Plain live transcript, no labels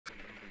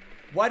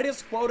What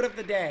is quote of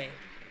the day?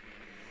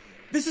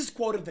 This is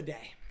quote of the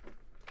day.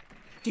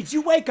 Did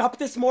you wake up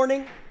this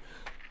morning?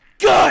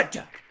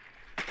 Good!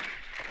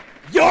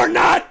 You're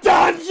not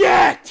done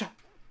yet!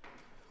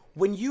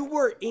 When you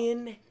were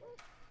in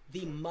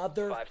the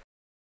mother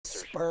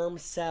sperm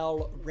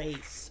cell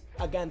race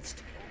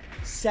against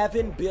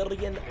 7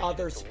 billion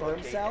other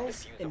sperm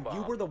cells, and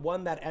you were the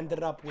one that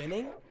ended up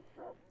winning,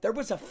 there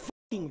was a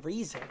fucking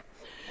reason.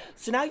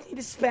 So now you need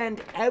to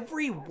spend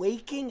every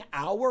waking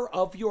hour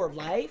of your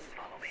life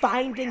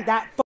finding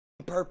that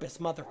fucking purpose,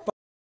 motherfucker.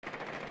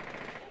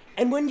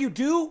 And when you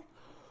do,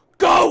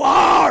 go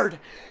hard!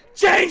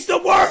 Change the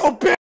world,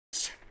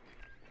 bitch!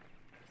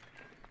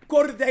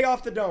 Quote of the day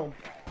off the dome.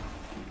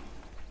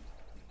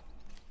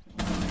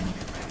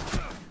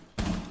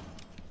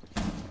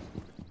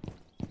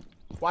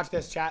 Watch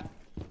this, chat.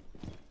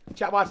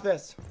 Chat, watch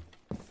this.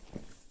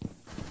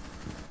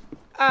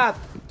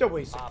 Don't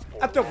waste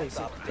it. Don't waste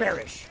it.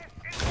 Perish.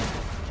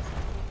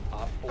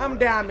 I'm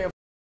down in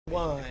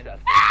one.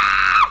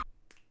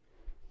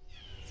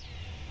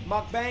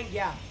 Mukbang?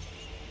 Yeah.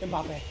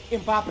 Mbappe.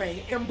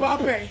 Mbappe.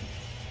 Mbappe.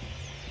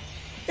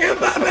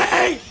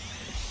 Mbappe!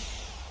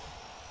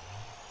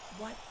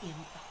 What in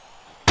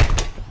the...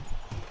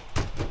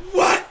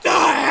 What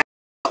the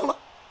hell?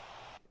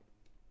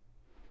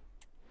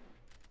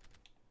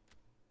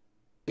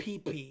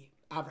 PP.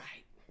 All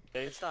right.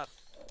 Hey, stop.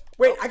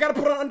 Wait, I gotta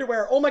put on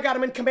underwear. Oh my god,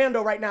 I'm in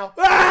commando right now.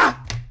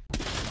 Ah!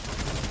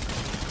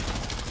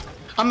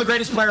 I'm the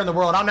greatest player in the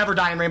world. I'll never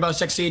die in Rainbow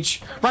Six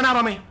Siege. Run out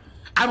on me.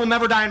 I will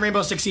never die in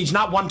Rainbow Six Siege.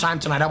 Not one time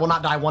tonight. I will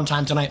not die one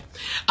time tonight.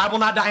 I will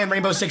not die in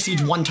Rainbow Six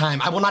Siege one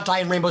time. I will not die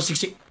in Rainbow Six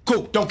Siege.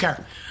 Cool, don't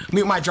care.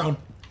 Mute my drone.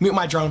 Mute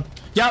my drone.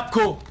 Yup,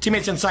 cool.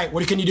 Teammates in sight.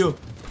 What can you do?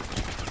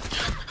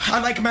 I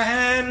like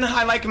men.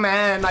 I like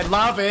men. I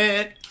love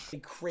it.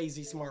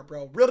 Crazy smart,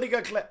 bro. Really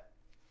good clip.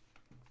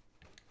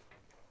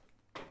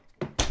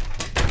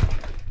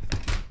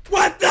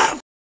 What the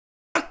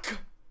fuck?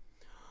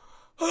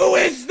 Who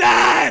is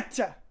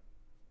that?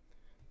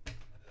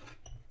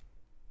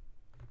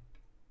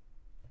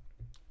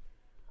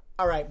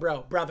 All right,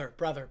 bro. Brother.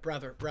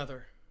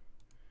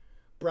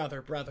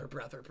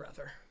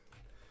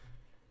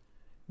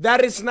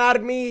 That is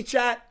not me,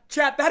 chat.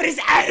 Chat, that is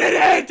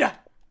edited.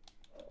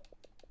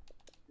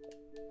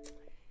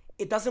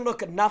 It doesn't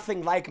look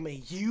nothing like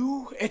me.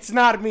 You? It's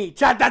not me.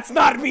 Chat, that's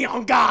not me,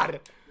 on God.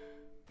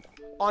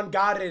 On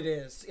God it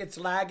is. It's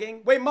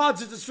lagging. Wait,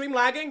 mods, is the stream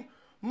lagging?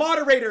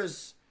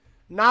 Moderators.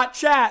 Not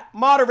chat.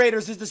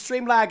 Moderators, is the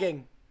stream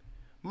lagging?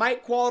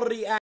 Mic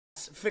quality ass.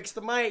 Fix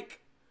the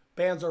mic.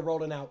 Bands are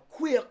rolling out.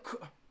 Quick.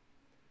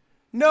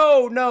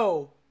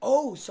 No.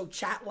 Oh, so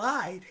chat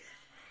lied.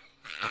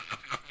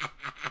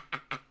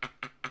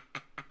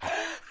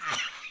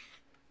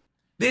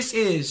 This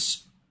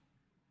is,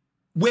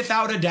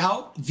 without a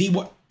doubt, the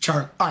what?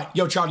 Charlie. All right,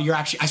 yo, Charlie, you're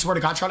actually, I swear to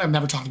God, Charlie, I'm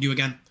never talking to you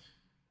again.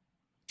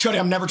 Charlie,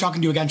 I'm never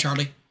talking to you again,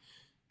 Charlie.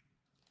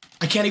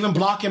 I can't even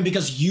block him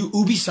because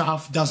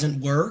Ubisoft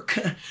doesn't work.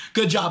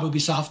 Good job,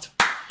 Ubisoft.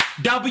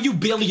 W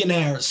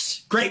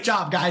billionaires. Great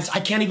job, guys. I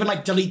can't even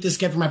like delete this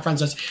kid from my friends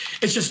list.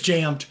 It's just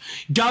jammed.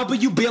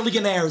 W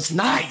billionaires.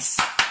 Nice.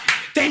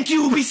 Thank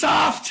you,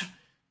 Ubisoft.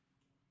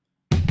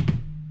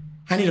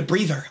 I need a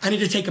breather. I need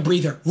to take a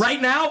breather.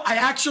 Right now, I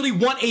actually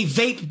want a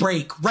vape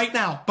break right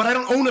now, but I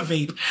don't own a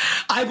vape.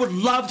 I would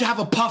love to have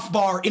a puff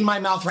bar in my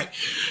mouth right.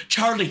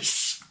 Charlie.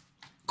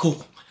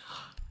 Cool.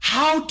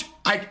 How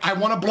I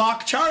want to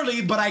block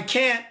Charlie, but I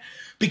can't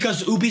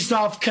because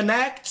Ubisoft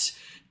Connect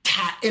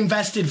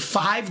invested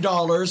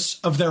 $5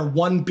 of their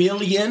 $1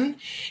 billion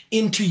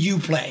into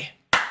Uplay.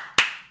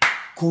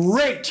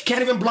 Great.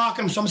 Can't even block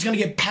him, so I'm just going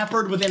to get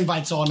peppered with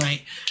invites all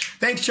night.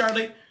 Thanks,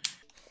 Charlie.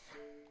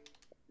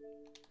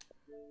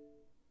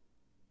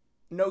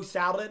 No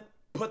salad.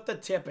 Put the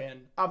tip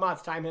in.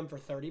 Mods, time him for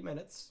 30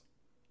 minutes.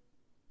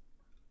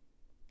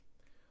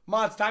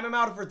 Mods, time him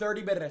out for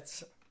 30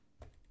 minutes.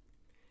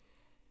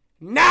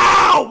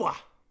 Now!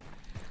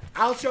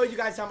 I'll show you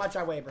guys how much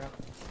I weigh, bro.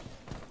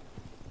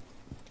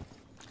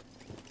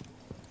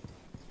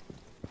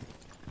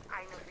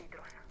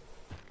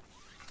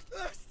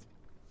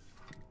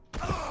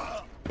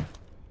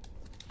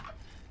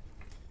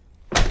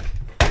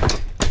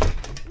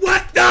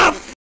 What the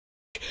f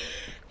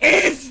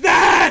is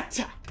that?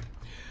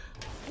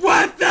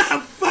 What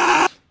the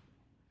fuck?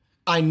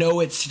 I know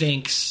it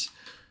stinks.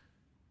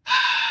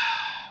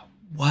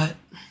 What?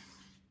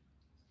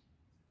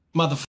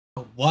 Motherfucker,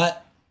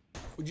 what?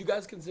 Would you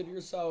guys consider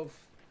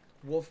yourself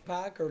wolf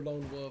pack or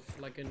lone wolf,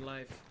 like in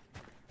life?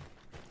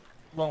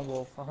 Lone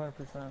wolf,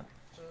 100%.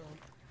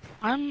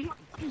 I'm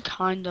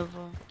kind of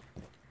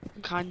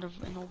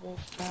in a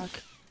wolf pack.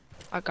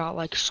 I got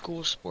like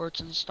school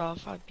sports and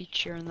stuff. I'd be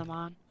cheering them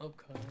on.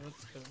 Okay,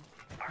 that's good.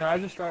 No, I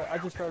just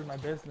started my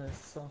business,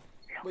 so.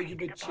 Wait, you've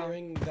been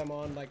cheering them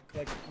on like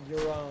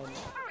you're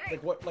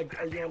like what, like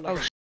are you on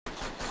like?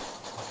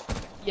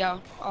 Yeah.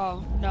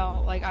 Oh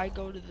no, like I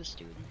go to the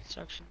student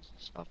sections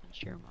and stuff and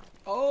cheer them on.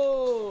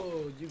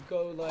 Oh, you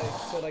go like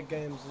to like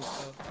games and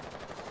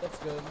stuff. That's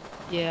good.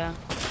 Yeah.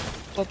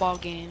 Football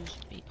games,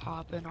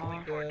 popping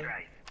off. Yeah.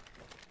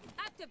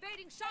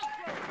 Activating shock.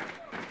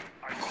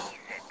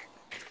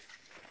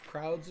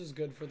 Crowds is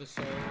good for the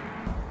soul,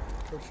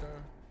 for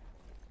sure.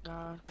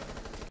 God.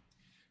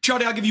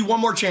 Charlie, I'll give you one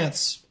more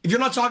chance. If you're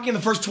not talking in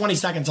the first 20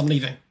 seconds, I'm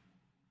leaving.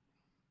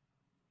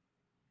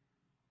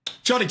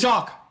 Charlie,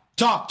 talk.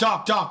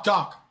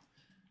 Talk.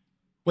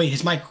 Wait,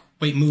 his mic,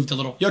 moved a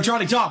little. Yo,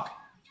 Charlie, talk.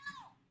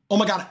 Oh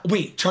my God,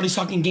 wait, Charlie's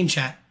talking in game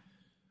chat.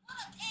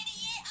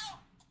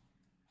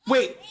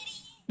 Wait,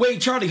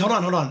 Charlie, hold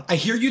on. I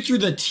hear you through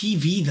the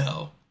TV,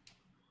 though.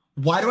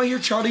 Why do I hear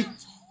Charlie?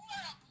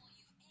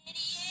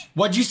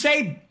 What'd you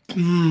say?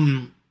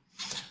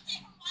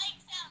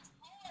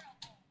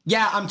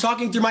 Yeah, I'm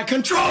talking through my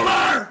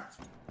controller!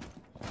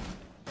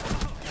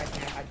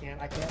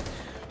 I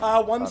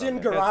can't. One's in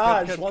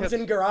garage. One's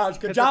in garage.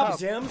 Good job,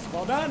 Sims.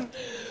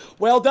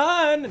 Well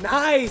done.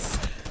 Nice.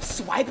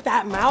 Swipe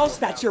that mouse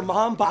that your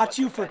mom bought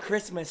you for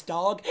Christmas,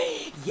 dog.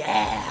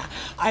 Yeah.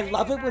 I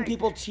love it when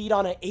people cheat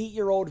on an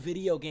 8-year-old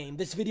video game.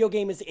 This video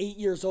game is 8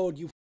 years old,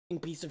 you f***ing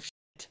piece of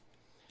shit.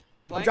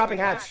 I'm dropping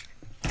hatch.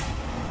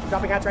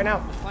 Dropping hatch right now.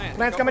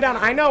 Plan's coming down.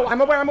 I know.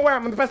 I'm aware.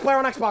 I'm the best player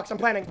on Xbox. I'm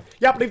planning.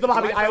 Yep, leave the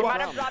lobby.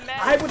 Iowa.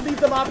 I would leave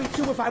the lobby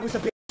too if I was a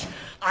bitch.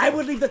 I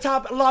would leave the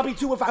top lobby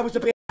too if I was a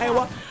bitch.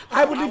 Iowa.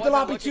 I would leave the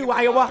lobby too,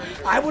 Iowa.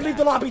 I would leave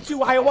the lobby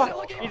too,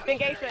 Iowa.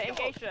 Engage.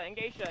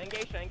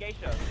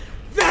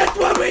 That's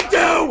what we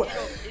do!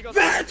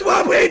 That's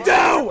what we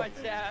do!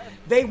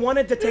 They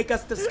wanted to take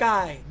us to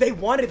Sky. They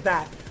wanted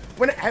that.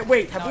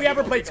 Wait, have we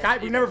ever played Sky?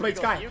 We've never played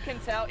Sky. You can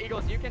tell,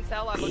 Eagles,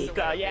 I looked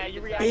away. Yeah,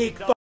 you reacted. Big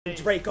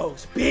fucking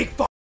Dracos. Big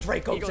fucking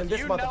Dracos Eagles, in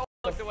this motherfucker.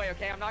 I looked away,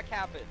 okay? I'm not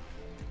capping.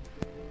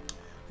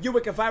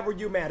 Uwick, if I were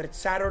you, man, it's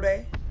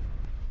Saturday.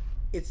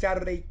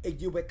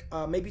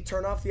 Uwick. Maybe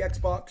turn off the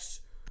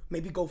Xbox.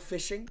 Maybe go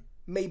fishing.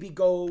 Maybe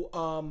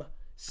go,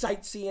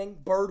 sightseeing,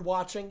 bird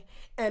watching,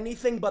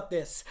 anything but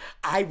this.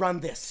 I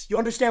run this. You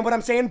understand what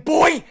I'm saying?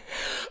 Boy,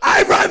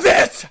 I run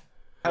this!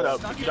 Shut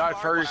up. You die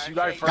first.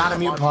 Gotta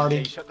mute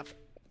party. Shut the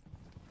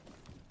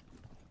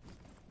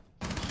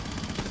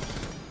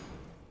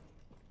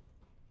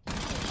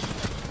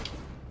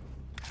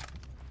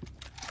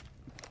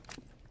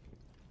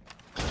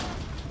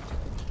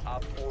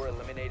Op 4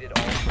 eliminated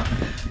all.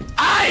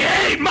 I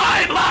hate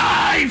my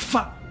life!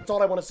 That's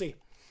all I want to see.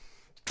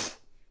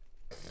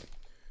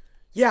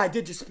 Yeah, I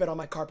did just spit on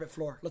my carpet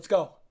floor. Let's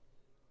go.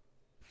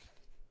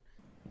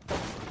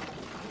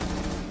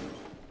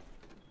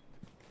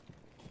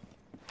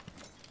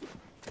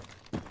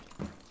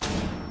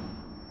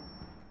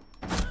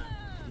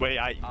 Wait,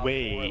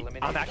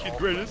 I'm actually the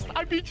greatest.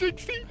 I beat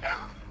Jynxzi.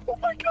 Oh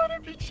my God, I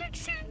beat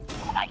Jynxzi.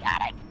 Oh my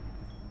God,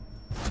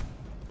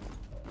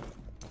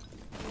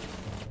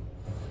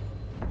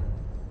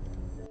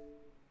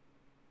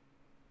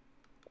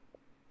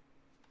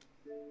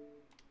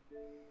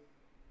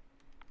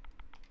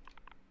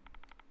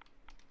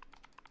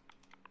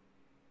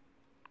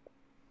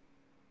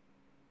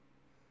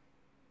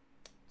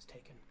 It's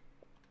taken.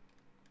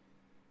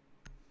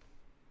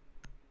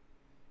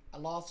 I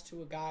lost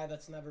to a guy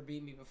that's never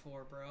beat me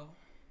before, bro.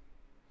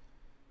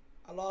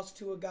 I lost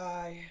to a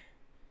guy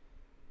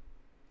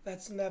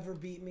that's never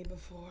beat me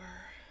before.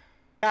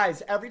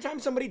 Guys, every time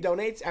somebody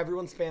donates,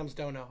 everyone spams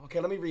dono. Okay,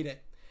 let me read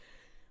it.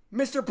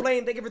 Mr.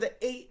 Plain, thank you for the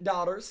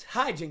 $8.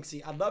 Hi,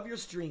 Jynxzi. I love your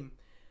stream.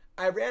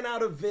 I ran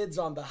out of vids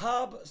on the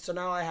hub, so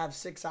now I have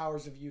 6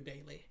 hours of you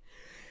daily.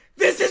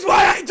 This is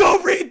why I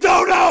don't read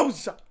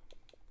donos!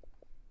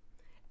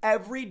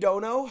 Every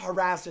dono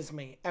harasses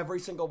me. Every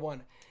single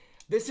one.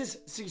 This is,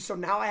 see, so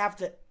now I have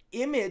to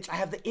I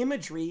have the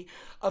imagery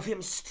of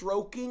him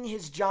stroking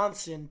his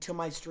Johnson to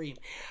my stream.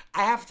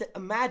 I have to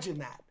imagine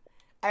that.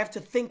 I have to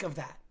think of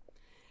that.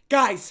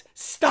 Guys,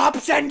 stop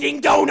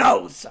sending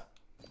donos!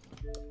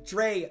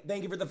 Dre,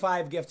 thank you for the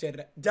 5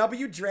 gifted.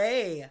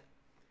 Dre.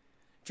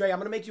 Dre, I'm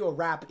going to make you a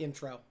rap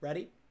intro.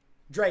 Ready?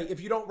 Dre, if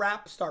you don't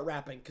rap, start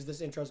rapping, because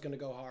this intro is going to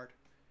go hard.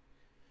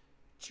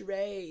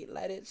 Dre,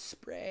 let it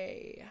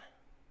spray.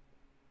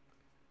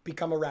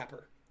 Become a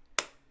rapper.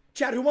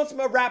 Chad, who wants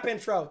a rap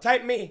intro?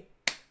 Type me.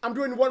 I'm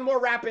doing one more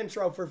rap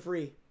intro for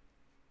free.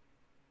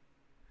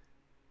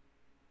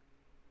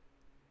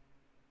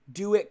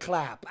 Do it,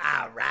 clap.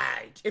 All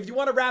right. If you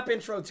want a rap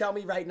intro, tell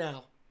me right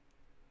now.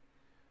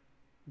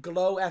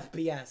 Glow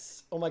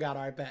FPS. Oh my God,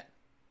 all right, bet.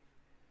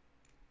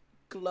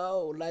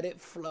 Glow, let it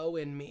flow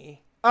in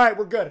me. All right,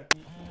 we're good.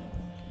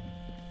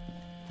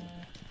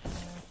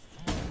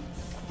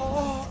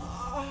 Oh.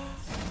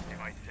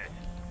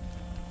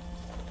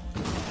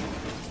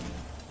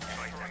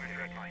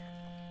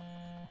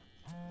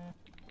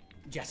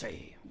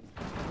 Jesse,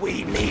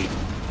 we need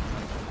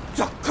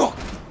to cook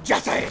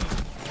Jesse.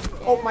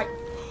 Oh my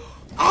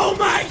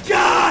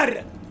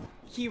God!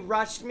 He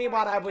rushed me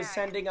while I was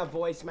sending a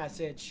voice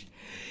message.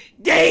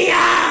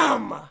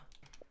 Damn!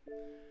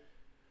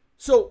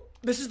 So,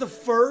 this is the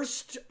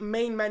first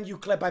main menu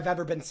clip I've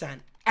ever been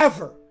sent.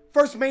 Ever.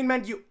 First main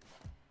menu.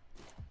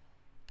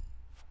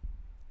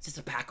 Is this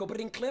a pack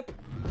opening clip?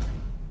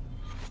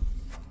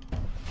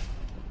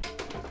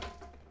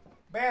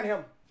 Ban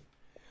him.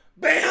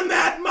 Ban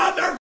that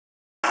mother!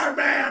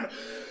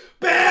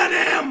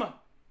 Ban him!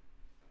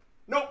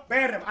 Nope,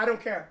 ban him. I don't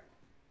care.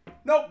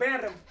 Nope, ban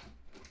him.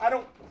 I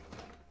don't.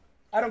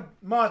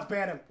 Mods,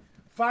 ban him.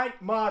 Fine,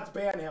 mods,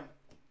 ban him.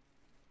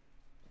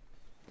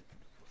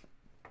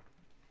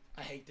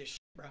 I hate this shit,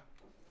 bro.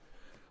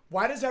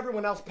 Why does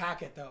everyone else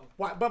pack it, though?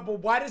 But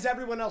why does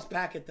everyone else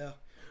pack it, though?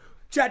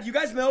 Chad, you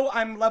guys know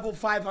I'm level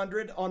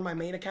 500 on my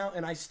main account,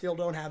 and I still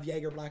don't have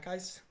Jaeger Black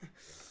Ice?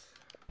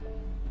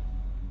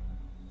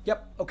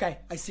 Yep, okay,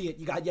 I see it.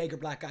 You got Jaeger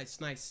Black Ice.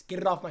 Nice.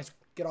 Get off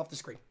the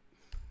screen.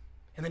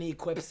 And then he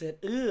equips it.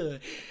 Ugh.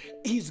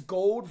 He's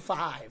gold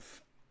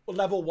 5,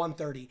 level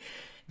 130.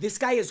 This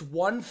guy is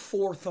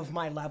 1/4 of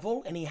my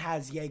level, and he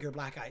has Jaeger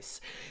Black Ice.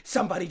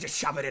 Somebody just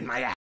shove it in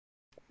my ass.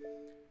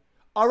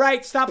 All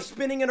right, stop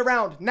spinning it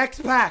around.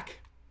 Next pack.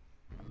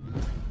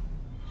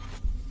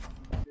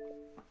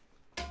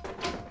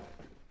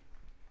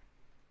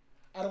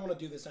 I don't want to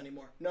do this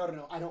anymore. No,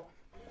 I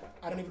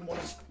don't even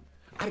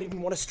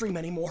want to stream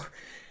anymore.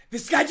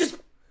 This guy just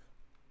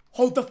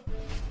hold the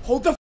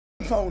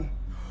phone.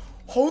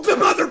 Hold the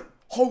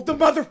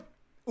mother.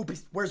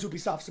 Where's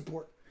Ubisoft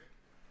support?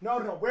 No,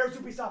 where's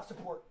Ubisoft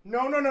support?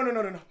 No.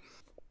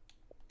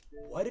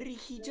 What did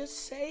he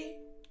just say?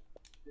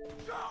 Show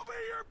me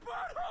your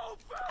butthole.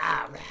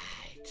 All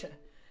right.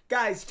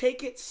 Guys,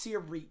 take it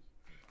serious.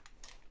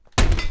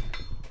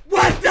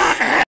 What the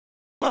hell?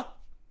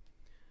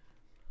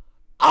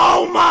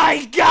 Oh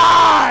my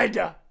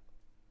god!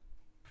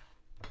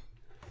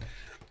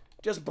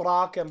 Just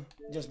block him.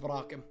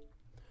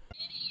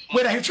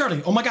 Wait, I hear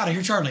Charlie. Oh my god, I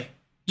hear Charlie.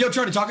 Yo,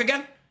 Charlie, talk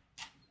again?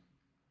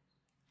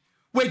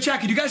 Wait, chat,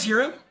 can you guys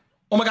hear him?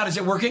 Oh my god, is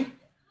it working?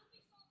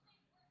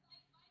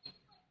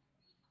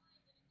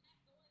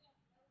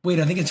 Wait,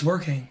 I think it's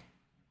working.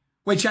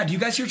 Wait, chat, do you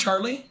guys hear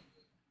Charlie?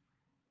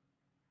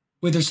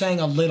 Wait, they're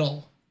saying a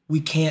little. We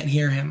can't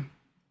hear him.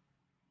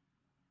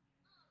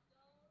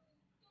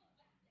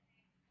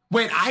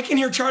 Wait, I can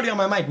hear Charlie on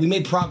my mic. We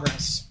made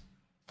progress.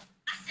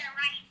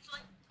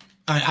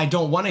 I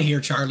don't want to hear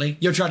Charlie.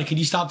 Yo, Charlie, can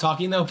you stop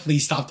talking, though?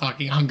 Please stop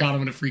talking. Oh, God, I'm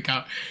going to freak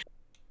out.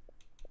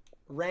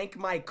 Rank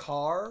my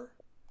car?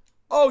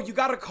 Oh, you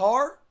got a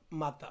car?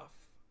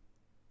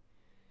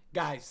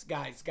 Guys.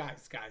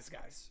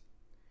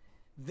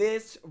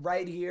 This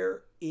right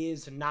here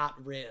is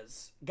not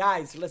Riz.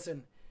 Guys,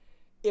 listen.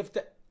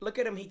 Look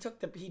at him. He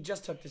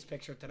just took this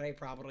picture today,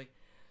 probably.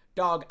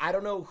 Dog, I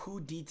don't know who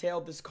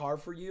detailed this car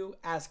for you.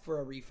 Ask for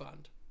a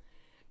refund.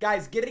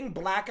 Guys, getting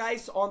Black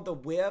Ice on the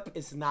whip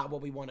is not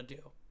what we want to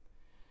do.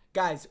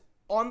 Guys,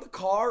 on the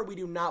car, we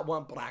do not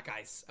want Black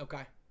Ice,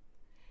 okay?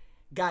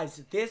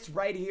 Guys, this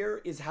right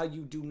here is how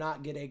you do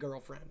not get a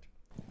girlfriend.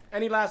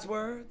 Any last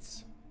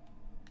words?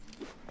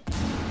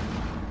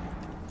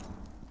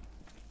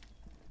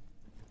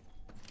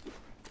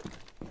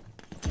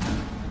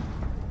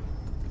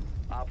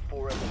 Op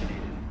 4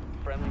 eliminated.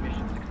 Friendly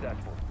mission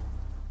successful.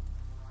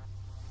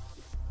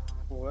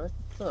 What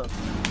the?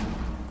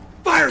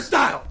 Fire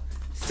style!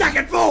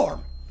 Second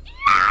form!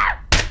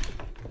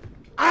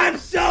 I'm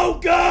so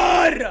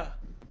good!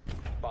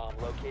 Bomb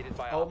located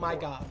by Oh Op my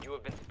 4. god. You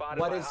have been spotted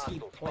What by is he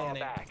hostiles. Fall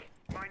planning? back.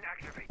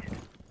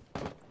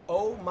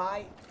 Oh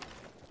my.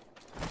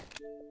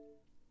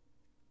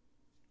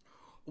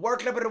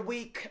 Work clip of the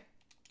week.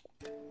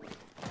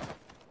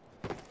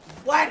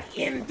 What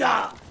in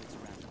the?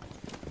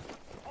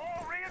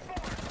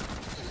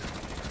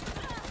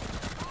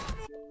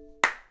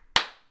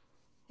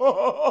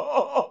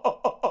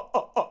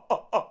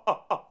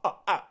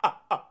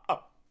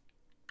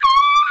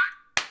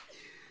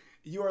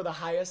 You are the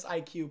highest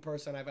IQ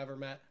person I've ever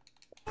met.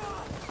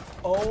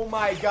 Oh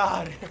my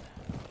god.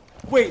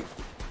 Wait.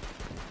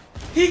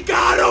 He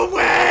got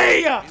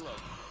away!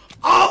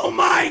 Oh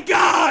my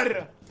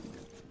god!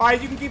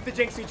 Alright, you can keep the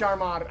Jynxzi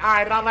charm on.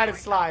 Alright, I'll let it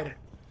slide.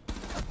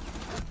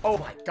 Oh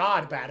my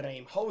god, bad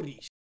aim. Holy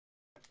sh.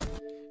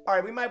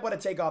 Alright, we might want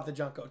to take off the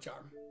Junko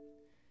charm.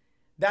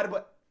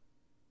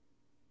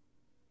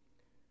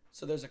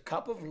 So there's a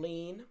cup of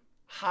lean,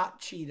 hot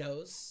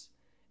Cheetos,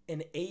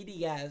 an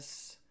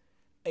ADS,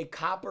 a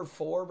copper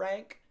 4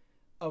 rank,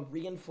 a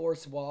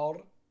reinforced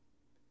wall,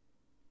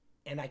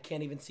 and I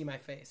can't even see my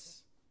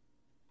face.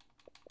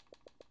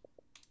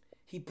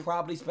 He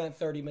probably spent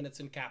 30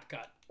 minutes in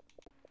CapCut.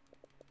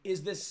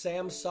 Is this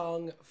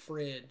Samsung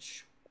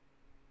fridge?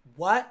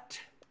 What?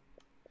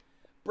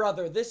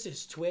 Brother, this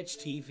is Twitch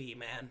TV,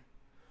 man.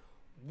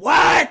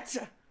 What?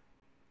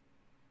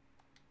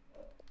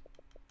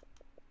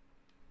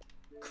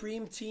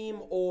 Cream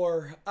team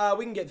or...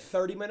 we can get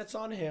 30 minutes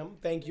on him.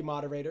 Thank you,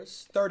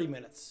 moderators. 30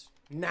 minutes.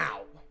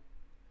 Now.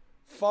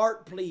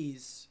 Fart,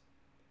 please.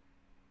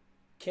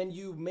 Can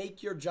you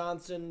make your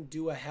Johnson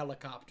do a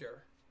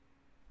helicopter?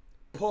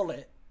 Pull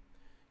it.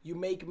 You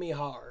make me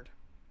hard.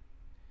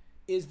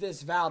 Is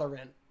this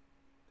Valorant?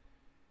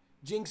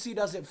 Jynxzi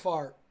doesn't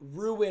fart.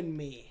 Ruin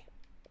me.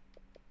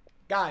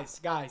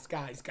 Guys.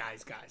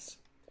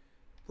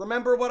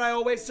 Remember what I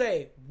always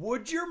say.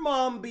 Would your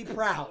mom be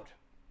proud?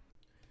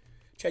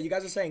 Chat, you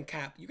guys are saying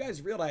cap. You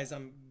guys realize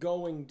I'm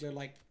going to,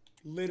 like,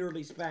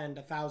 literally spend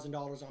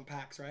 $1,000 on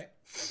packs, right?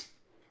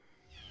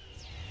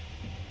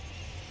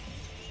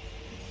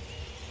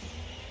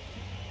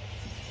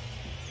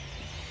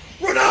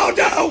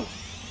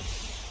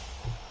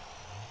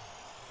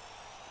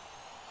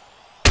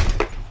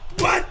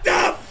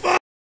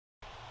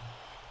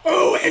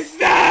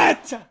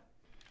 yet!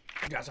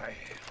 Yes, I am.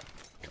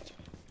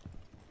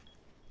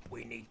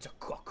 We need to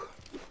cook.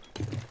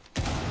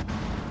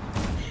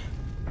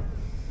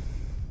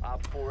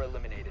 Op 4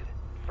 eliminated.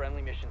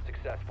 Friendly mission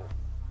successful.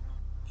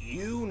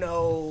 You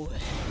know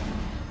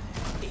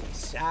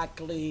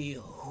exactly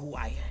who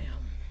I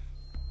am.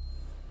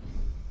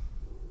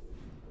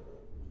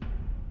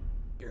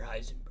 You're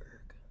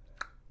Heisenberg.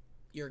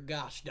 You're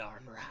gosh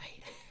darn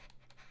right.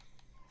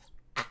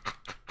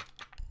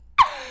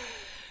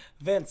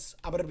 Vince,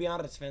 I'm gonna be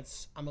honest,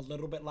 Vince. I'm a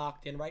little bit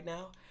locked in right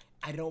now.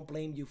 I don't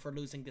blame you for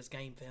losing this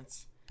game,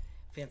 Vince.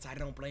 Vince, I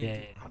don't blame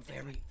you. I'm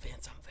very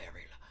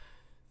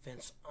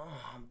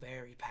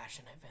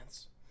passionate,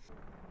 Vince.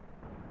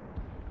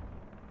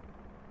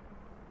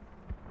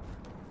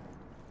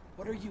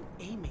 What are you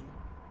aiming?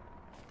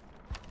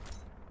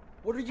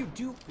 What are you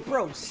do?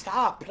 Bro,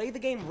 stop. Play the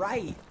game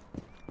right.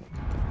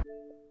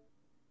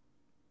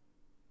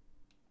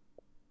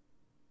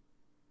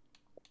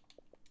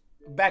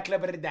 Back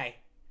clip of the day.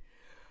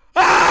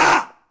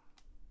 Ah!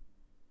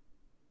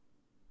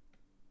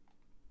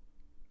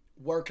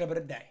 Work clip of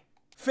the day.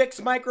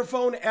 Fix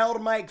microphone, L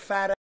mic,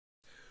 fat ass.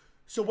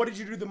 So what did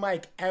you do to the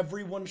mic?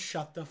 Everyone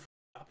shut the f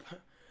up.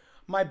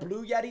 My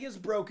Blue Yeti is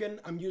broken.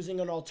 I'm using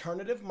an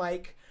alternative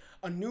mic.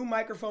 A new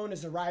microphone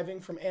is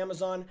arriving from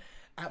Amazon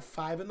at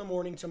 5 in the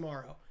morning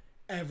tomorrow.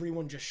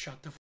 Everyone just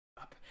shut the f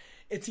up.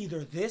 It's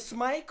either this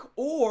mic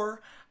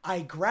or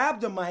I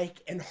grab the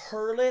mic and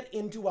hurl it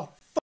into a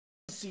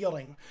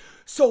ceiling.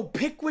 So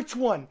pick which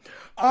one.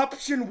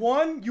 Option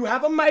 1, you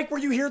have a mic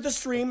where you hear the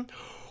stream.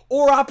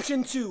 Or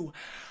option 2,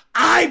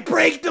 I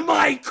break the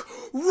mic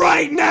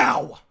right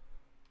now.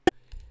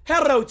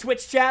 Hello,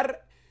 Twitch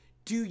chat.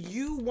 Do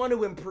you want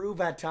to improve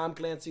at Tom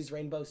Clancy's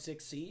Rainbow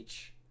Six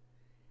Siege?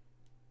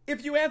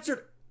 If you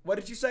answered, what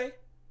did you say?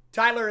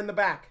 Tyler in the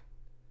back.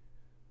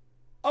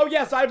 Oh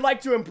yes, I'd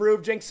like to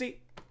improve, Jynxzi.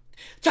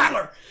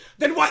 Tyler,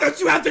 then why don't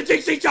you have the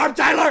Jynxzi charm,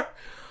 Tyler?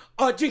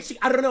 Jynxzi,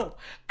 I don't know.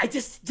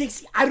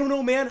 Jynxzi, I don't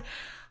know, man.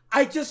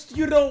 I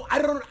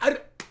don't.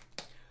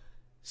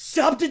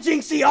 Sub to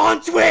Jynxzi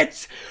on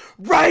Twitch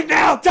right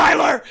now,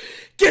 Tyler.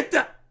 Get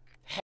the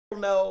hell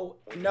no.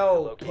 All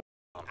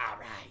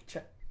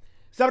right.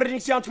 Sub to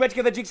Jynxzi on Twitch.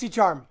 Get the Jynxzi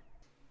charm.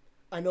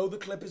 I know the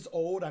clip is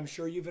old. I'm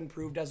sure you've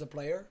improved as a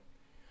player.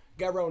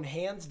 Garon,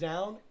 hands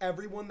down,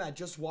 everyone that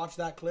just watched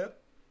that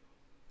clip,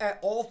 at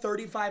all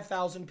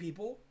 35,000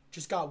 people,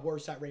 just got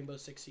worse at Rainbow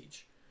Six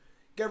Siege.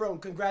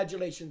 Garon,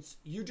 congratulations.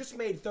 You just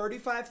made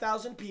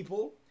 35,000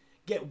 people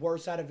get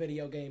worse at a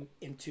video game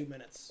in 2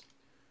 minutes.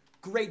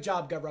 Great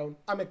job, Garon.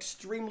 I'm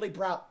extremely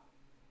proud.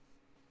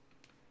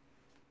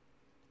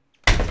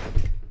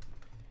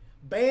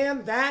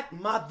 Ban that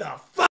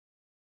motherfucker.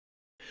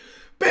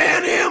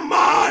 Ban him,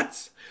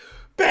 mods.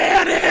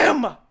 Ban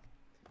him.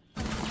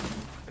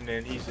 And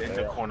then he's in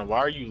the corner. Why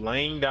are you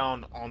laying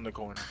down on the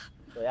corner?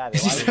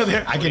 Is he still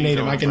there? I can nade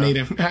him. I can nade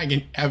him. I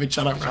can. Avid,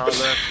 shut up, bro.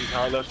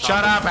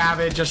 Shut up,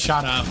 Avid. Just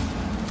shut up.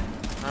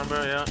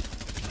 Bro, yeah.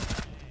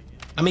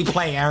 Let me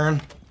play,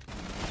 Aaron.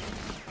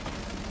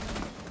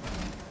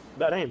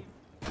 Bad aim.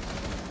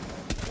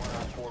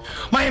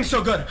 My aim's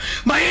so good.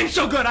 My aim's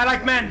so good. I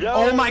like men.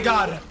 Oh my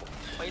god.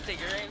 Wait, you think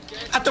your aim's good?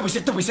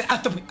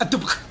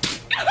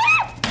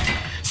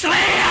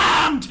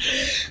 Slammed!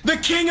 The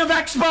king of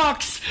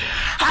Xbox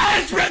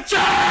has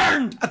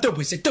returned!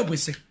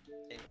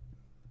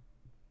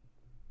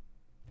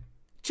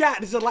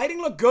 Chat, does the lighting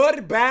look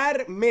good,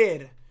 bad,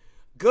 mid?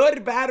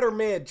 Good, bad, or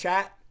mid,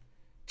 chat?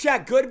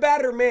 Chat, good,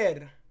 bad, or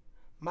mid?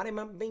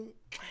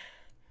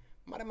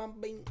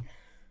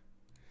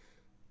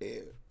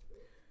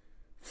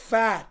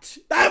 Fat.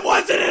 That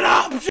wasn't an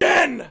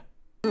option!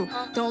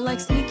 Don't like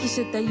sneaky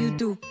shit that you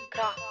do.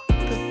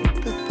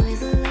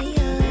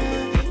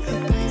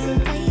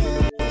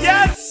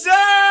 Yes, sir!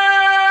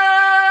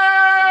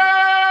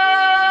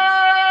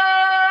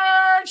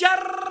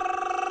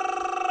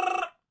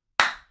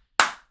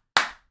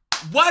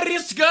 What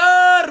is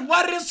good?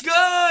 What is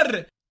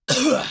good?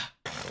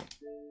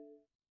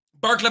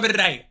 Bar clip of the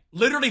day.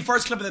 Literally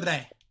first clip of the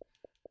day.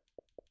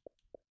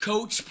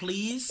 Coach,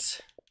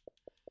 please.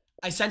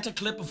 I sent a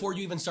clip before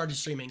you even started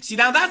streaming. See,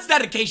 now that's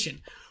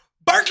dedication.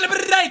 Bar clip of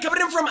the day coming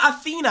in from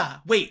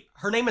Athena. Wait,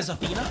 her name is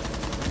Athena?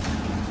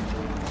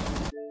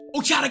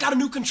 Oh, chat, I got a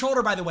new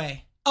controller, by the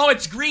way. Oh,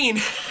 it's green.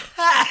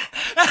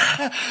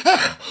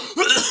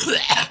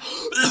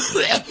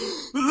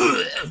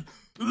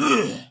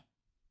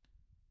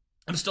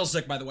 I'm still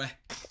sick, by the way.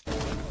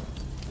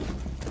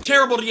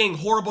 Terrible to Ying,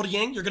 horrible to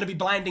Ying. You're gonna be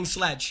blinding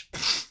Sledge.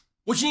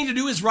 What you need to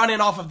do is run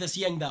in off of this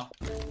Ying, though.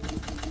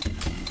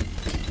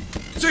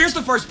 So here's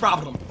the first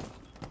problem.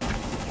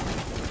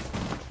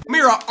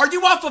 Mira, are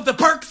you off of the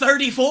perk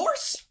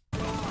 34s?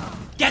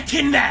 Get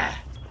in there.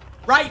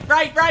 Right.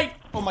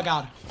 Oh my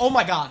god. Oh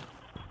my god.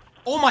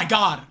 Oh my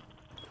god.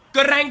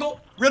 Good angle.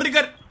 Really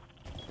good.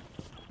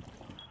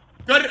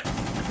 Good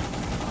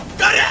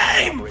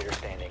aim.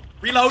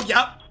 Reload,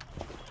 yep.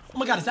 Oh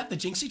my god, is that the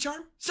Jynxzi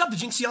charm? Sub the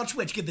Jynxzi on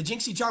Twitch. Get the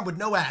Jynxzi charm with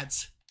no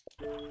ads.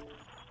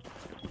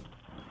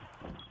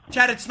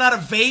 Chad, it's not a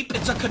vape,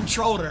 it's a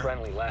controller.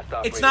 Friendly, last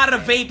It's operator not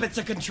a standing. vape, it's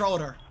a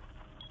controller.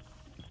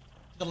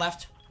 The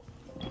left.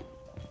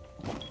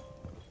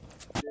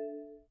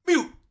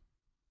 Mute.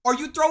 Are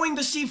you throwing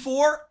the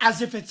C4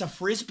 as if it's a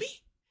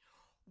frisbee?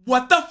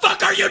 What the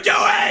fuck are you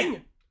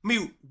doing?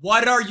 Mute.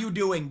 What are you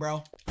doing,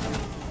 bro?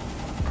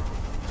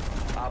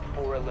 Op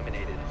 4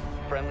 eliminated.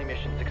 Friendly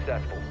mission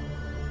successful.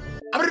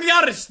 I'm gonna be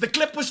honest, the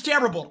clip was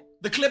terrible.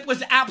 The clip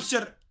was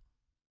absurd.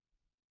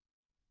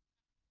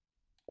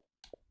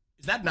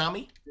 Is that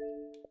Nami?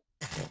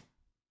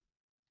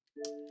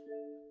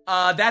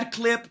 That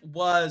clip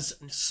was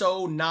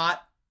so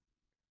not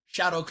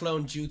Shadow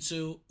Clone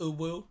Jutsu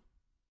Uwu.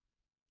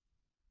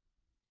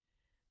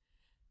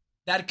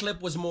 That clip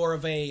was more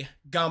of a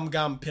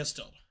gum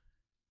pistol.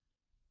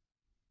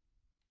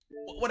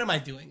 What am I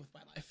doing with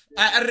my life?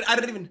 I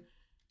don't even...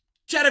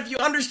 Chad, if you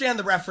understand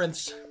the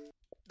reference,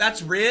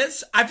 that's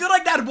Riz. I feel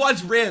like that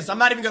was Riz. I'm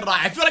not even gonna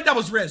lie. I feel like that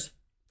was Riz.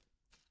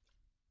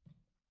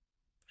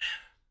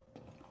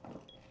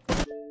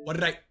 What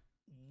did I...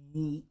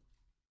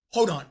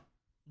 Hold on.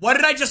 What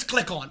did I just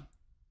click on?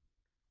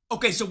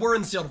 Okay, so we're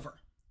in silver.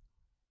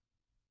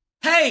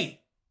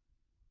 Hey!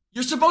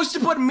 You're supposed to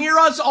put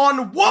mirrors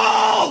on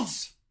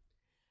walls!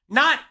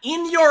 Not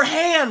in your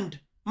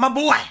hand, my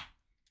boy!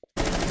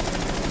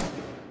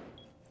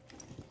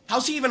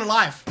 How's he even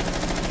alive?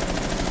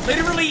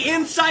 Literally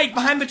in sight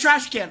behind the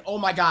trash can. Oh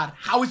my god,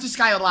 how is this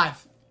guy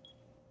alive?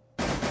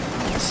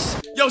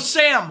 Yo,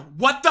 Sam,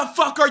 what the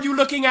fuck are you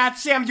looking at,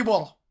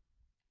 Samuel?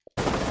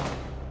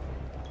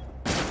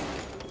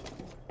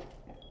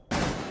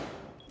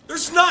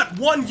 There's not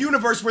one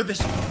universe where this...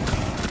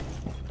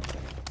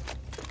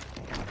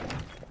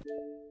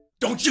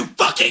 Don't you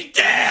fucking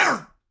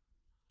dare!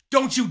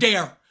 Don't you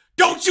dare!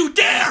 Don't you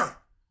dare!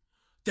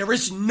 There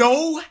is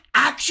no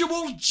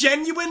actual,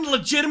 genuine,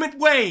 legitimate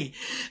way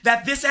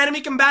that this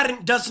enemy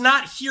combatant does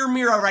not hear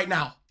Mira right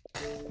now.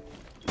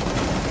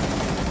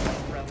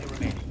 Friendly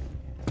remaining.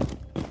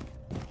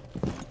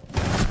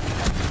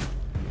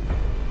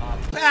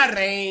 Bad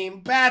aim,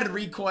 bad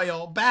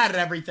recoil, bad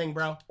everything,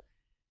 bro.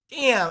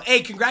 Damn.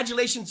 Hey,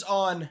 congratulations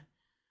on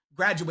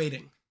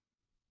graduating.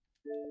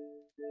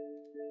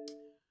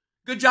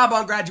 Good job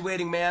on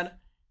graduating, man.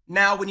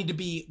 Now we need to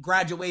be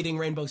graduating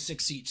Rainbow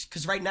Six Siege.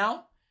 Because right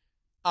now,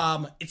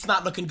 it's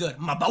not looking good.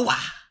 Mabawa.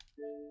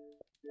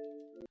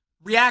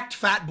 React,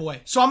 fat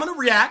boy. So I'm going to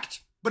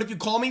react, but if you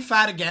call me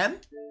fat again,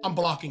 I'm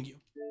blocking you.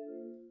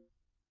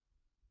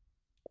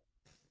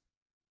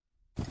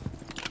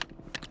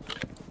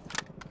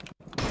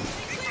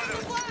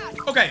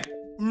 Okay,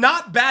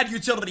 not bad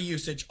utility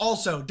usage.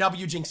 Also,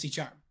 W Jynxzi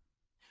Charm.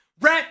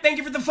 Brett, thank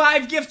you for the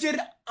 5 gifted.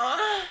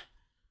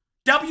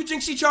 W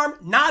Jynxzi Charm,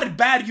 not a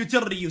bad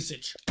utility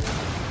usage.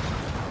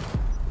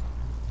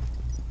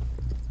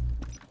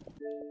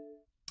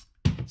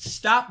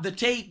 Stop the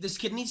tape. This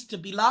kid needs to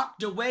be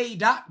locked away.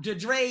 Dr.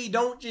 Dre,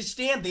 don't just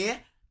stand there.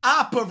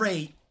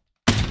 Operate.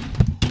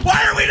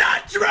 Why are we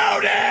not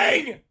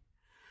droning?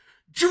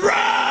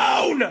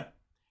 Drone!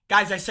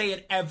 Guys, I say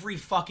it every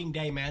fucking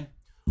day, man.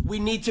 We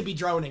need to be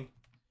droning.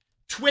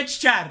 Twitch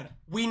chat,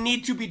 we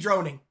need to be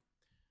droning.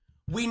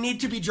 We need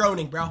to be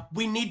droning, bro.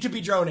 We need to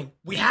be droning.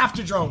 We have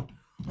to drone.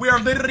 We are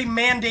literally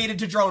mandated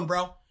to drone,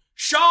 bro.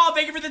 Shaw,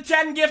 thank you for the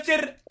 10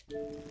 gifted.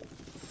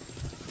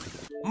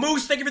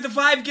 Moose, thank you for the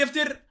 5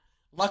 gifted.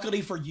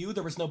 Luckily for you,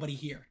 there was nobody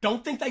here.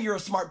 Don't think that you're a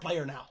smart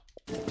player now.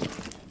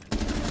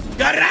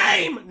 Good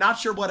aim! Not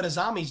sure what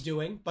Azami's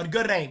doing, but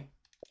good aim.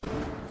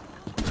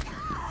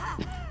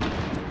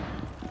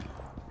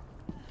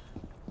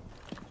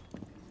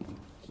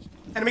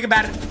 Enemy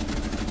combatant.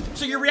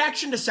 So your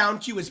reaction to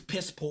sound cue is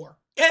piss poor.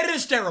 It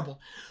is terrible.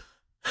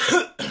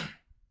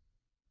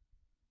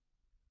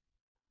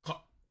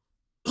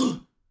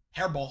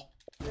 Hairball.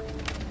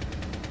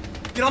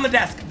 Get on the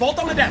desk. Vault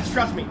on the desk.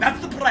 Trust me.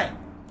 That's the play.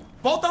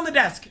 Vault on the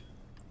desk.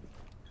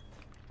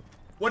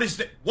 What is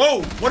this?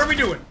 Whoa. What are we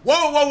doing?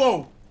 Whoa, whoa,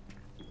 whoa.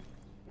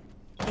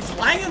 It's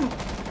lagging.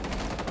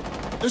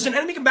 There's an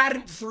enemy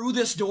combatant through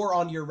this door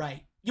on your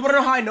right. You want to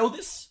know how I know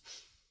this?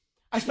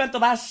 I spent the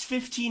last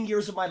 15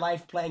 years of my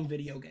life playing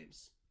video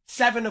games.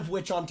 7 of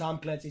which on Tom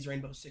Clancy's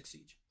Rainbow Six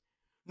Siege.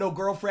 No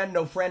girlfriend,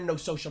 no friend, no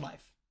social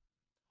life.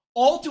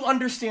 All to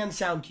understand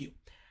sound cue.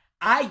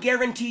 I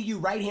guarantee you,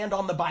 right hand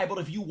on the Bible,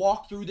 if you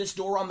walk through this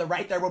door on the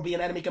right, there will be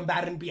an enemy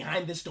combatant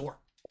behind this door.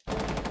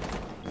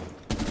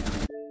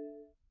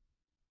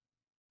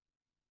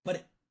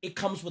 But it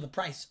comes with a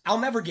price. I'll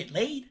never get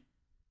laid.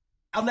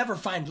 I'll never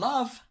find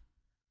love.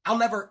 I'll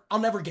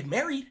never get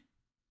married.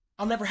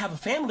 I'll never have a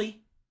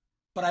family.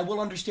 But I will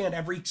understand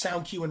every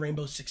sound cue in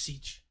Rainbow Six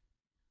Siege.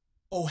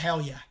 Oh,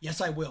 hell yeah. Yes,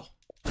 I will.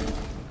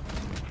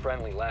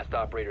 Friendly, last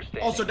operator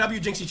standing. Also, W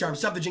Jynxzi Charm.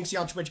 Sub the Jynxzi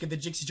on Twitch. Get the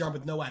Jynxzi Charm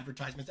with no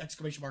advertisements.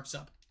 Exclamation mark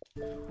sub.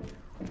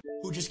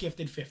 Who just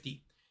gifted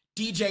 50?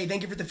 DJ,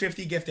 thank you for the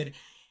 50 gifted.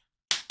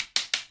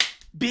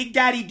 Big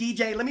Daddy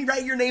DJ, let me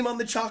write your name on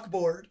the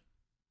chalkboard.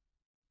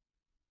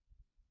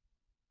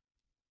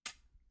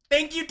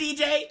 Thank you,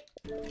 DJ.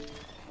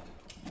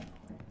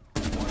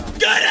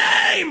 Good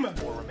aim!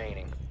 4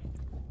 remaining.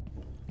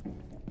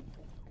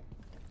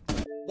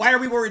 Why are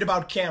we worried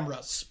about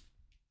cameras?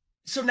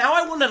 So now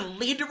I want to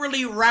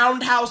literally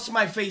roundhouse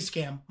my face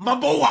cam.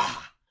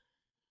 Maboa!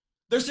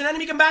 There's an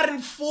enemy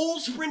combatant full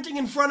sprinting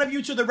in front of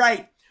you to the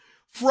right.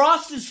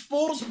 Frost is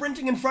full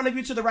sprinting in front of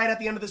you to the right at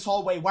the end of this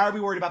hallway. Why are we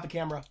worried about the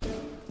camera?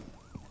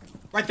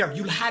 Right there.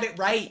 You had it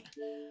right.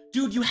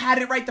 Dude, you had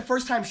it right the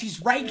first time.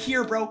 She's right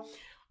here, bro.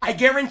 I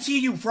guarantee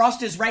you,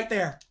 Frost is right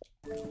there.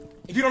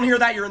 If you don't hear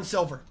that, you're in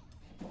silver.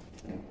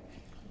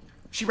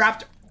 She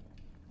wrapped...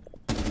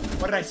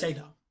 What did I say,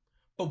 though?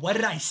 But what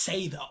did I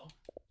say, though?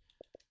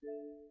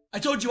 I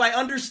told you I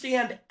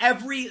understand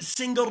every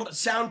single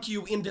sound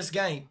cue in this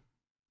game.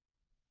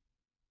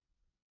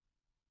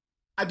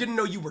 I didn't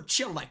know you were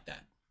chill like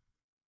that.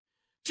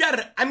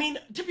 Jared, I mean,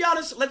 to be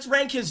honest, let's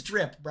rank his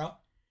drip, bro.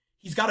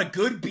 He's got a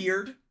good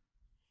beard.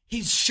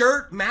 His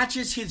shirt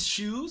matches his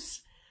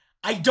shoes.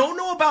 I don't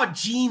know about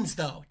jeans,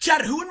 though.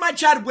 Chad, who in my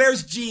chat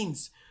wears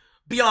jeans?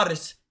 Be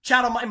honest.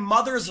 Chad, on my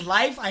mother's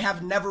life, I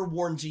have never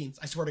worn jeans.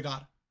 I swear to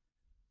God.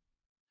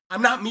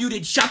 I'm not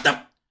muted. Shut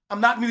up.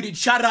 I'm not muted.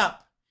 Shut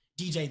up.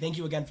 DJ, thank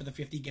you again for the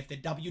 50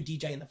 gifted.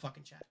 WDJ in the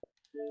fucking chat.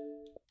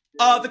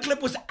 The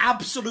clip was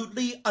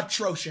absolutely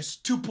atrocious.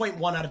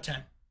 2.1 out of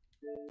 10.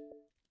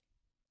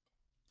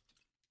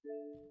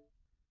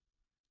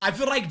 I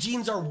feel like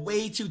jeans are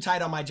way too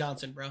tight on my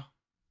Johnson, bro.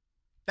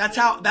 That's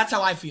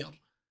how I feel.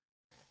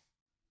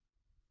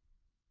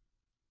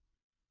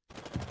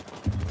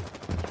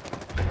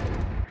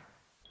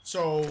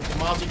 So the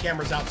Mozzie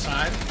camera's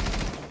outside.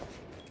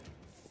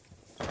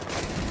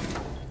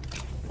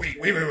 Wait.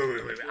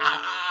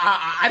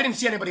 I didn't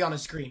see anybody on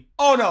his screen.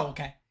 Oh no,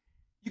 okay.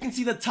 You can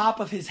see the top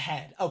of his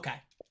head. Okay.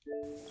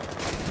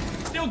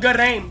 Still good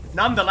aim.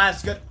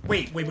 Nonetheless, good.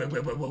 Wait.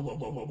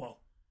 Whoa.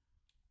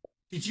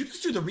 Did you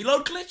just do the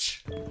reload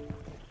glitch?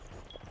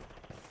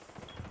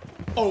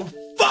 Oh,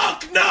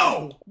 fuck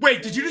no!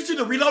 Wait, did you just do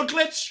the reload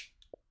glitch?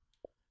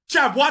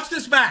 Chad, watch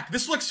this back.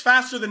 This looks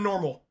faster than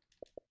normal.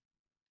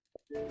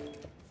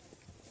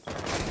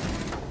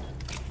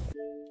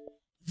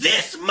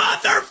 This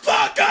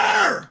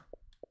motherfucker!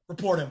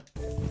 Report him.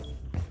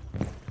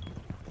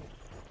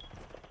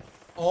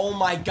 Oh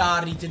my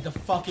god, he did the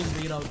fucking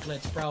reload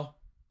glitch, bro.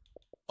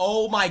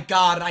 Oh my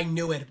god, I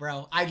knew it,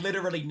 bro. I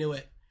literally knew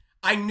it.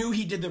 I knew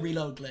he did the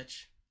reload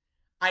glitch.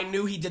 I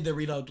knew he did the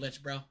reload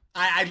glitch, bro.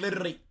 I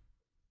literally...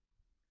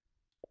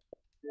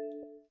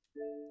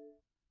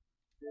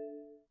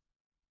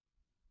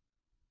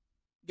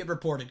 Get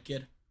reported,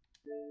 kid.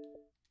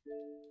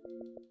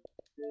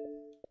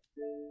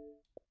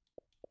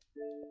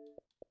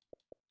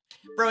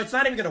 Bro, it's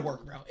not even gonna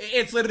work, bro.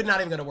 It's literally not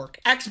even gonna work.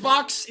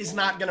 Xbox is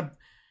not gonna...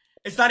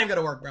 It's not even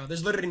gonna work, bro.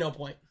 There's literally no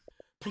point.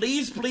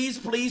 Please.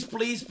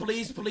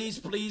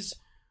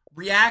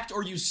 React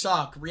or you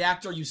suck.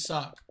 React or you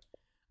suck.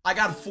 I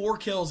got 4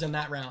 kills in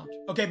that round.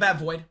 Okay, bad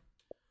Void.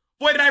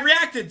 Void, I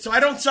reacted, so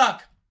I don't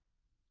suck.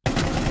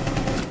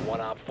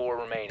 One op 4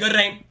 remaining. Good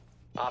aim.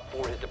 Op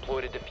 4 has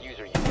deployed a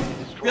diffuser. You need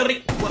to destroy Really?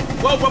 it.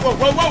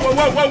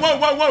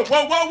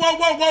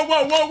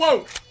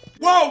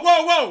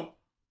 Whoa.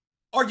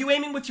 Are you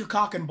aiming with your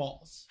cock and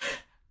balls?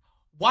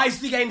 Why is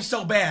the game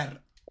so bad?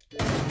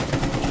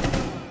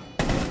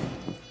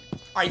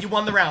 Alright, you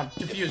won the round.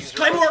 Defuse.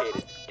 Claymore!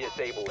 Located.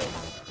 Disable it.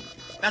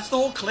 That's the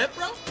whole clip,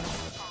 bro?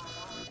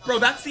 Bro,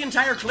 that's the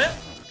entire clip?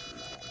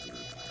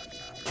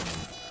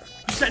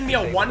 You send me a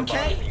Disable the bomb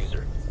 1K?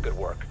 diffuser. Good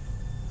work.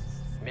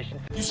 Mission.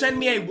 You send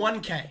me a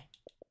 1K.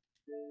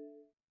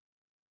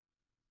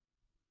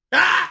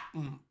 Ah!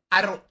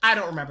 I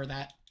don't remember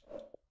that.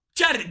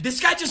 Chad, this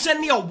guy just sent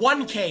me a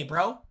 1K,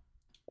 bro.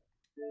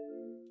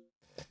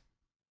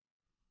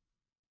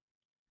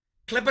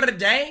 Clip of the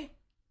day?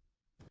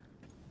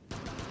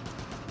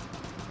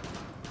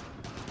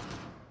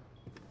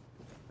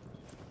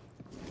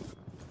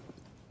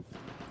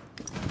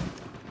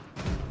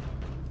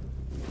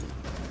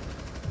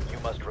 You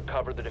must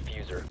recover the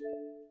diffuser.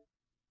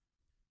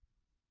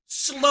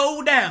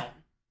 Slow down.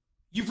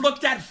 You've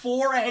looked at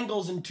 4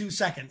 angles in 2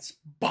 seconds.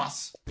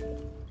 Boss.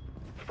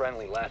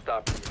 Friendly, last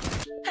op.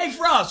 Hey,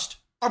 Frost.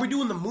 Are we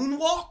doing the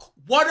moonwalk?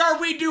 What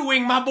are we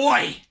doing, my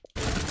boy?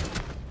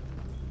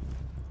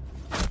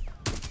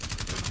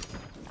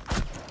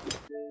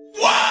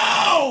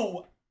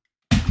 Whoa!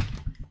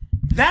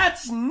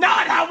 That's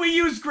not how we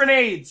use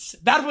grenades.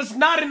 That was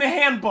not in the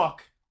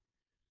handbook.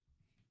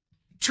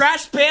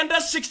 Trash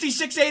Panda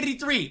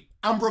 6683.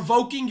 I'm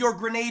revoking your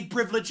grenade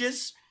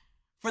privileges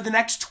for the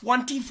next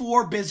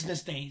 24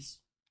 business days.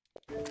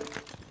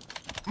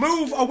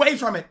 Move away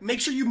from it. Make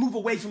sure you move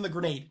away from the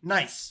grenade.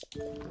 Nice.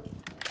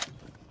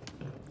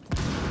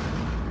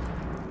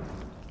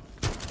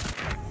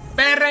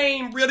 Bad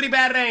aim. Really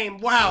bad aim.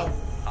 Wow.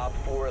 Op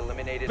 4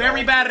 eliminated.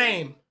 Very all bad three.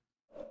 aim.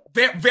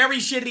 Very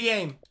shitty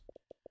aim.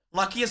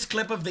 Luckiest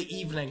clip of the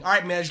evening. All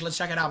right, Mij, let's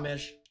check it out, Mij.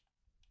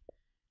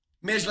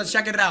 Mij, let's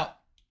check it out.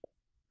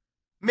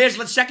 Mij,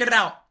 let's check it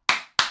out.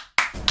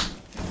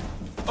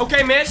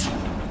 Okay, Mij.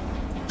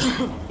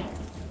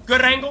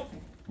 Good angle.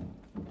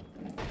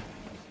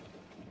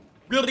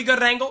 Really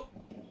good angle.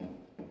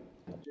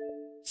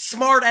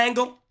 Smart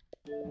angle.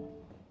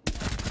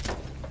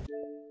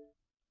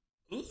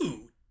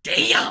 Ooh,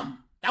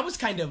 damn! That was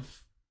kind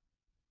of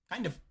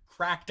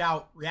cracked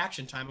out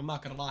reaction time, I'm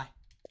not gonna lie.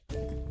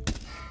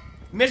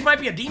 Mish might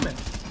be a demon.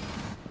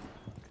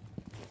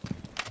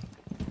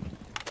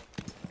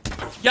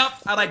 Yup,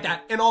 I like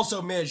that. And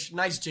also, Mish,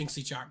 nice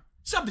Jynxzi charm.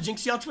 Sub the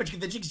Jynxzi on Twitch, get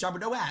the Jynxzi charm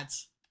with no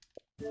ads.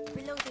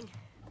 Reloading.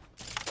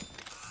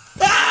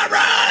 Ah,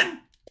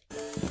 run!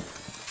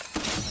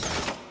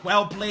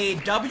 Well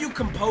played, W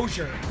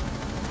composure.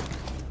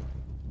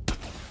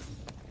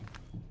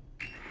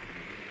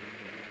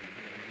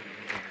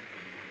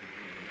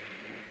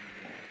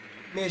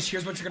 Mish,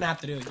 here's what you're gonna have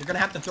to do. You're gonna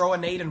have to throw a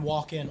nade and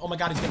walk in. Oh my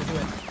god, he's gonna do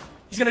it.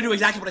 He's gonna do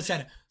exactly what I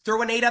said.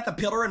 Throw a nade at the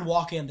pillar and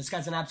walk in. This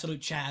guy's an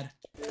absolute Chad.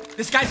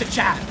 This guy's a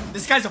Chad.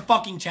 This guy's a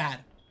fucking Chad.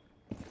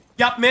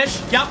 Yup, Mish,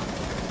 yup.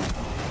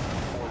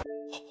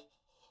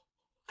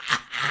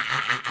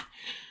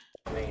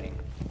 Remaining.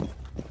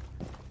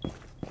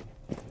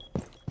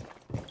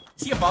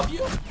 Is he above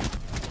you?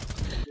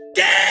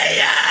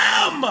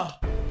 Damn!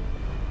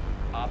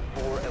 Op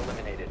 4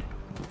 eliminated.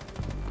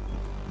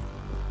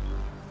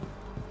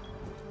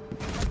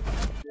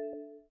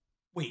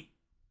 Wait,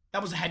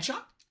 that was a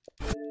headshot?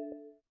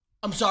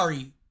 I'm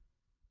sorry.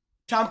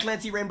 Tom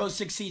Clancy, Rainbow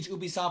Six Siege,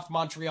 Ubisoft,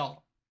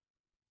 Montreal.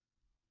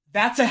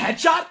 That's a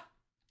headshot?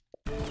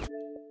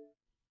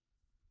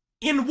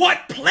 In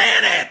what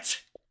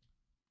planet?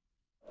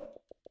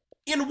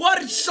 In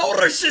what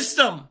solar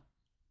system?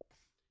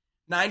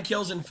 9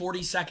 kills in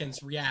 40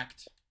 seconds.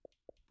 React.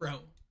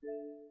 Bro.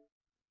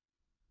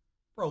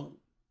 Bro.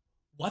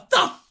 What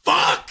the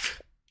fuck?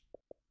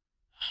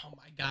 Oh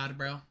my god,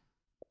 bro.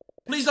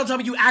 Please don't tell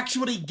me you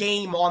actually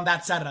game on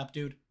that setup,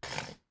 dude.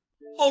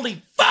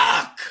 Holy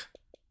fuck!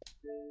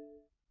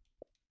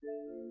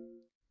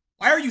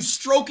 Why are you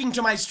stroking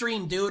to my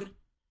stream, dude?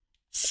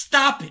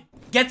 Stop it.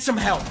 Get some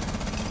help.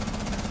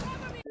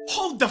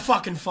 Hold the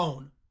fucking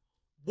phone.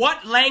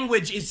 What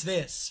language is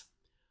this?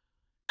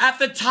 At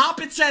the top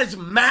it says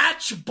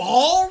match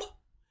ball?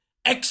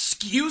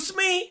 Excuse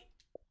me?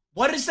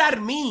 What does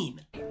that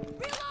mean?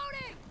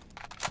 Reloading.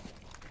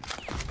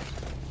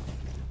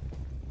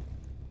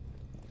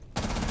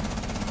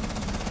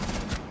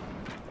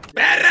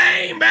 Bad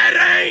aim! Bad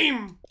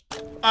aim!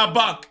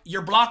 Buck,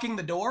 you're blocking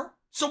the door?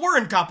 So we're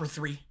in Copper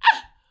 3.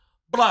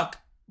 Buck.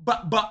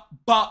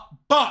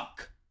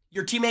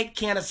 Your teammate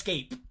can't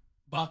escape.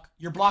 Buck,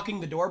 you're blocking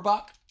the door,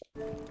 Buck?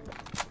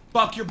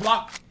 Buck, you're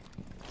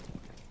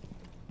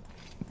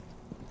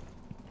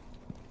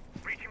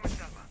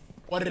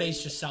What did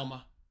Ace just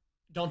Selma?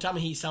 Don't tell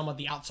me he Selma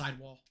the outside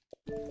wall.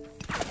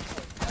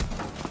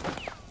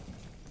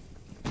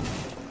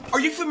 Are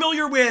you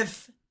familiar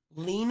with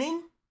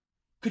leaning?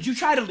 Could you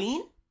try to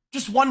lean?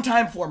 Just one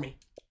time for me.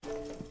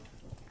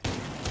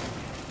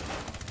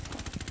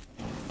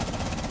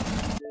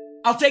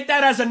 I'll take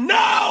that as a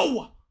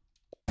no!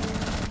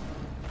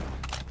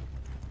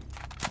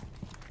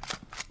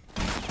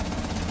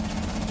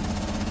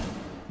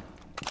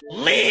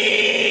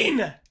 Lean!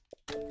 Drop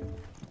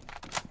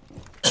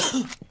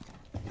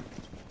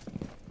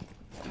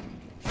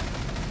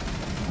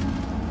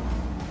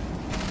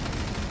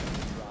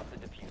the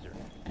diffuser.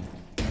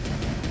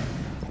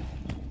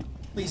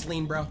 Please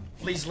lean, bro.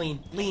 Please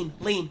lean. Lean.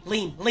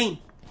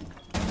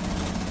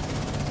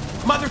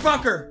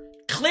 Motherfucker!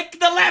 Click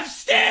the left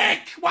stick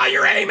while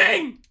you're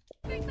aiming!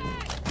 Big bang.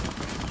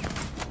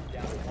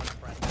 Down to 1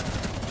 friend.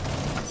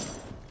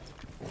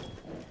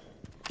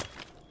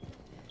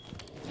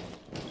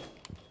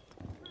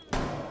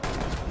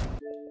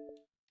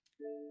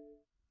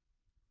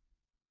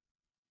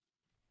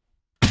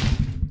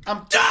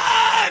 I'm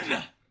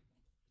done!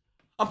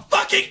 I'm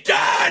fucking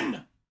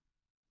done!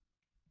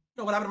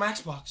 No, what happened to my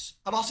Xbox?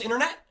 I lost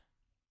internet?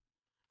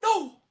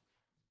 No!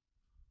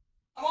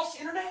 I lost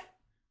internet?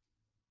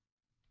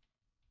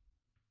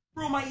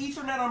 Bro, my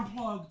Ethernet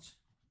unplugged.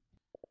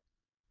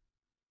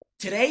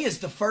 Today is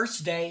the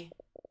first day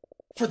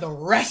for the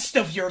rest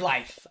of your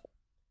life.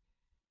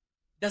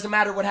 Doesn't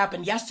matter what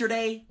happened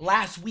yesterday,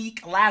 last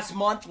week, last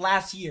month,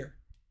 last year.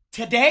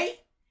 Today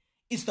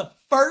is the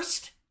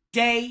first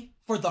day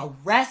for the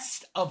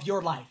rest of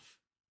your life.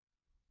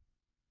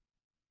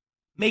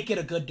 Make it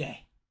a good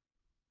day.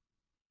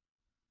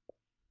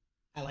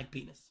 I like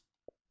penis.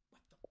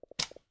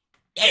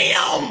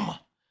 Damn!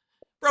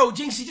 Bro,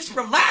 Jynxzi, just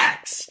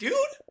relax, dude.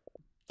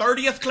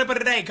 30th clip of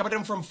the day coming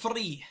in from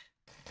free.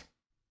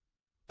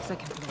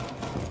 Second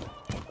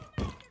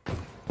floor.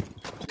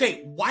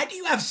 Okay, why do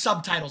you have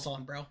subtitles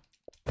on, bro?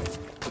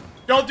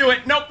 Don't do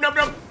it. Nope.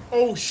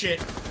 Oh, shit.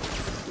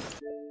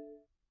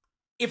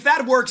 If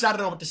that works, I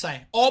don't know what to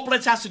say. All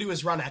Blitz has to do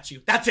is run at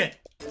you. That's it.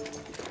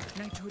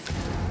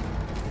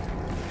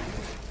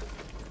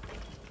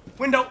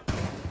 Window.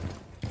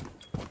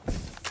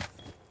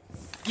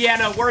 Yeah,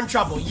 no, we're in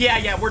trouble.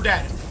 Yeah, we're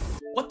dead.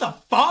 What the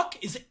fuck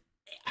is it?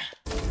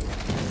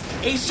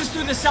 Ace just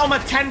threw the Selma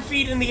 10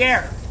 feet in the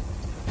air.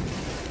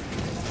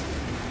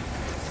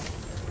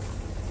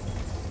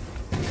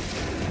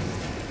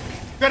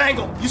 Good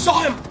angle. You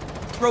saw him.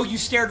 Bro, you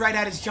stared right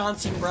at his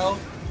Johnson, bro.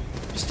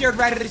 You stared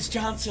right at his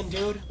Johnson,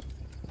 dude.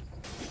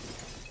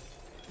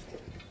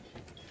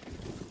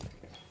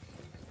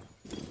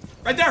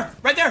 Right there,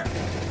 right there.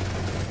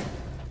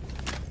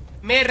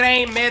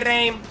 Mid-aim,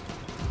 mid-aim.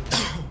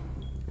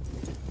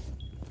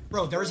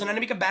 Bro, there is an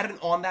enemy combatant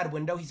on that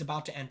window. He's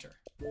about to enter.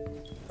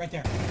 Right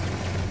there.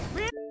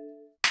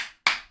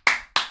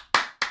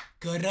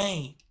 Good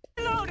aim.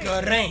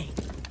 Good aim.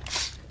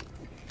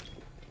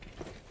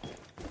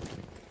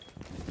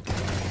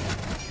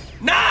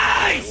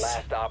 Nice!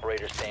 Last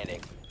operator standing.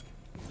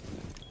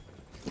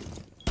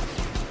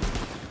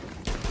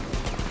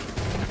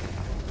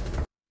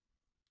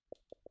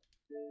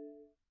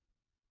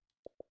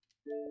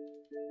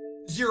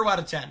 Zero out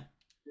of 10.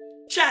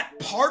 Chat,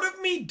 part of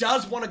me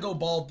does want to go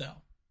bald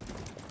though.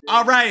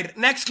 All right,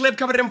 next clip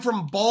coming in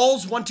from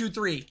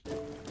Balls123.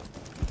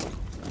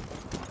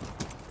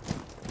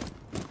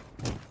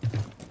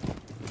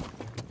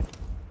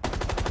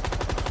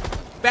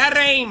 Bad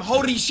aim,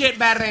 holy shit,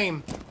 bad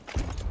aim.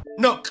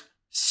 Nook,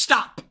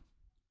 stop.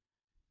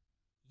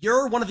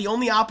 You're one of the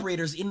only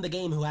operators in the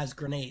game who has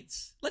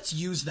grenades. Let's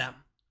use them.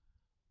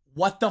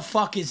 What the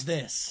fuck is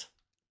this?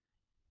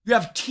 You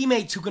have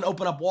teammates who can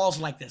open up walls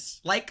like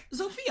this, like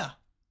Zofia.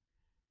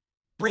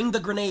 Bring the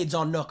grenades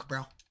on Nook,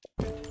 bro.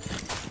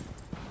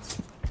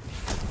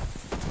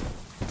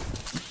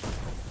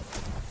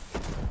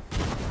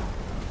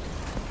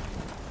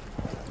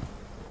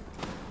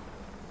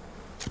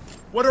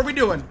 What are we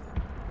doing?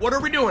 What are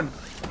we doing?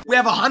 We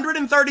have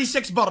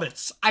 136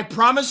 bullets. I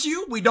promise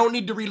you, we don't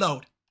need to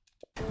reload.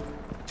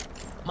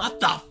 What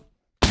the?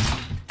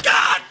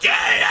 God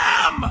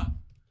damn!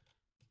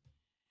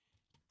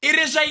 It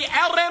is a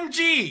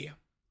LMG.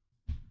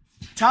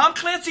 Tom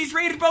Clancy's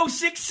Rainbow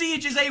Six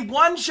Siege is a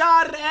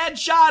one-shot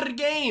headshot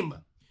game.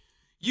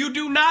 You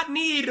do not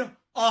need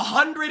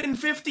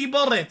 150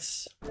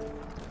 bullets.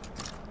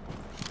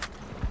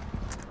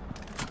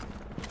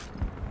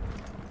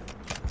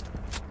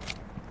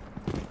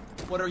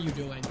 What are you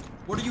doing?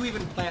 What are you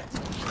even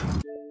planting?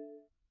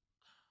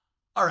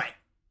 Alright,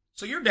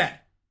 so you're dead.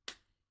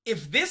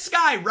 If this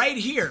guy right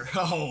here,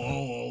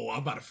 oh, I'm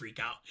about to freak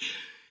out.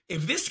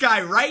 If this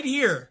guy right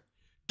here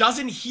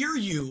doesn't hear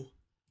you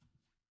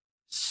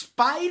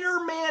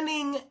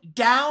Spider-Manning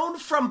down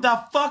from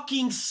the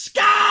fucking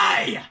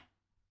sky,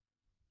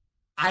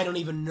 I don't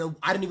even know,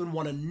 I don't even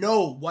want to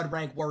know what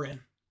rank we're in.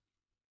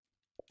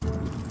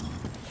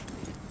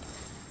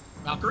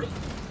 Valkyrie?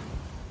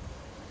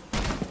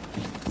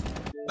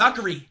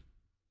 Valkyrie,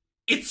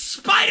 it's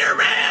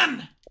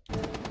Spider-Man!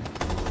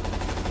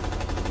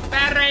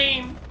 Bad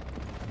aim.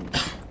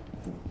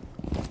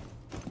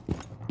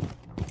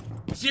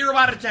 0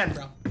 out of 10,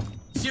 bro.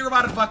 0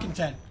 out of fucking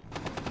 10.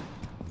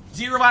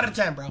 0 out of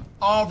 10, bro.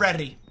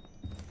 Already.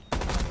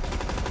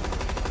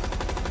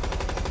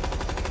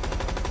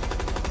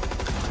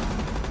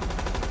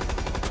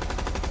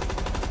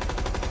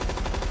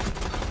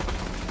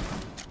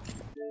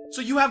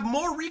 So you have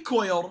more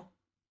recoil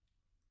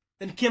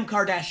than Kim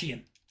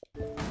Kardashian.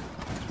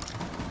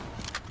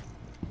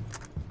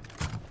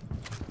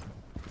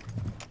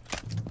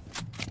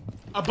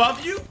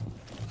 Above you?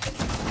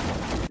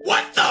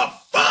 What the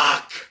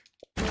fuck?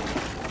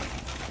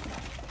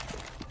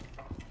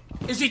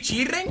 Is he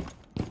cheating?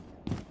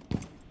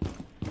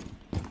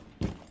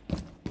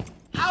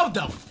 How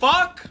the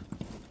fuck?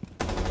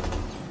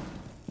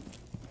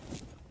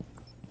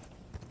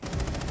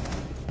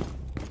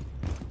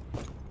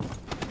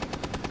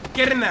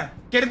 Get in there.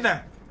 Get in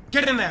there.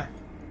 Get in there.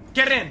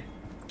 Get in.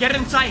 Get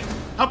in sight.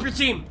 Help your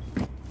team.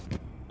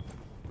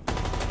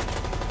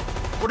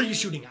 What are you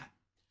shooting at?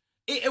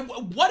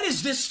 What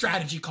is this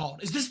strategy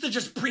called? Is this the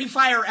just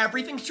pre-fire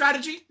everything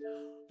strategy?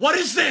 What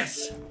is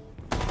this?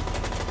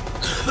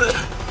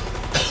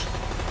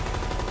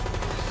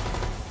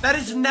 That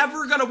is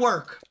never gonna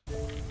work.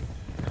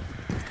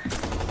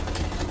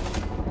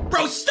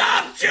 Bro,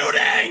 stop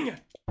shooting!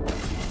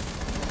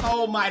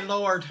 Oh my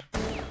lord.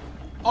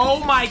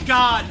 Oh my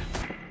god.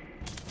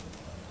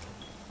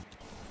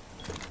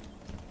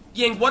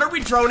 Ying, what are we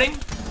droning?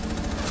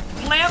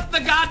 Plant the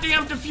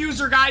goddamn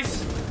diffuser,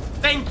 guys.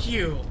 Thank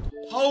you.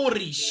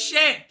 Holy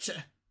shit.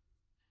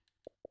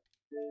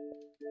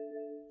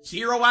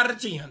 0 out of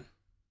 10.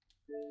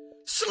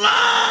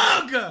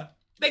 Slug!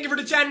 Thank you for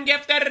the 10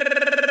 gifted.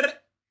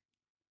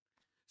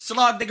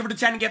 Slug, thank you for the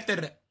 10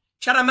 gifted.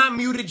 Chat, I'm not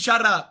muted,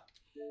 shut up.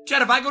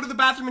 Chat, if I go to the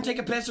bathroom and take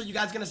a piss, are you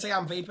guys gonna say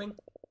I'm vaping?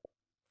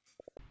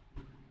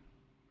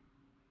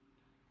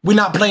 We're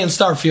not playing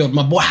Starfield,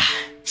 my boy.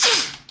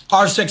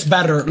 R6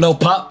 better, little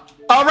pup.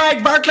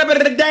 Alright, bar clip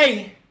of the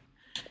day.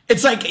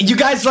 It's like, you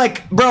guys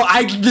like, bro,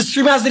 the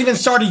stream hasn't even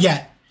started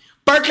yet.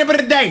 Bar clip of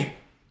the day.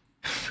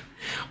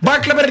 Bar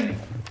clip of the...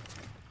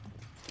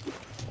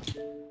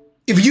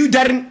 If you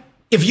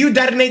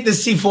detonate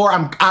this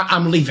C4,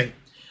 I'm leaving.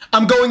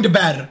 I'm going to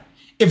bed.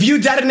 If you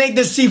detonate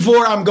this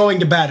C4, I'm going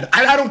to bed.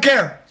 I don't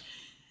care.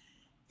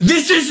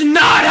 This is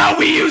not how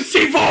we use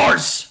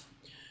C4s.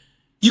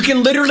 You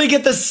can literally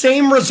get the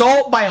same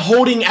result by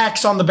holding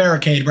X on the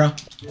barricade, bro.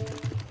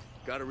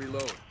 Gotta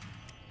reload.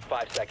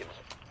 5 seconds.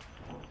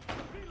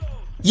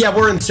 Yeah,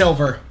 we're in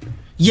silver.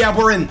 Yeah,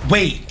 we're in...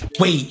 Wait,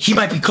 he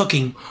might be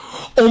cooking.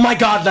 Oh my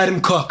god, let him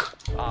cook.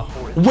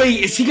 Wait,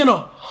 is he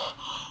gonna...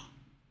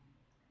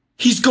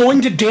 He's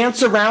going to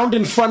dance around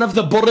in front of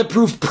the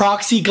bulletproof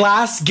proxy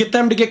glass, get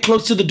them to get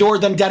close to the door,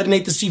 then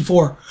detonate the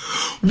C4.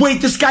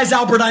 Wait, this guy's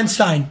Albert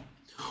Einstein.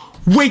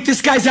 Wait,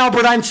 this guy's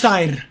Albert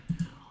Einstein.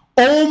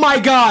 Oh my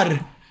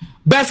God.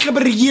 Best clip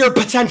of the year,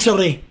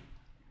 potentially.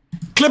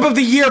 Clip of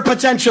the year,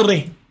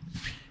 potentially.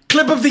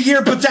 Clip of the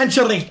year,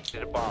 potentially.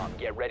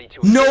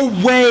 No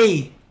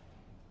way.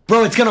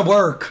 Bro, it's gonna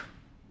work.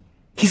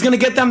 He's gonna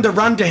get them to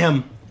run to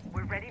him.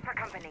 We're ready for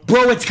company.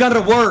 Bro, it's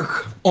gonna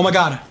work. Oh my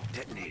God.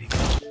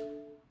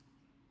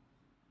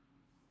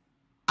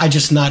 I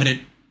just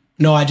nodded.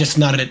 No, I just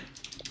nodded.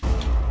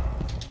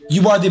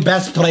 You are the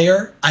best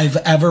player I've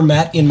ever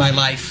met in my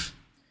life.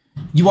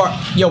 You are,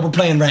 yo, we're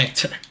playing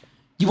ranked.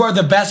 You are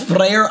the best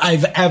player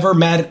I've ever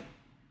met.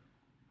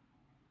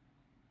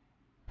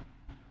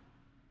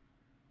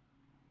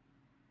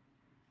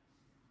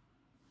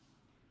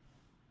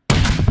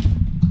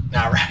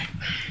 All right.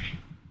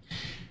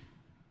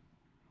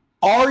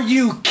 Are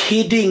you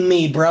kidding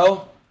me,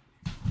 bro?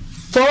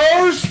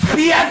 First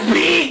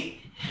PSP?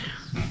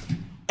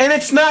 And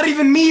it's not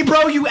even me,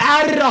 bro. You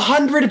added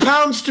 100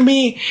 pounds to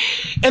me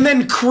and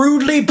then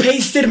crudely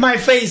pasted my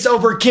face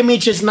over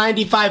Kimmich's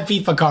 95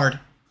 FIFA card.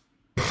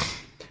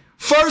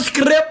 First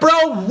clip,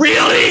 bro?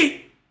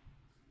 Really?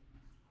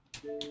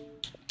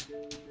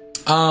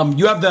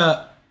 You have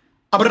the...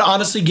 I'm going to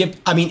honestly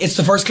give... I mean, it's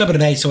the first clip of the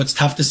day, so it's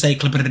tough to say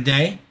clip of the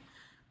day.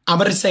 I'm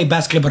going to say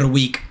best clip of the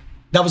week.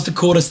 That was the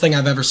coolest thing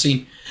I've ever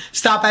seen.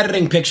 Stop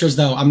editing pictures,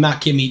 though. I'm not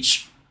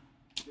Kimmich.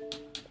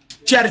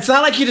 Chad, it's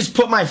not like he just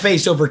put my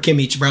face over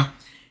Kimmich, bro.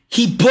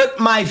 He put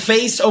my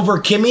face over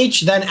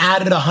Kimmich, then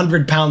added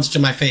 100 pounds to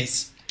my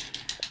face.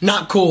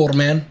 Not cool,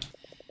 man.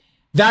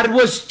 That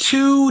was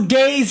 2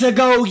 days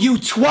ago, you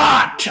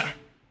twat.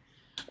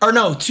 Or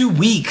no, 2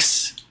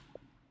 weeks.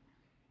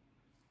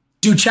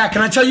 Dude, chat,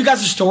 can I tell you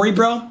guys a story,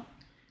 bro?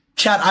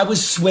 Chat, I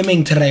was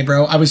swimming today,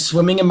 bro. I was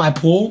swimming in my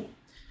pool.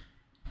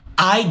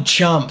 I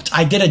jumped.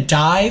 I did a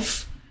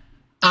dive.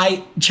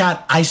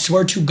 Chat, I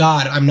swear to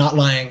God, I'm not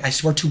lying. I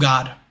swear to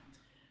God.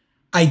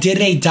 I did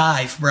a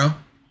dive, bro.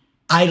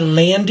 I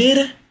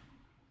landed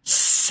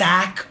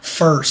sack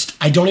first.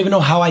 I don't even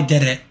know how I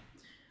did it.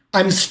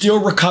 I'm still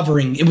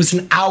recovering. It was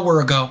an hour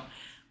ago.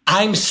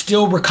 I'm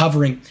still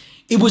recovering.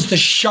 It was the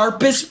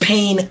sharpest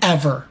pain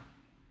ever.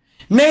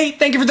 Nate,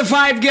 thank you for the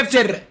 5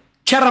 gifted.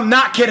 Chat, I'm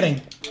not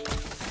kidding.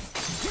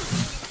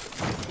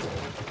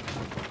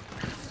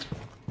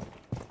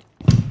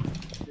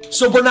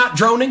 So we're not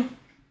droning?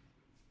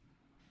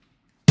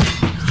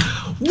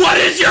 What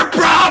is your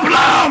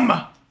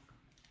problem?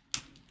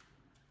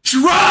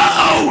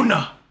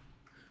 Drone!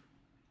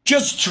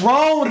 Just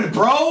drone,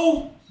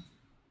 bro.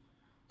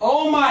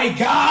 Oh my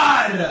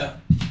God.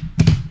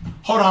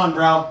 Hold on,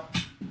 bro.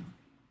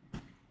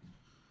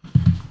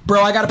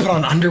 Bro, I gotta put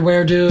on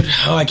underwear, dude.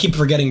 Oh, I keep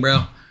forgetting,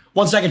 bro.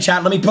 1 second,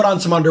 chat. Let me put on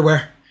some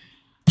underwear.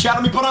 Chat,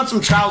 let me put on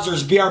some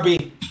trousers.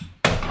 BRB.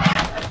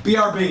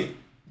 BRB.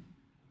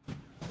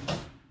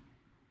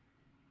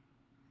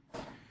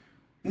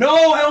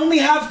 No, I only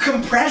have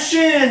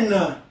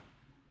compression.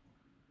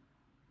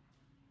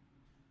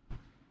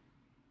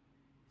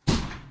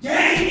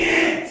 Dang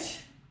it!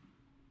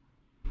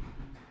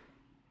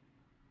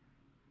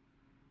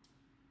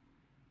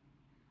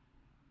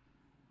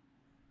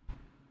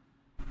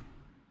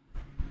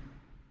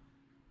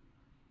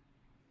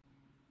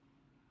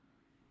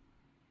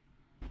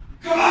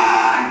 Come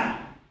on!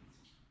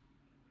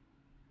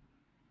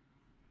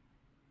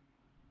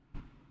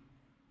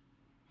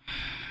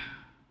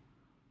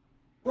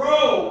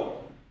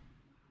 Bro!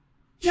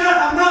 Chat,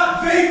 I'm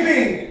not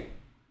vaping!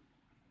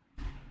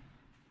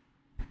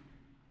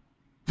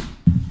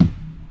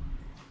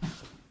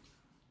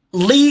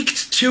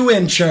 Leaked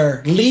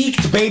 2-incher.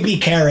 Leaked baby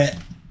carrot.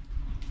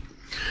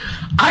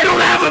 I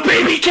don't have a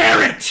baby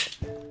carrot!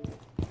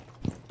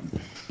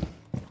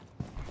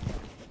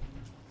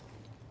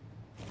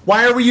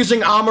 Why are we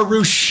using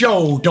Amaru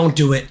Show? Don't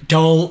do it.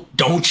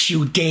 Don't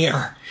you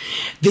dare.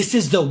 This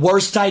is the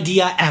worst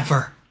idea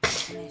ever.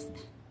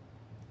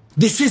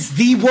 This is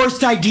the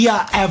worst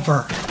idea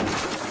ever.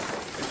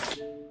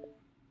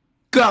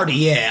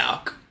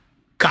 Cardiac.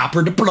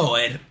 Copper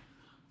deployed.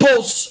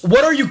 Pulse,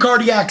 what are you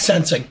cardiac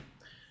sensing?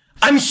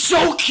 I'm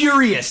so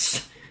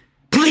curious.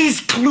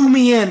 Please clue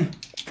me in.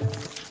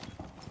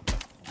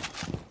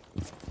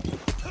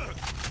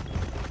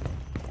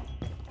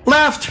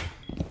 Left.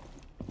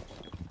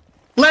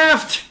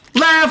 Left.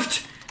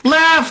 Left.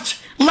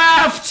 Left.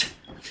 Left.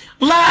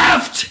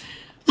 Left.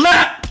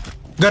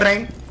 Left. Good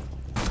aim.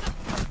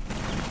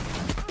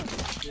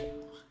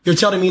 You're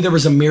telling me there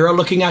was a mirror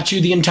looking at you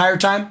the entire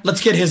time?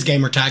 Let's get his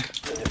gamer tag.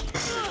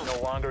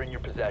 No longer in your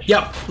possession.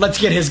 Yep, let's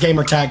get his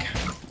gamer tag.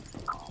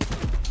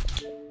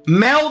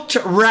 Melt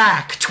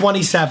Rack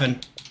 27.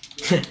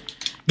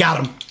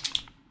 Got him.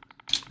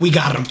 We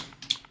got him.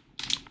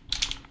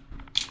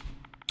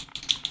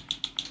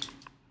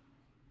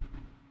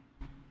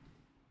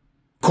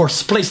 Of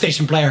course,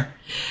 PlayStation player.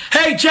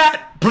 Hey,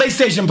 chat!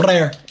 PlayStation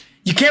player.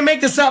 You can't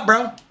make this up,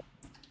 bro.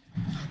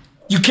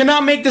 You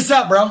cannot make this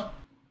up, bro.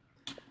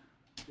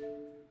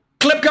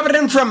 clip coming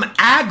in from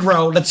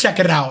Aggro. Let's check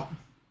it out.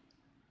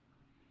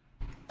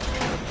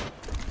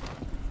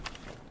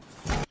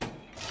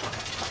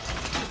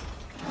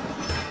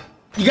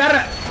 You got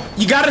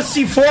a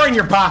C4 in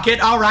your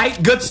pocket. All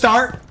right, good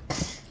start.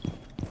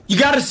 You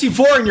got a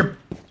C4 in your...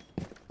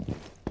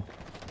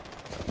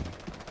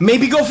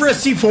 Maybe go for a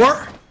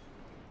C4.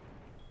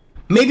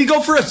 Maybe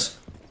go for a... So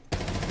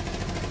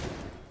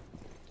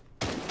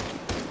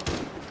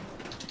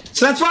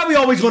that's why we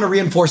always want to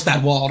reinforce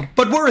that wall.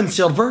 But we're in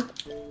silver.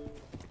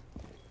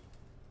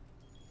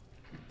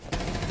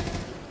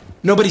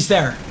 Nobody's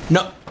there.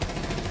 No.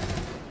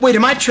 Wait,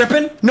 am I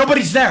tripping?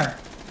 Nobody's there.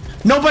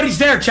 Nobody's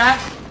there, chat.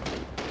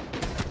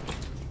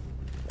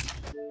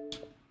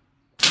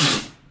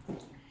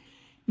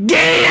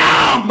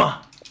 Damn!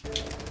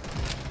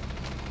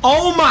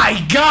 Oh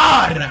my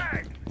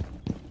god!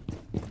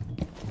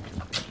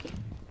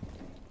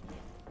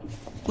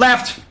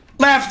 Left.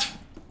 Left.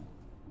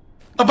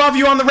 Above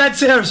you on the red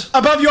stairs.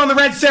 Above you on the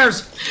red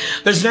stairs.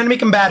 There's an enemy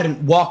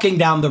combatant walking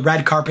down the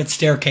red carpet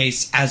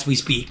staircase as we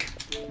speak.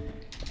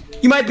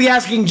 You might be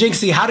asking,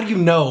 Jynxzi, how do you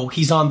know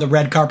he's on the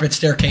red carpet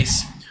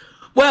staircase?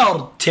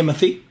 Well,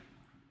 Timothy,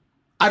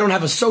 I don't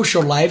have a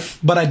social life,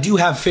 but I do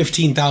have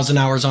 15,000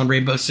 hours on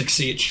Rainbow Six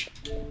Siege.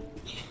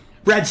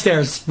 Red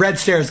stairs,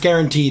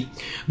 guaranteed.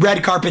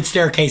 Red carpet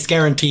staircase,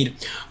 guaranteed.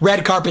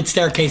 Red carpet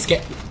staircase,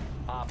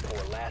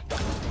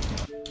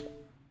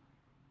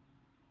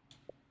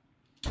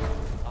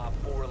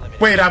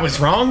 Wait, I was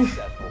wrong?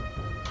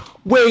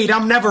 Wait,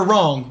 I'm never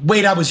wrong.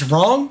 Wait, I was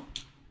wrong?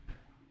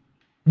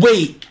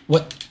 Wait,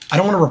 what? I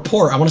don't want to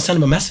report. I want to send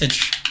him a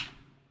message.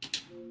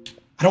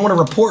 I don't want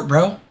to report,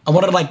 bro. I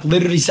want to, like,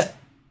 literally say...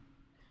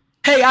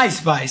 Hey,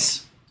 Ice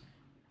Vice.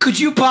 Could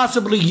you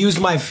possibly use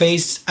my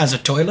face as a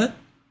toilet?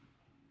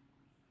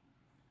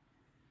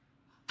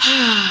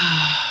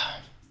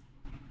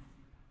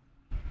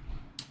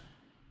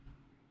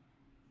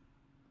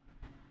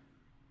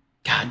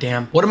 God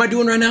damn. What am I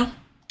doing right now?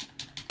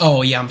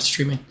 Oh, yeah, I'm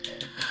streaming.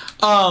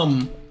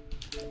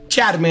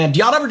 Chad, man, do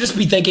y'all ever just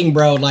be thinking,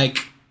 bro,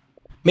 like,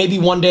 maybe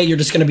one day you're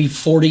just gonna be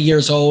 40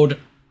 years old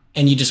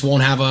and you just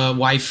won't have a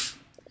wife?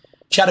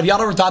 Chad, have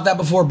y'all ever thought that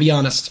before? Be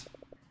honest.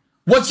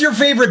 What's your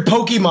favorite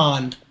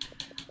Pokemon?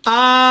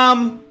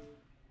 Probably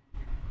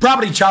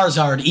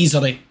Charizard,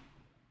 easily.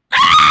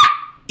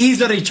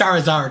 Easily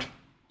Charizard.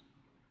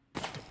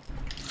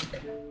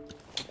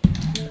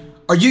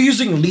 Are you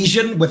using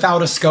Legion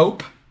without a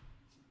scope?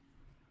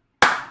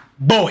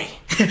 Boy.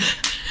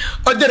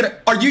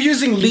 Are you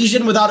using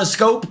Legion without a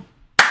scope?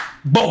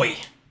 Boy.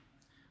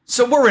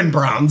 So we're in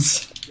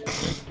bronze.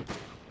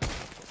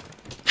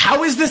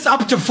 How is this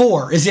up to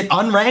 4? Is it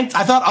unranked?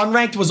 I thought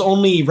unranked was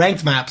only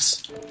ranked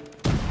maps.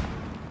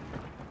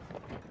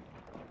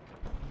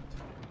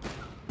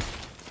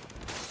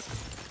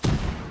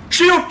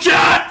 Shield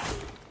shot!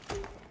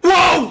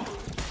 Whoa!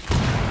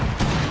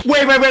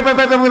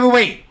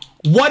 Wait.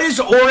 What is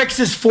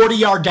Oryx's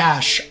 40-yard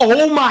dash?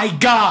 Oh my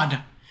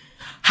god!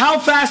 How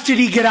fast did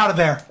he get out of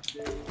there?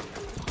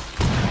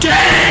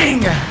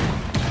 Dang!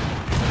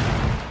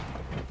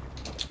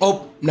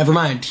 Oh, never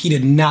mind. He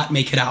did not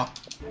make it out.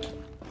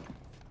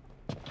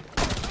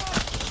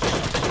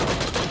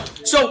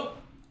 So,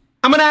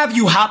 I'm gonna have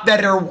you hop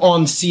that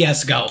on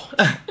CSGO.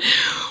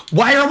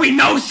 Why are we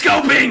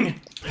no-scoping?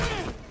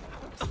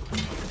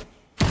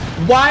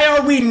 Why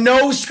are we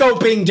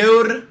no-scoping,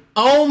 dude?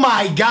 Oh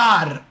my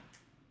god.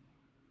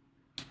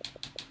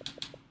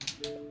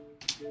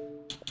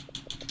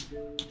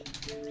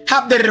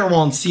 Hop that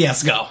on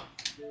CSGO.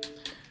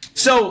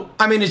 So,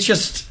 I mean, it's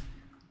just...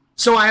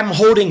 So I'm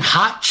holding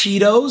hot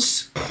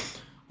Cheetos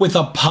with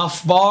a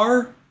puff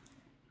bar,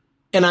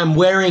 and I'm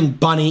wearing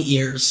bunny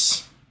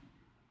ears.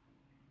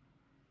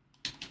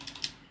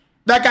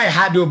 That guy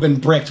had to have been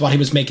bricked while he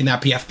was making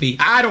that PFP.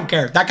 I don't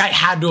care. That guy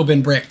had to have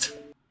been bricked.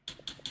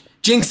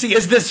 Jynxzi,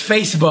 is this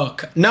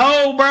Facebook?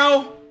 No,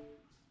 bro.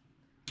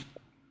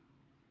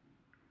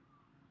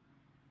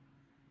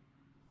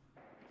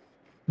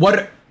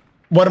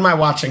 What am I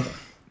watching?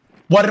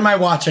 What am I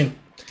watching?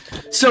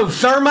 So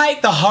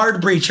Thermite, the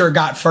hard breacher,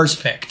 got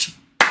first picked.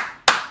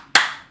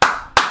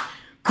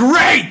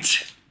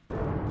 Great!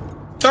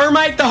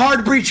 Thermite, the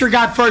hard breacher,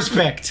 got first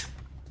picked.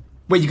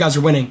 Wait, you guys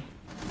are winning.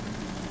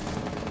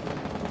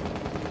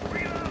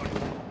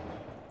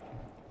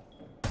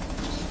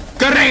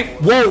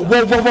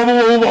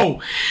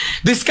 Whoa.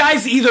 This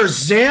guy's either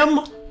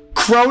Zim,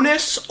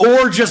 Cronus,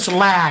 or just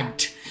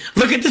lagged.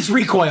 Look at this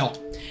recoil.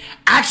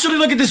 Actually,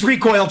 look at this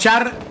recoil,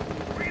 chat.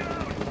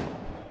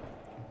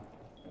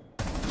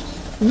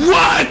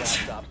 What?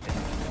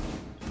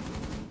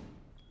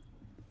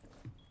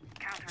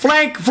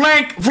 Flank.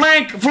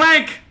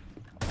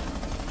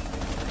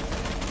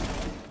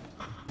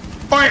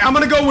 All right, I'm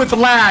gonna go with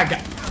lag.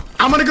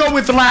 I'm gonna go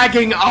with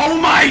lagging. Oh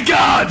my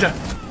god.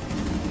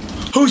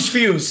 Who's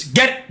Fuse?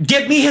 Get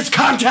me his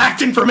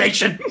contact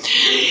information.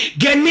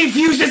 Get me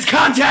Fuse's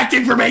contact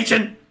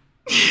information.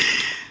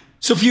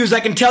 So Fuse,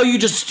 I can tell you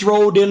just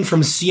strolled in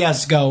from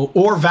CSGO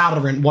or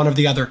Valorant, one or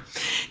the other.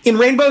 In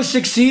Rainbow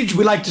Six Siege,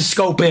 we like to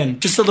scope in.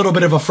 Just a little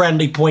bit of a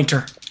friendly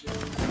pointer.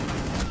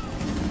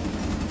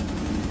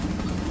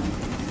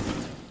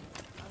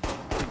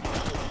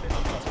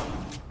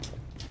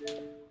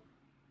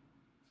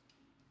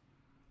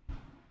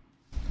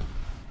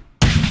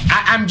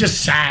 I'm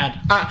just sad.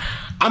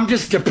 I'm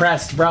just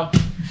depressed, bro.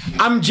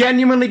 I'm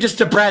genuinely just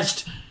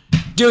depressed.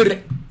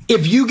 Dude,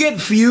 if you get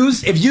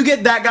Fuse, if you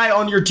get that guy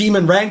on your team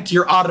and ranked,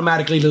 you're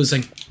automatically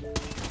losing.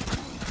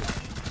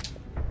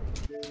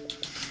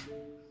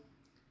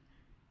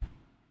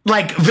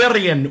 Like,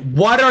 Villian,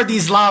 what are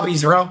these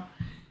lobbies, bro?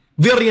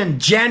 Villian,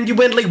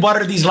 genuinely, what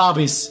are these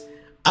lobbies?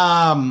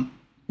 Villian,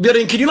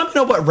 can you let me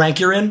know what rank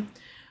you're in?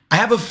 I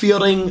have a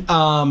feeling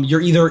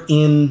you're either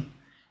in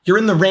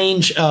the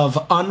range of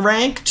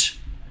unranked,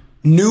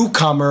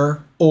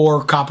 newcomer,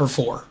 or copper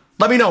 4.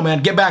 Let me know,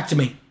 man. Get back to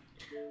me.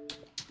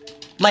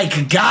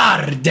 Like,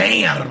 god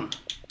damn.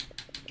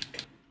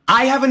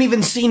 I haven't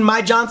even seen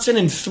my Johnson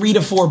in 3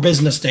 to 4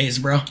 business days,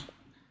 bro.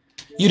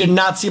 You did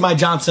not see my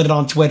Johnson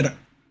on Twitter.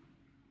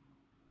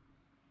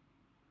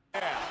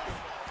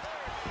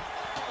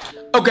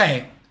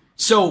 Okay,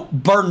 so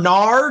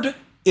Bernard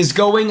is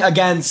going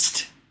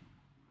against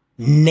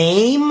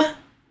Name.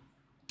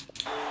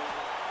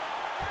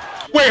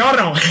 Wait, hold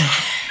on.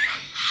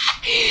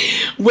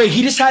 Wait,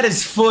 he just had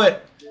his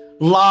foot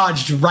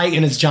lodged right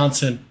in his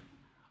Johnson.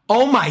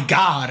 Oh my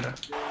god.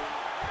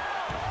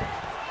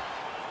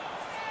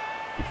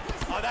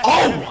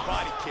 Oh!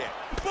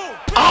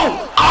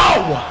 Oh!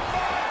 Oh!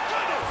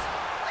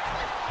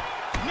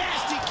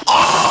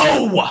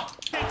 Oh!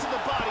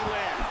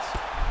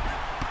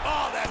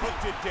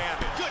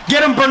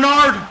 Get him,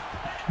 Bernard!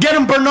 Get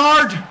him,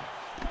 Bernard!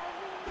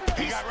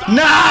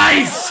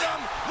 Nice!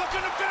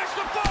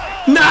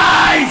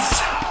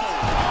 Nice!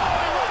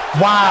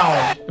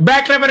 Wow.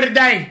 Back clip of the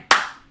day.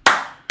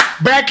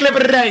 Back clip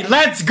of the day.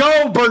 Let's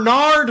go,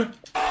 Bernard!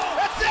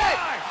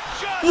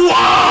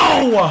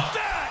 Whoa!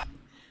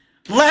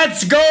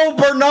 Let's go,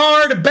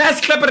 Bernard!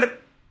 Best clip of the...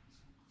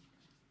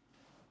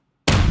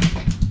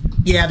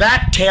 Yeah,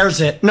 that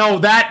tears it. No,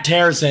 that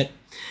tears it.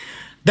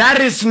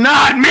 That is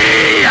not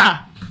me!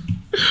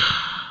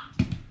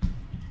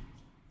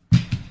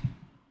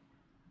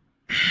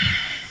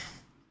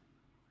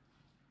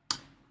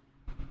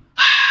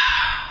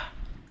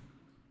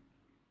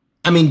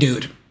 I mean,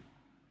 dude.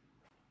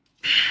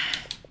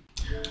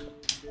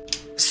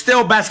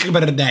 Still best clip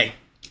of the day.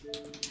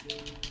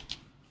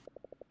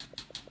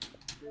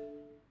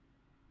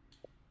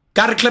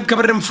 Got a clip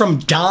coming from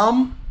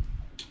Dom.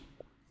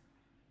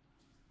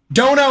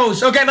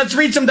 Donos. Okay, let's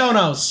read some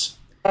donos.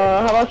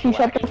 How about you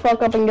shut the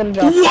fuck up and get a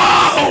job?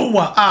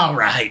 Whoa! All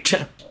right.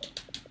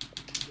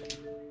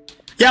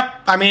 Yep,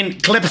 I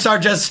mean, clips are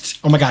just...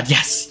 Oh my god,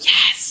 yes,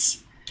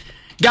 yes.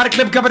 Got a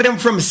clip coming in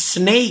from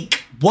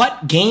Snake.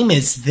 What game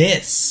is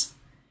this?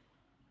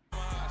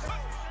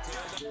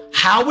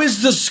 How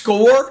is the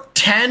score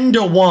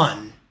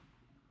 10-1?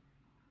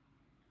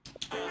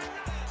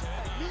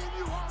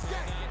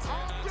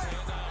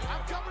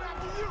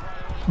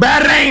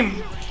 Bad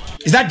aim!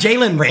 Is that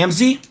Jalen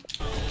Ramsey?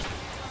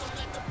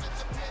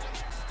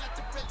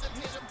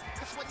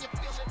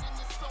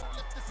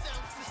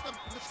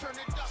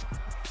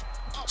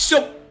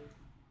 So,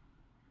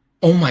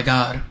 oh my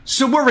god.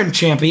 So we're in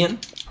champion.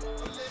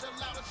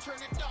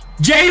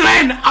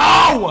 Jalen!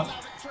 Oh!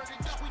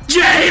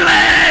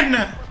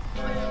 Jalen!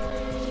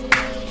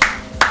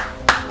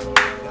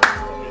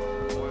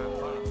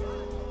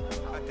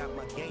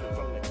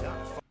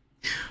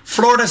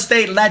 Florida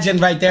State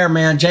legend right there,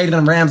 man.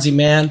 Jalen Ramsey,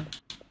 man.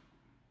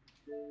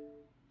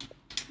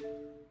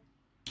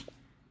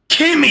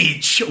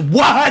 Kimmich!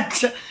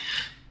 What?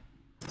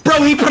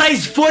 Bro, he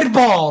plays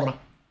football.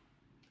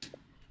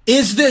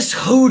 Is this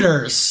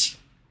Hooters?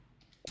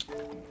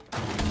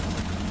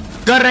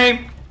 Good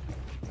aim.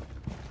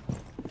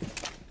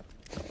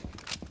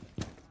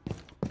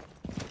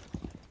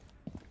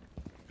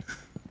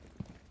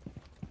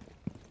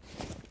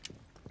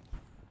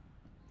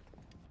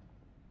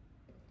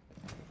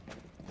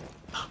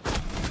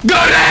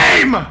 Good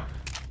aim!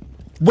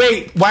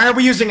 Wait, why are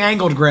we using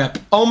angled grip?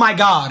 Oh my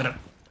god.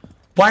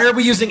 Why are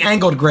we using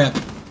angled grip?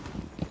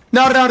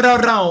 No, no, no,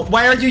 no.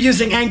 Why are you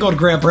using angled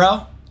grip,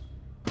 bro?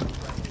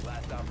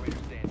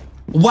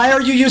 Why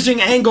are you using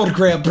angled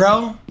grip,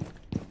 bro?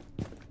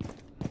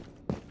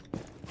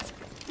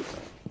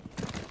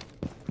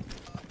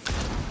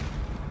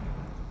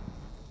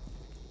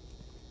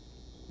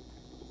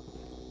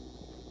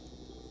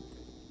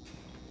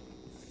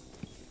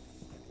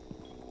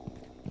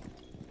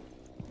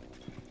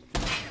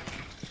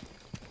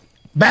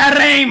 Bad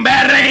aim,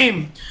 bad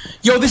aim.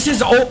 Yo, this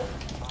is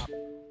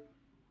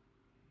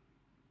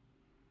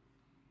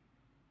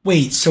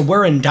Wait, so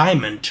we're in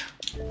diamond.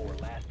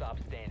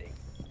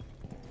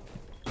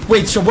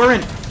 Wait, so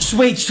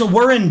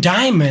we're in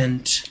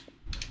diamond.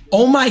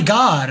 Oh my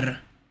god.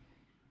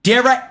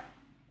 Dare I...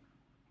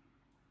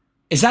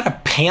 Is that a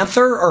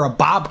panther or a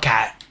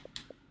bobcat?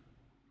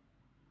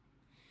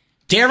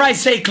 Dare I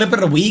say clip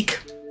of the week?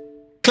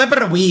 Clip of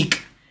the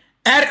week.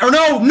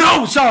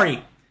 No,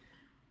 sorry.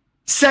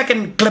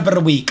 Second clip of the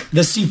week.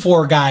 The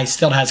C4 guy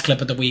still has clip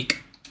of the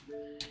week.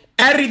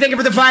 Eddie, thank you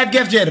for the 5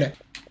 gifted.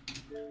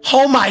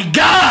 Oh my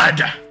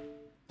God.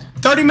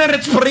 30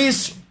 minutes,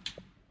 please.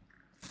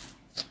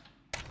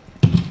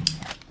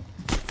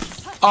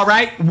 All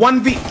right,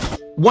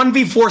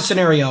 1v4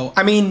 scenario.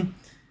 I mean,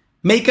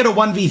 make it a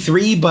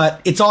 1v3,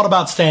 but it's all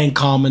about staying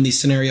calm in these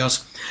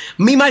scenarios.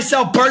 Me,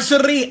 myself,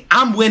 personally,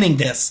 I'm winning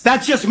this.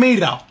 That's just me,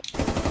 though.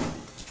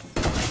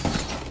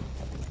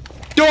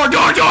 Door,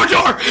 door, door,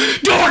 door!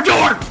 Door,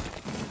 door!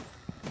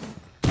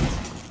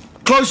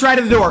 Close right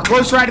of the door.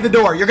 Close right of the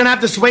door. You're gonna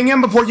have to swing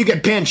him before you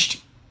get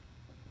pinched.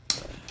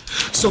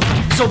 So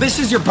this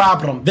is your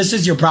problem. This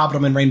is your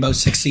problem in Rainbow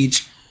Six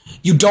Siege.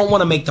 You don't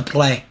want to make the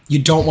play. You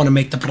don't want to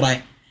make the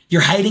play.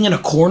 You're hiding in a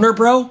corner,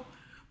 bro?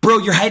 Bro,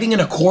 you're hiding in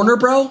a corner,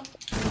 bro?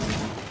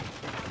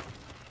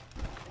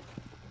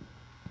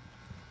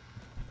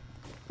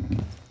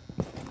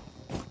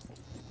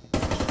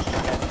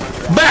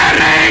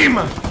 Bad aim!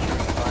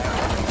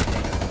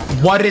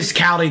 What is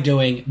Callie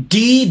doing?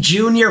 D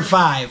Junior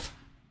 5.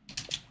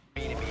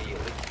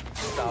 Immediately.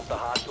 Stop the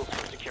hostiles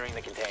from securing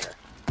the container.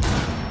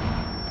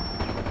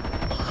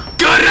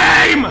 Good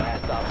aim!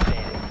 Last stop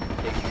standing.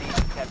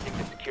 Jynxzi attempting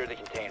to secure the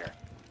container.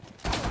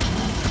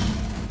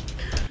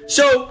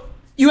 So,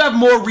 you have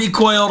more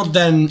recoil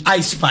than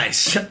Ice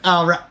Spice.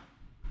 All right.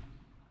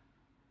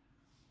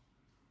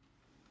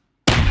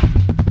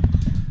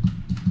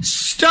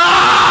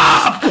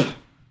 Stop!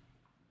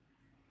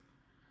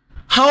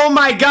 Oh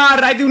my God,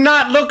 I do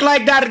not look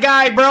like that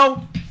guy,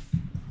 bro.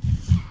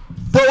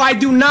 Bro, I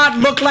do not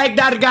look like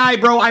that guy,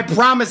 bro. I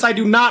promise I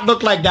do not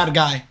look like that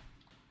guy.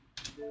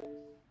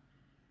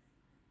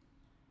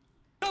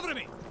 Cover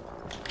me.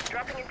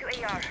 Dropping into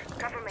AR.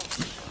 Cover me.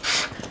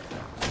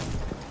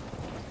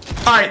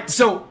 Alright,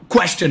 so,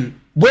 question.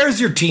 Where's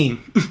your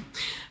team?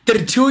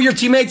 Did 2 of your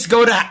teammates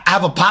go to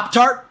have a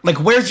Pop-Tart? Like,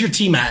 where's your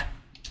team at?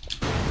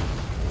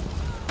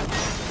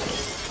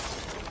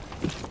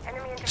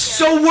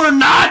 So we're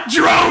not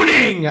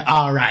droning!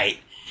 Alright.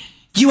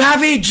 You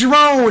have a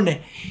drone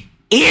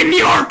in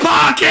your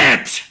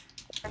pocket!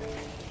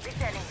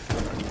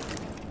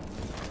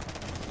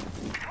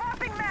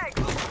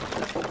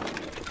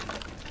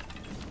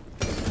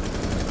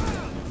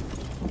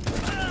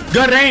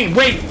 Good aim,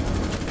 wait!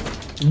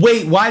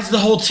 Wait, why is the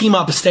whole team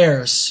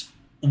upstairs?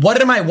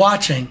 What am I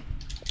watching?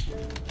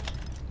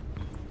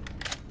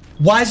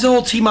 Why is the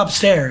whole team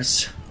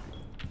upstairs?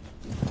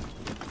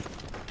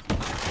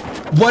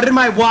 What am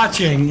I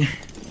watching?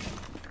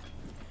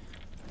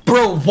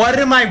 Bro, what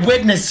am I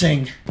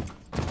witnessing?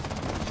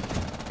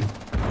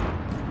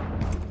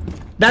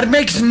 That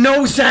makes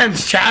no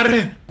sense,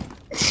 Chad.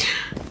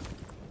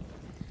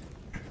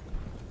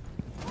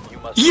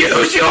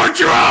 Use your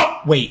drone!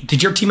 Wait,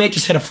 did your teammate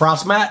just hit a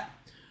frost mat?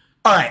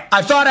 Alright,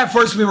 I thought at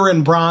first we were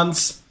in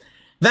bronze.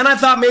 Then I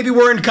thought maybe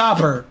we're in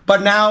copper.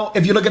 But now,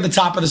 if you look at the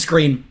top of the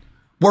screen,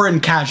 we're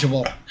in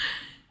casual.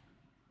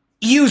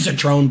 Use a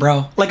drone,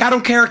 bro. Like, I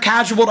don't care,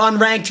 casual,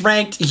 unranked,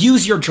 ranked.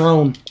 Use your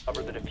drone.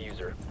 Cover the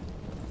diffuser.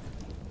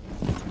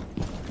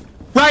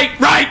 Right,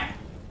 right!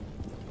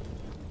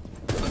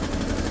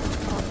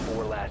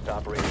 4 last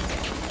operators.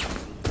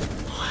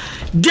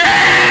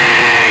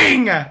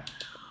 Dang!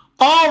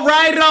 All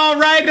right, all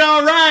right,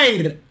 all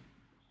right.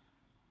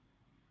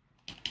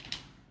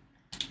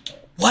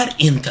 What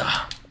in the...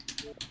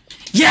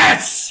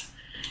 Yes!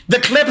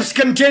 The clips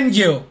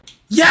continue.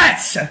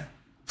 Yes!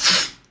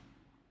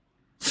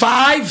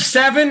 5,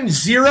 7,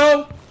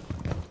 0.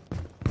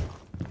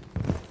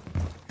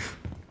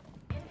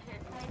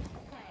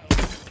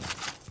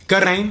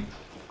 Good aim.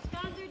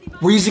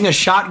 We're using a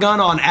shotgun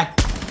on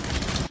X.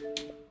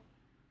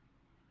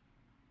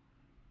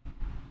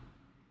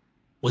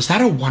 Was that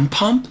a 1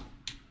 pump?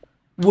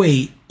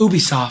 Wait,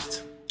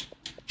 Ubisoft.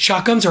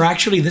 Shotguns are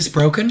actually this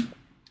broken?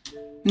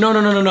 No,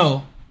 no, no, no,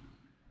 no.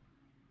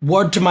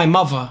 Word to my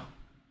mother.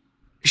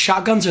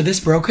 Shotguns are this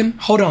broken?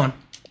 Hold on.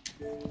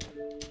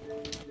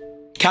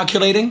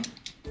 Calculating.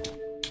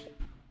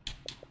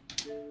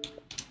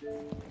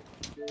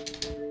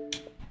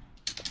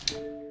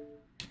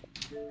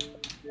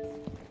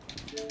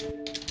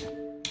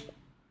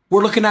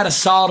 We're looking at a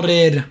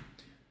solid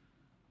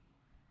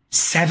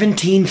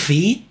 17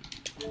 feet.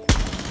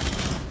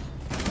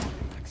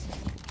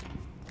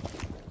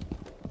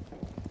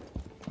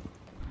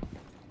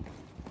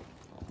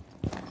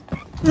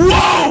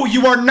 Whoa!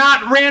 You are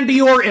not Randy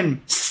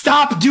Orton.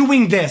 Stop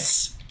doing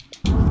this.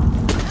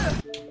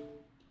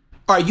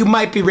 Alright, you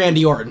might be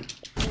Randy Orton.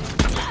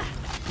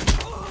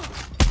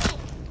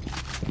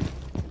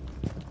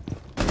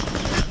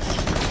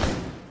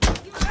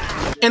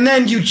 And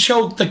then you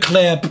choked the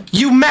clip.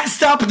 You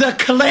messed up the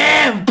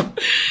clip!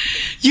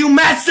 You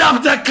messed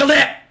up the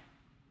clip!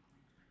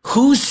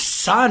 Whose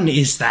son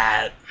is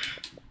that?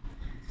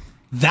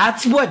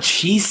 That's what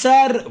she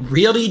said?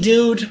 Really,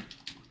 dude?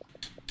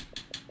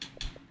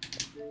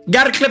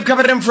 Got a clip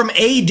covered him from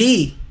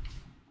AD.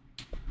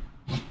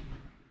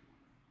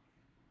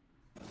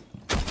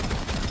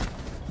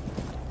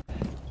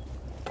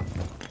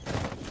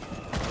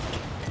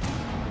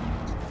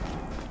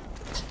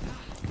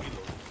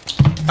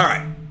 All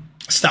right,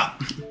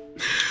 stop.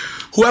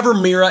 Whoever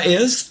Mira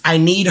is, I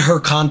need her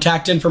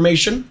contact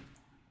information.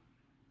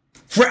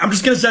 I'm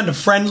just going to send a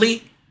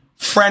friendly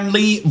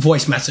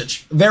voice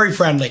message. Very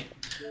friendly.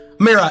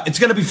 Mira, it's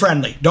going to be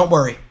friendly. Don't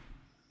worry.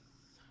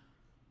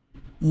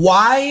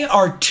 Why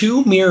are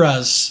two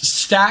Miras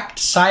stacked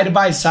side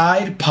by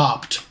side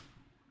popped?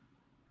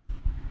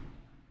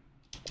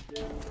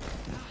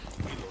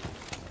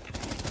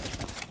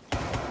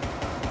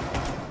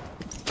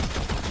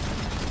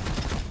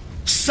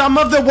 Some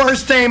of the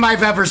worst aim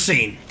I've ever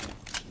seen.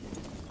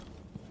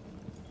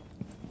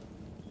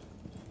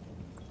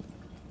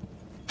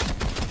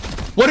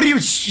 What are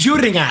you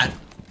shooting at?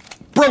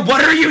 Bro,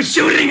 what are you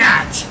shooting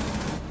at?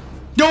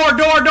 Door,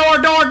 door, door,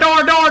 door,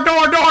 door, door,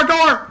 door, door,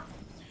 door!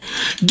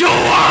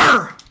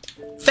 Door!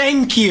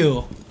 Thank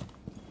you.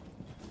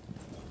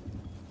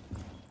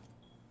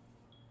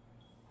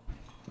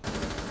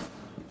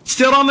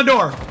 Still on the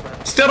door.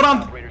 Still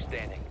on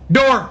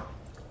door.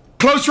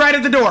 Close right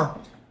at the door.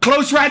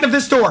 Close right of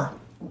this door.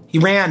 He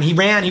ran, he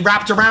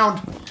wrapped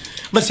around.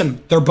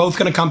 Listen, they're both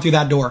gonna come through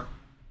that door.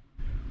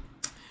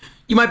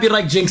 You might be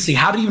like, Jynxzi,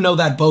 how do you know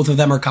that both of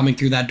them are coming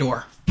through that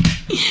door?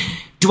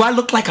 Do I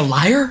look like a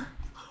liar?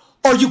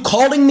 Are you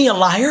calling me a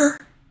liar?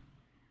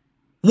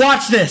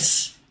 Watch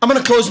this. I'm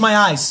gonna close my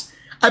eyes.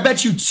 I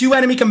bet you 2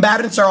 enemy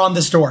combatants are on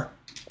this door.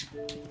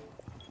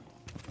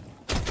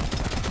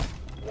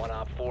 1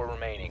 op 4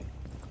 remaining.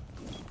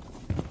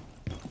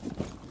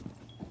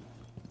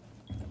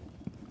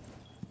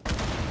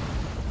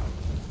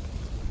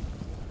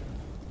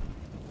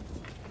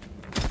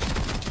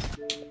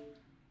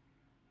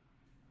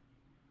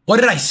 What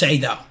did I say,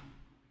 though?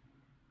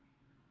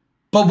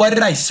 But what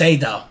did I say,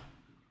 though?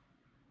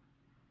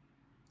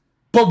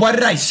 But what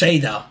did I say,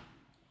 though?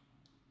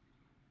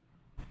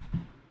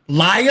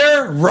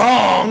 Liar?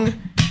 Wrong.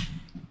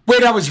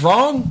 Wait, I was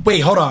wrong? Wait,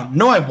 hold on.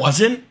 No, I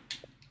wasn't.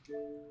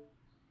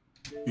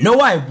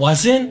 No, I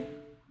wasn't.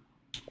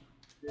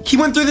 He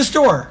went through this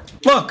door.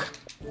 Look.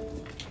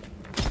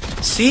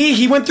 See?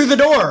 He went through the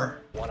door.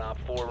 1 op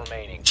 4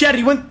 remaining. Chad,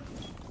 he went...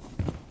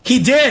 He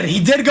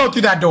did go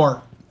through that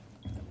door.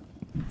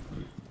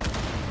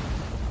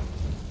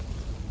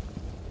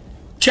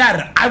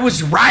 Chad, I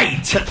was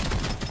right.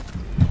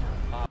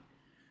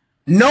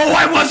 No,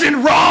 I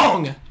wasn't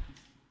wrong.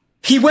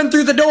 He went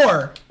through the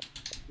door.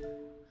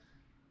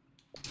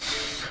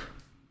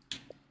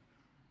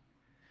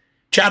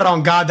 Chad,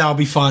 on God, that'll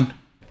be fun.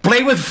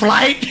 Play with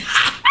flight.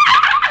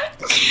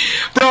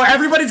 Bro,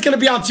 everybody's going to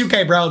be on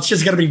 2K, bro. It's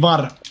just going to be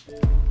fun.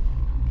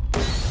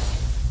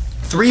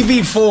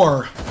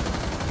 3v4.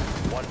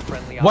 One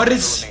friendly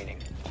remaining.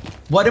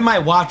 What am I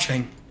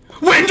watching?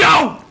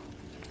 Window!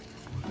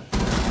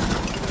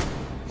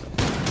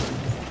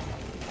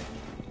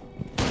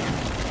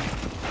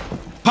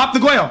 Pop the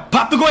Goyle!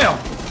 Pop the Goyle!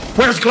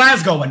 Where's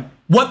Glass going?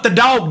 What the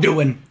dog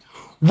doing?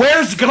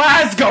 Where's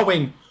Glass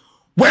going?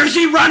 Where's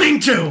he running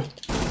to?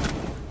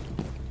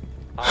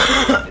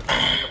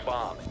 The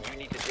bomb. You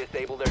need to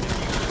disable their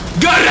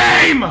defuse. Good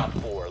aim! Op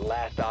 4,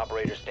 last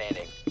operator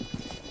standing.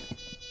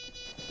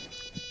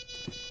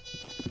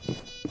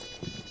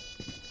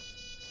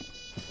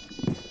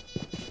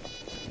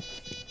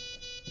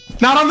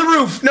 Not on the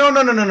roof! No,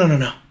 no, no, no, no, no,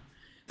 no.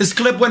 This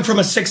clip went from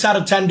a 6 out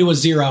of 10 to a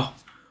 0.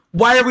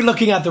 Why are we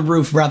looking at the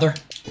roof, brother?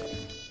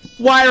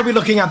 Why are we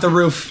looking at the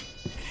roof?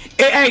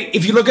 Hey,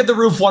 if you look at the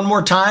roof one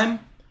more time,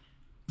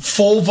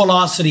 full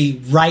velocity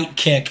right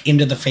kick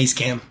into the face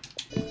cam.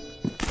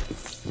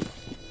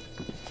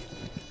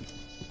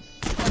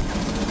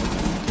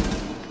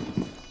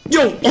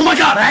 Yo, oh my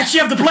God, I actually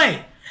have the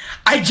play.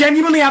 I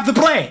genuinely have the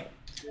play.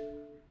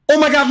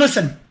 Oh my God,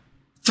 listen.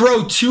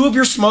 Throw 2 of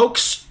your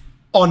smokes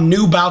on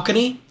new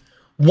balcony.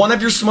 1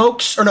 of your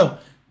smokes, or no,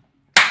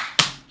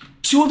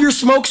 2 of your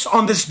smokes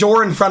on this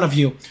door in front of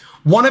you.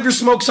 1 of your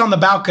smokes on the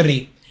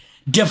balcony.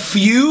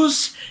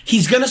 Defuse.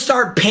 He's going to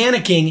start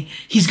panicking.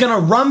 He's going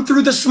to run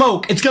through the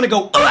smoke. It's going to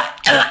go,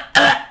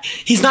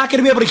 He's not going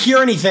to be able to hear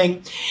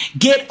anything.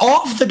 Get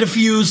off the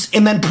defuse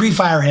and then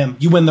pre-fire him.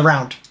 You win the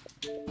round.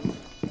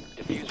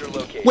 Diffuser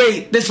located.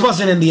 Wait, this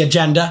wasn't in the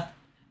agenda.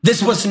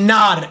 This was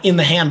not in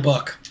the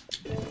handbook.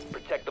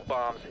 Protect the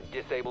bombs.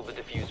 Disable the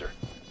diffuser.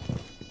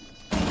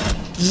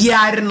 Yeah,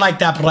 I didn't like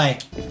that play.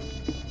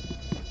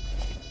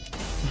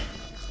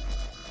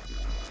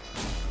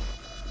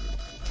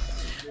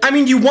 I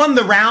mean, you won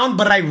the round,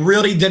 but I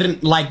really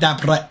didn't like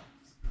that play.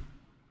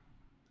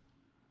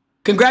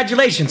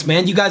 Congratulations,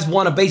 man. You guys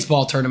won a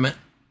baseball tournament.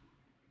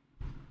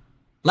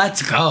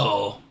 Let's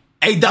go.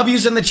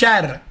 AW's in the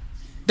chat.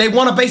 They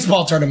won a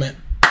baseball tournament.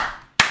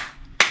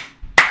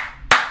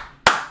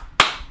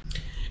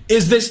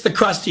 Is this the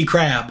Krusty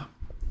Krab?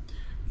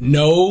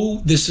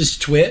 No, this is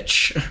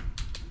Twitch.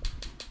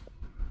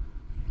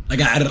 Like,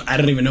 I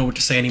don't even know what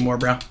to say anymore,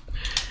 bro.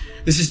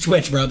 This is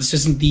Twitch, bro. This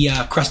isn't the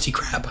Krusty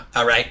Krab.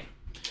 All right.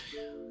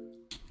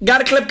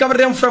 Got a clip coming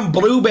in from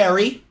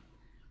Blueberry.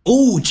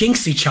 Ooh,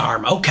 Jynxzi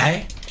charm.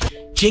 Okay.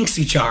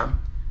 Jynxzi charm.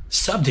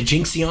 Sub to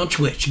Jynxzi on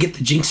Twitch. Get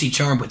the Jynxzi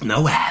charm with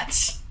no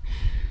ads.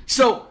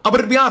 So, I'm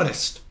going to be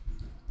honest.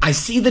 I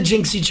see the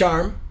Jynxzi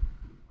charm.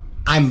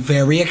 I'm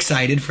very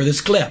excited for this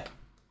clip.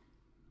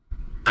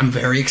 I'm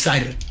very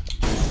excited.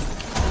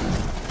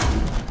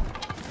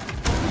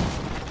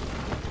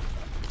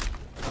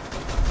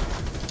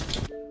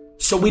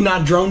 So we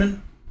not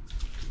droning?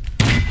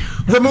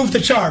 Remove the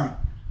charm.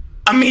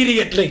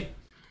 Immediately.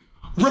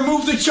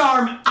 Remove the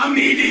charm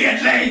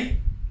immediately.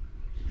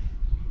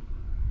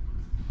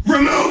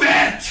 Remove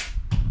it.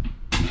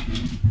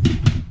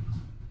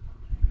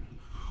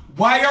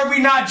 Why are we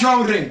not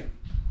droning?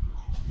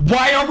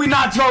 Why are we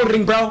not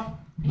droning, bro?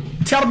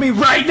 Tell me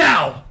right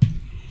now.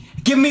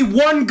 Give me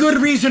one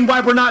good reason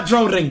why we're not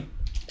droning.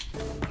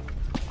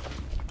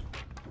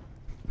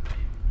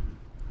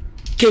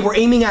 Okay, we're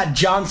aiming at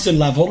Johnson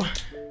level.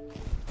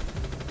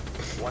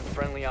 One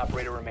friendly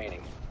operator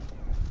remaining.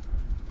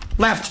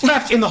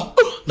 Left in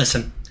the...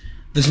 Listen,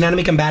 there's an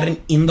enemy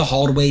combatant in the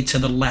hallway to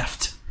the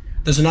left.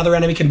 There's another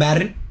enemy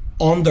combatant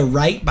on the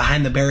right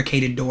behind the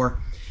barricaded door.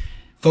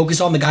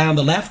 Focus on the guy on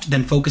the left,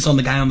 then focus on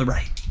the guy on the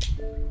right.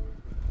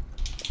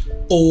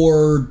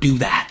 Or do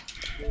that.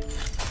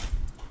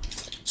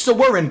 So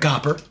we're in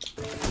copper.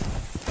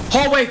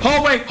 Hallway,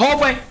 hallway,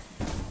 hallway,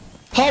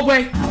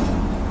 hallway.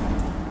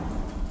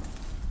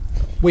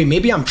 Wait,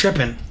 maybe I'm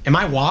tripping. Am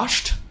I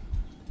washed?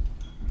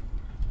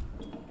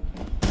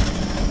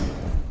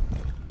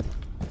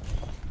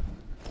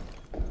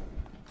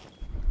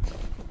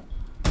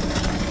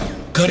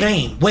 Good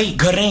aim. Wait,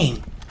 good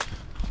aim.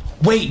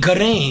 Wait, good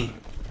aim.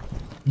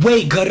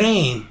 Wait, good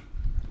aim.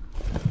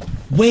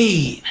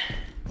 Wait.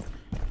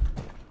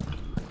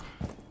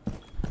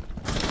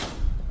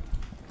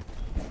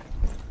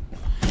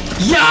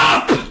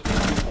 Yup!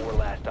 4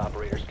 last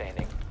operator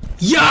standing.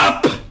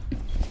 Yup!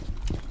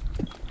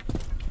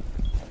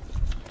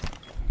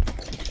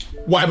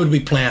 Why would we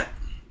plant?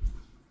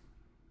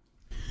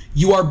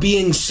 You are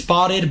being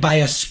spotted by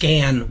a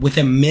scan with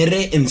 1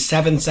 minute and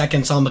 7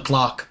 seconds on the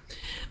clock.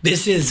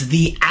 This is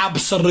the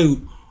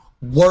absolute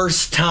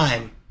worst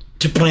time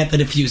to plant the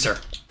diffuser.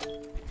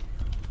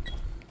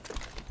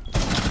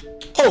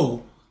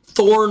 Oh,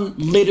 Thorn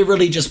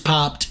literally just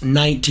popped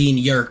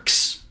 19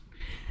 yerks.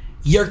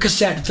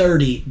 Yerkaset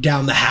 30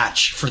 down the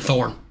hatch for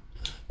Thorn.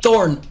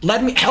 Thorn,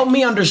 help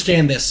me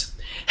understand this.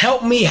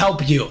 Help me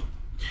help you.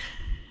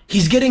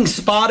 He's getting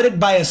spotted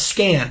by a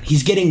scan.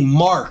 He's getting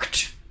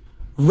marked,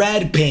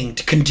 red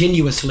pinged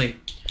continuously.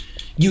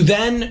 You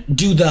then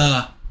do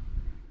the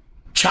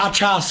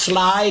cha-cha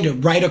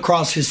slide right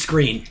across his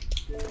screen.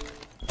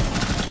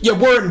 Yeah,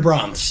 we're in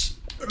bronze.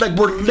 Like,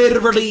 we're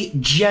literally,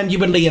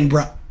 genuinely in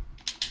bronze.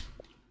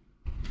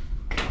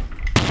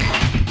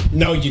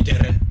 No, you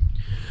didn't.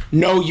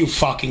 No, you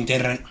fucking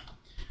didn't.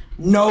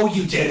 No,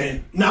 you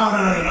didn't.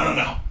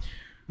 No.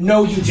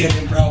 No, you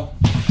didn't, bro.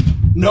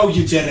 No,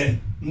 you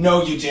didn't.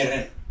 No, you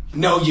didn't.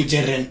 No, you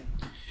didn't.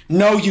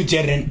 No, you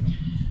didn't.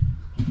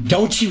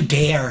 Don't you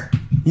dare.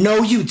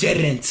 No, you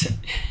didn't.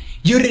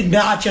 You did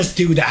not just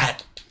do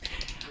that.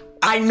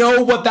 I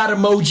know what that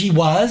emoji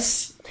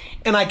was,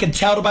 and I can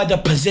tell by the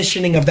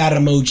positioning of that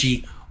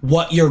emoji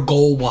what your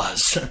goal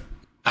was.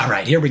 All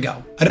right, here we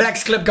go. A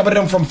Rex clip coming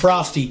in from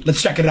Frosty.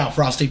 Let's check it out,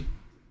 Frosty.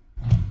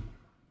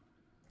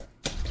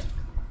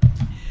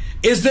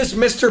 Is this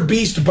Mr.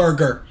 Beast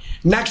Burger?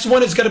 Next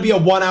one is going to be a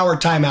 1-hour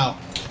timeout.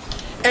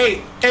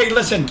 Hey,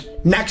 listen.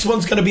 Next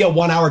one's going to be a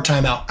 1-hour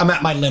timeout. I'm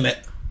at my limit.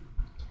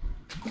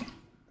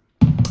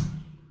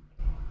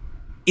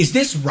 Is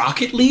this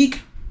Rocket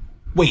League?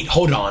 Wait,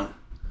 hold on.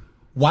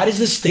 Why does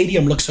this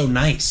stadium look so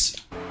nice?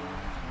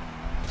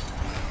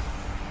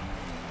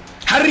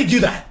 How did he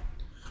do that?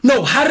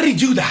 No, how did he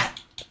do that?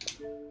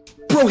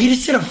 Bro, he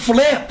just did a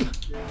flip.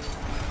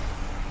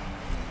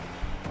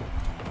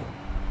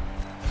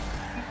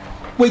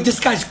 Wait, this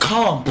guy's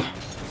comp.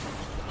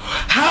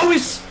 How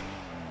is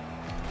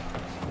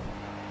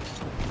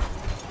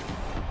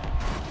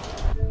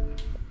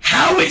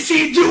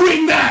he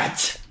doing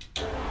that?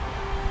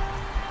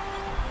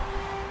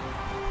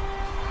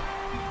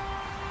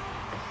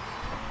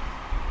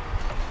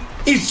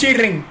 He's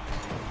cheating.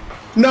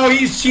 No,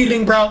 he's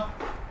cheating, bro.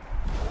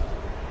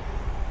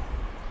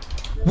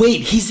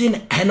 Wait, he's in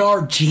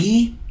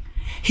NRG?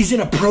 He's in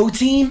a pro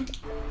team?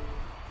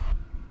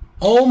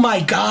 Oh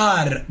my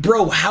god.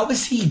 Bro, how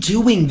is he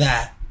doing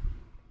that?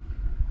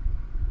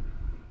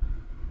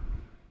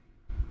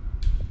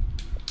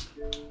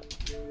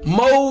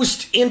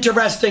 Most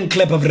interesting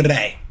clip of the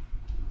day.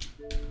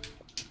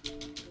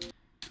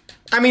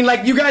 I mean,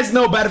 like, you guys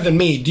know better than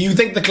me. Do you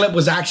think the clip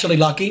was actually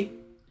lucky?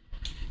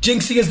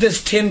 Jynxzi, is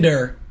this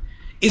Tinder?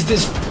 Is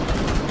this...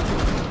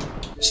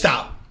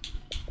 Stop.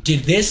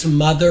 Did this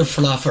mother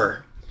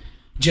fluffer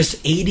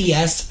just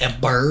ADS a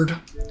bird?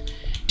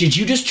 Did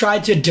you just try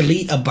to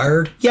delete a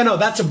bird? Yeah, no,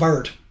 that's a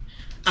bird.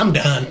 I'm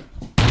done.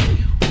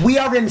 We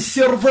are in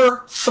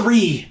Silver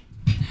 3.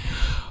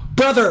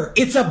 Brother,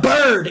 it's a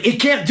bird. It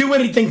can't do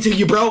anything to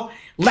you, bro.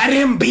 Let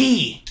him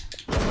be.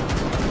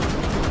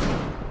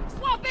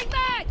 Swapping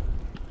back!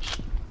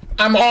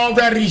 I'm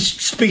already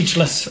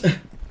speechless.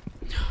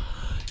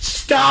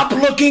 Stop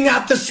looking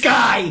at the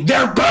sky.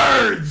 They're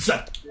birds.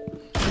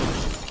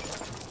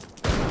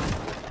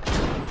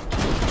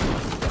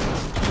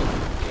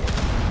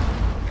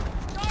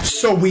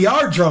 So we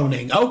are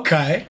droning.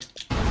 Okay.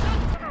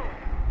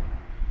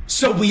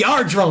 So we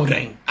are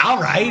droning.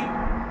 All right.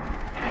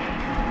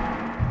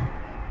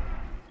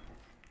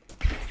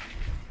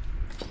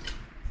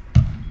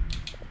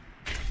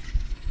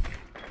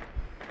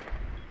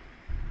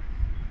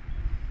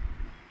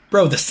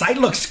 Bro, the site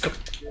looks...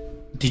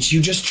 Did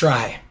you just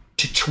try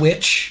to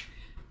Twitch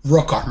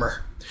Rook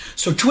Armor?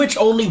 So Twitch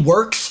only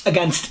works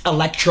against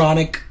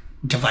electronic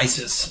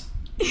devices.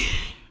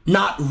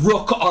 Not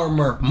Rook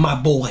Armor, my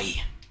boy.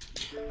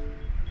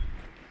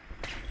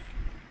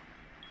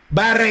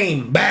 Bad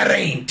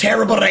aim,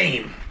 terrible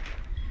aim.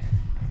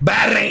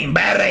 Bad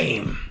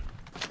aim.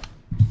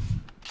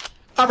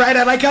 All right,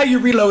 I like how you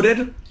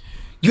reloaded.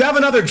 You have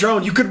another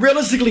drone. You could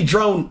realistically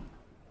drone...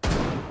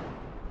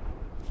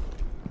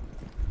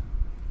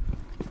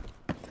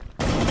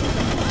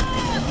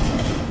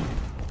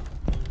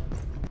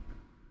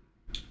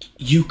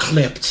 You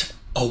clipped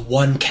a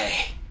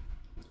 1K.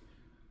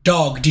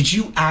 Dog, did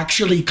you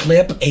actually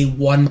clip a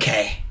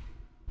 1K?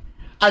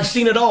 I've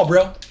seen it all,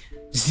 bro.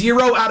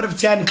 0 out of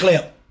 10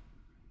 clip.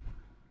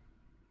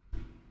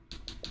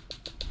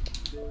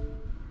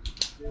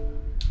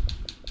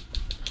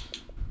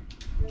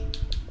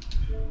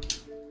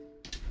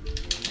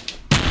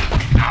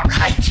 All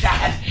right,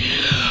 Chad.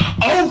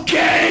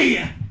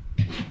 Okay.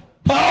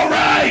 All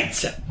right.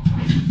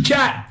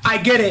 Chat, I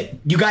get it.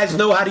 You guys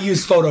know how to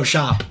use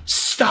Photoshop.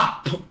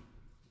 Stop.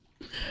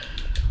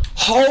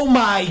 Oh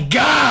my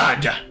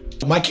God.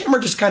 My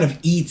camera just kind of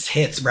eats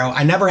hits, bro.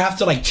 I never have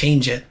to like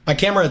change it. My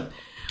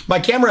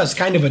camera is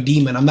kind of a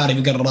demon. I'm not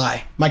even gonna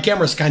lie. My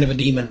camera is kind of a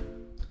demon.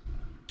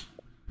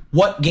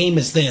 What game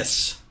is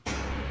this?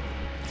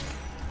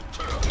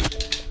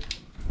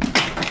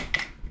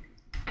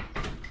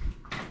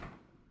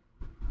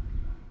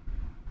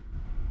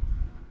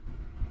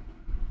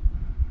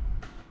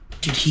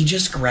 Did he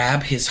just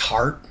grab his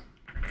heart?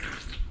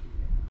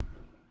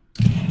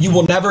 You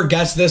will never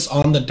guess this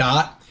on the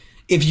dot.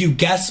 If you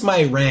guess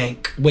my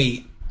rank,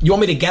 wait, you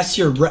want me to guess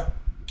your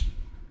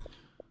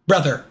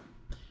brother?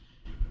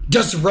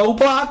 Does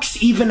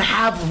Roblox even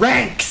have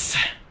ranks?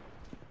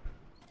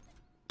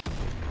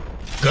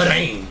 Good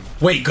aim.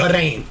 Wait, good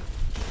aim.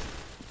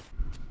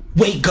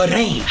 Wait, good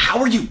aim. How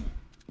are you?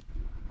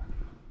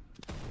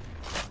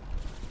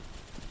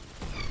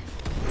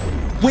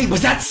 Wait,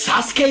 was that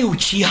Sasuke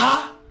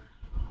Uchiha?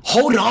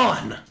 Hold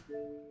on.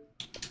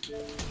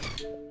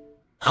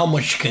 How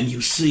much can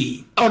you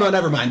see? Oh no,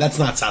 never mind. That's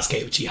not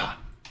Sasuke Uchiha.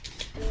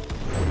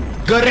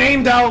 Good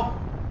aim, though.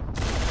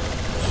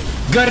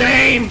 Good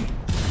aim.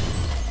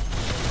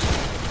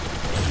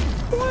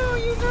 Wow,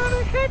 you got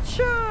a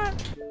headshot.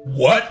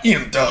 What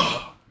in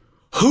the?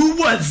 Who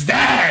was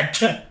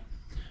that?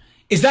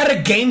 Is that a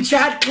game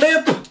chat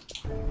clip?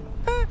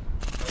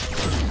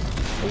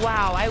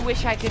 Wow, I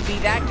wish I could be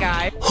that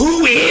guy.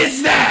 Who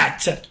is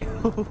that?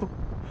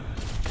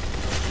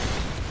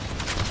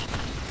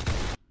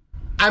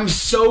 I'm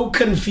so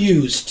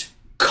confused.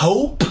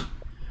 Cope?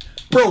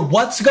 Bro,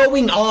 what's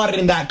going on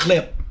in that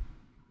clip?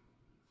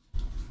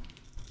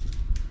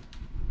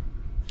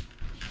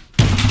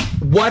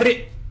 What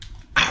it...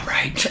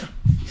 Alright.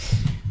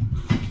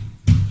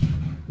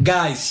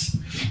 Guys,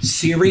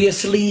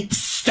 seriously,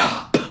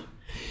 stop.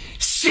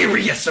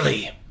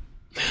 Seriously.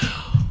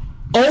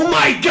 Oh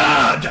my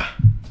God.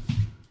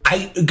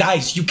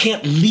 Guys, you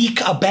can't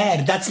leak a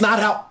bed. That's not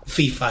how...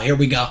 FIFA, here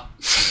we go.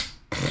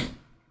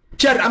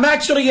 Chad, I'm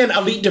actually in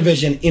Elite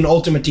Division in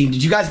Ultimate Team.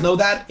 Did you guys know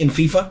that in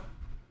FIFA?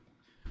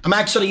 I'm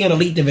actually in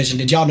Elite Division.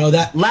 Did y'all know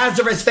that?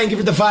 Lazarus, thank you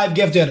for the 5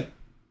 gifted.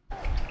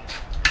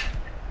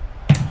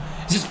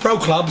 Is this Pro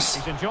Clubs?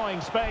 He's enjoying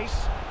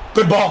space.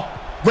 Good ball.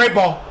 Great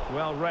ball.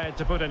 Well read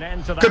to put an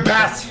end to that. Good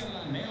pass.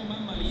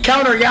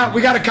 Counter, yeah,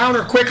 we got to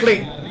counter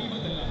quickly.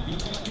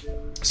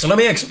 So let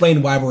me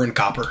explain why we're in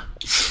Copper.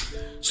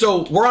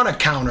 So we're on a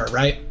counter,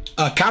 right?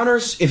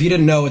 Counters, if you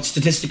didn't know, it's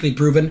statistically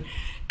proven.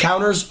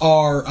 Counters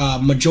are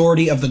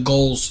majority of the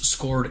goals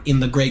scored in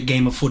the great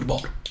game of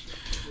football.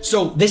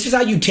 So this is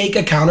how you take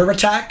a counter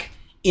attack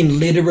and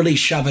literally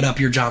shove it up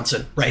your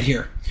Johnson right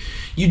here.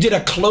 You did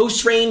a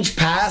close range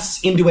pass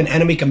into an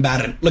enemy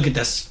combatant. Look at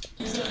this.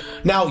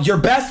 Now your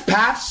best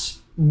pass,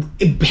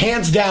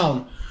 hands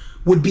down,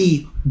 would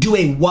be do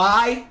a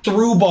Y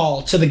through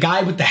ball to the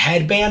guy with the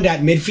headband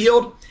at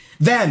midfield.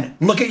 Then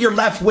look at your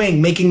left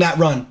wing making that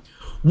run.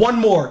 One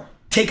more,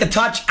 take a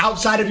touch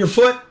outside of your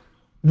foot.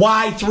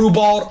 Y through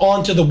ball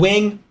onto the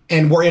wing,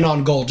 and we're in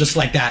on goal, just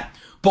like that.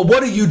 But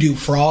what do you do,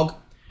 Frog?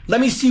 Let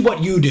me see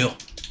what you do.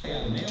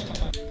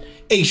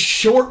 A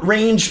short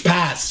range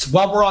pass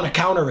while we're on a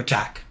counter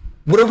attack.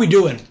 What are we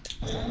doing?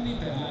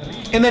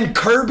 And then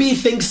Kirby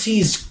thinks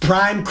he's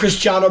prime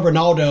Cristiano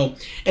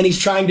Ronaldo, and he's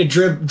trying to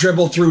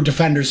dribble through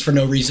defenders for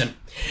no reason.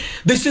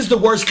 This is the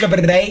worst clip of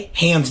the day,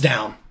 hands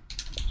down.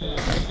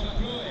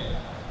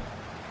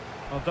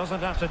 Well,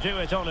 doesn't have to do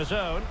it on his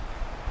own.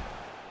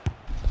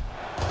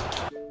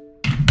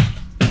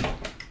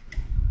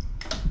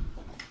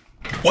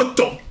 What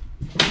the?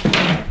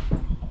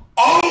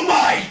 Oh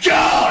my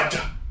God!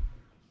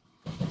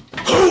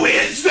 Who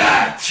is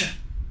that?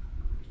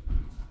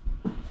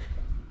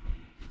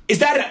 Is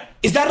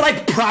that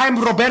like prime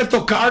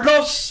Roberto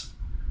Carlos?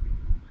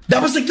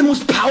 That was like the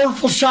most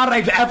powerful shot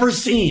I've ever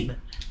seen.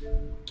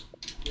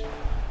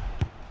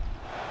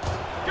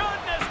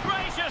 Goodness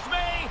gracious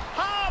me!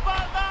 How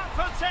about that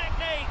for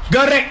technique?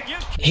 Got it.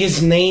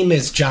 His name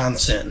is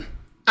Johnson.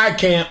 I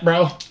can't,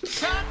 bro.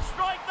 Can't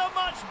strike them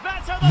much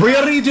better than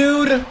Really,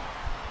 dude?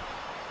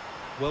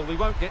 Well, we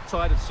won't get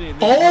tired of seeing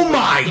this. Oh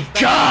my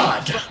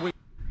God!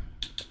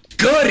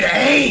 Good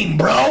aim,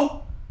 bro.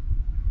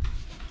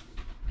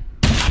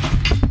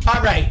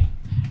 All right.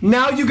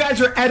 Now you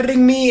guys are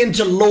editing me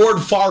into Lord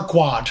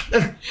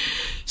Farquaad.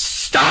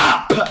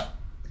 Stop!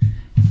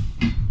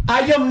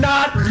 I am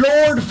not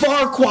Lord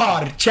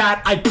Farquaad,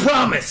 chat. I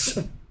promise.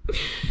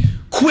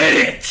 Quit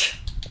it.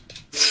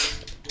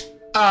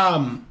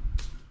 I'm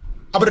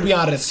gonna be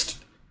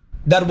honest.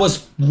 That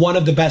was one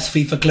of the best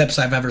FIFA clips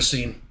I've ever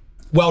seen.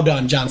 Well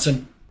done,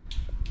 Johnson.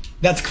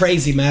 That's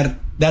crazy, man.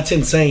 That's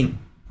insane.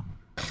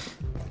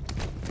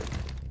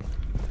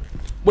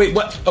 Wait,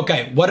 what?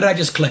 Okay, what did I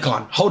just click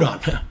on? Hold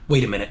on.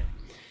 Wait a minute.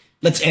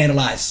 Let's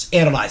analyze.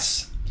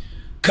 Analyze.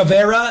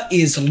 Caveira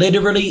is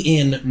literally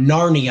in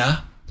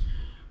Narnia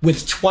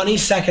with 20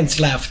 seconds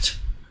left,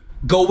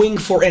 going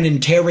for an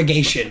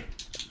interrogation.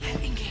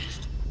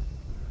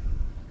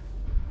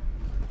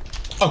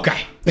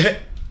 Okay.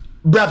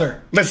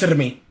 Brother, listen to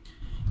me.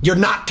 You're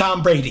not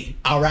Tom Brady,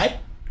 all right?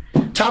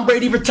 Tom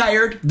Brady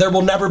retired. There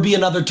will never be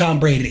another Tom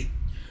Brady.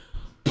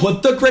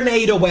 Put the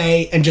grenade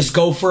away and just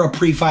go for a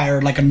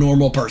pre-fire like a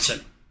normal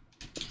person.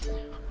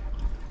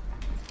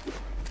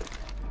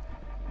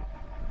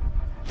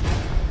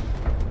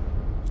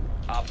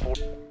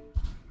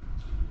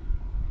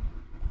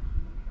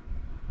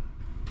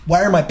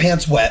 Why are my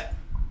pants wet?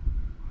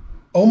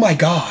 Oh my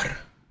God.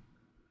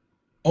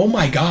 Oh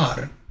my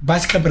God.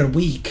 Best clip of the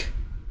week.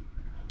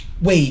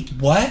 Wait,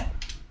 what?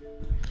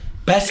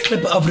 Best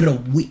clip of the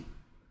week.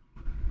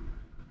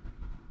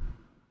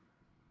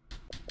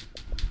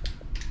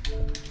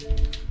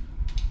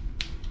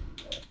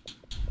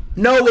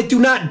 No, it do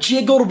not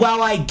jiggle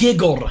while I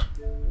giggle.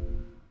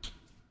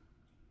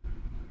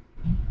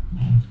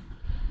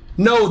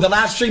 No, the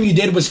last stream you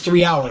did was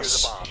 3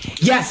 hours.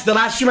 Yes, the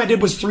last stream I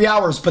did was 3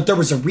 hours, but there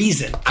was a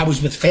reason. I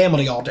was with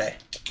family all day.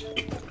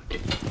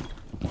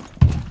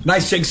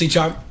 Nice Jynxzi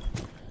charm.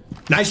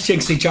 Nice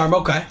Jynxzi charm,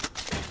 okay.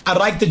 I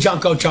like the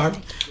Junko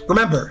charm.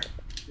 Remember,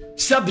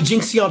 sub to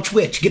Jynxzi on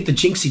Twitch. Get the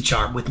Jynxzi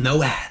charm with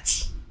no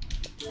ads.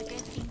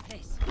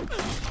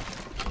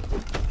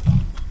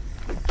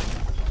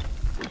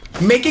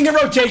 Making a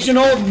rotation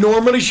hold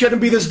normally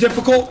shouldn't be this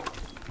difficult.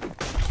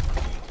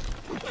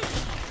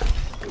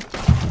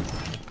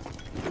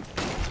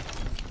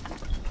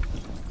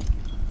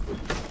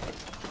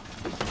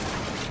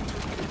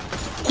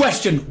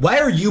 Question, why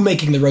are you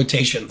making the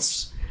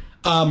rotations?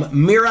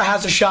 Mira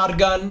has a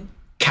shotgun,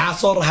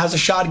 Castle has a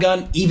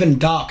shotgun, even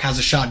Doc has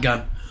a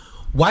shotgun.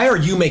 Why are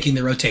you making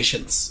the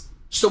rotations?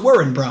 So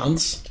we're in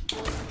bronze.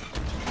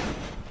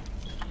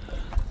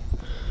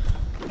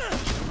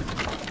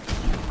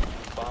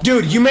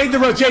 Dude, you made the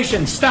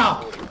rotation,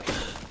 stop!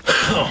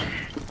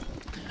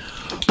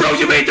 Bro,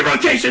 you made the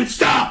rotation,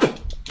 stop!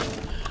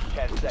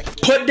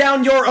 Put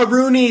down your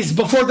Arunis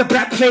before the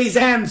prep phase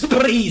ends,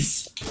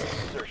 please!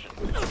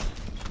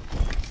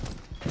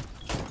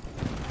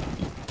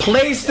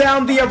 Place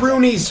down the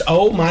Arunis.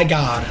 Oh my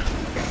God.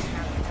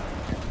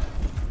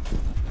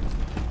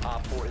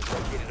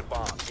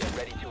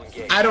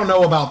 I don't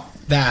know about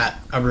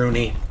that,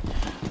 Aruni.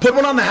 Put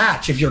one on the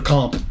hatch if you're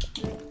comp.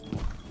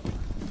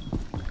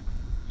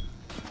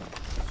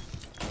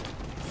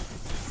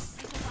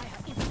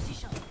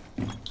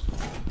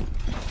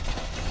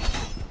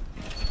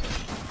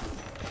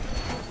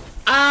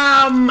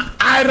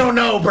 I don't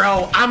know,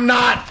 bro. I'm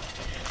not.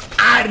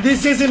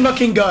 This isn't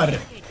looking good.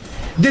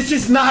 This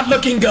is not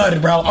looking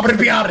good, bro. I'm gonna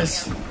be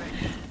honest.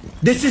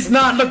 This is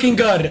not looking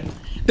good.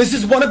 This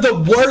is one of the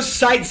worst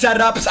site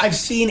setups I've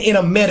seen in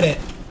a minute.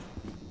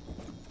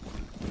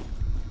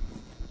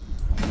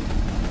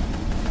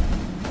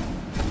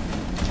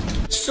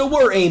 So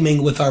we're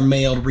aiming with our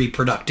male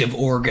reproductive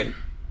organ,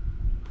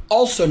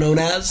 also known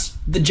as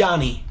the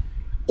Johnny,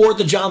 or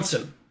the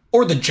Johnson,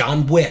 or the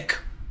John Wick.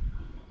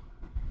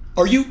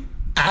 Are you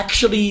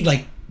actually,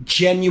 like,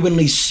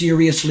 genuinely,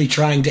 seriously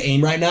trying to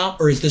aim right now?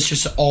 Or is this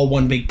just all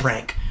one big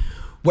prank?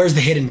 Where's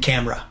the hidden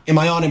camera? Am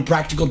I on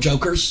Impractical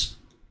Jokers?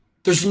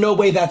 There's no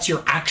way that's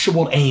your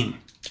actual aim.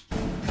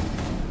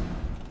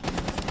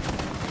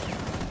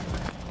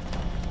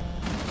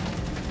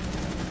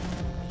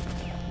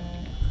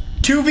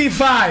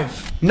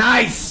 $2v5.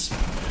 Nice.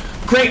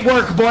 Great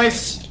work,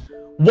 boys.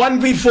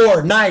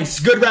 1v4.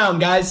 Nice. Good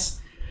round, guys.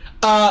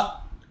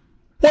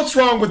 What's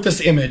wrong with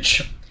this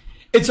image?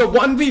 It's a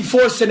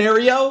 1v4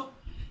 scenario,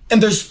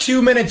 and there's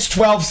 2 minutes,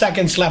 12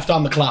 seconds left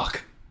on the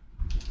clock.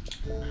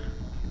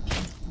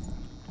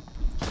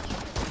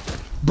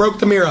 Broke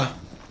the Mira.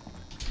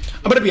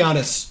 I'm gonna be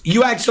honest.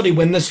 You actually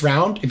win this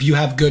round if you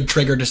have good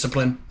trigger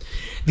discipline.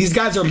 These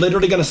guys are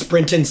literally gonna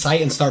sprint in sight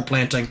and start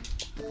planting.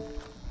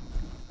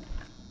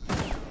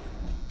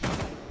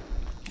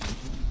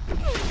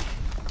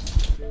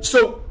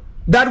 So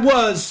that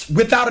was,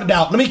 without a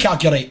doubt, let me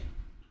calculate.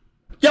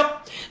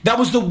 Yep, that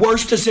was the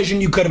worst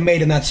decision you could have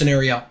made in that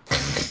scenario.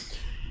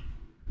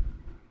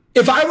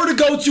 If I were to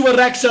go to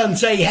Alexa and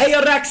say, hey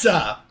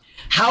Alexa,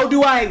 how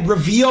do I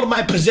reveal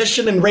my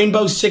position in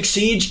Rainbow Six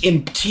Siege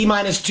in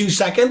T-minus 2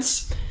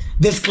 seconds?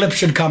 This clip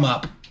should come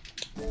up.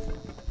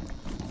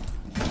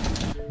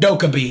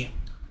 Dokkaby,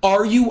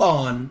 are you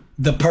on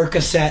the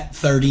Percocet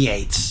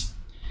 38s?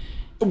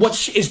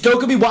 Is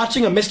Dokkaby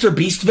watching a Mr.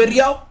 Beast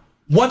video?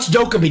 What's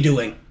Dokkaby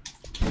doing?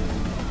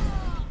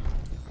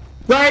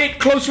 Right,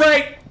 close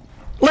right,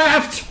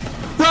 left,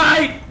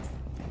 right.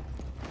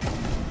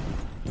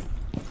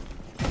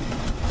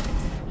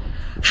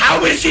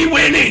 How is he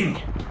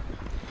winning?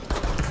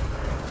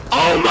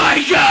 Oh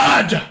my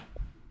God!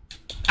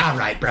 All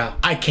right, bro.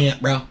 I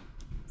can't, bro.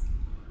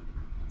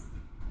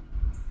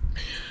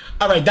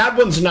 All right, that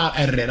one's not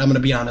edited. I'm gonna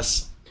be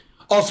honest.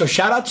 Also,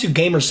 shout out to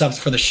Gamer Subs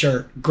for the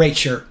shirt. Great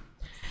shirt.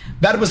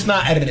 That was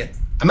not edited.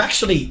 I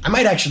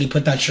might actually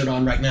put that shirt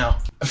on right now.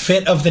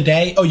 Fit of the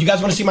day. Oh, you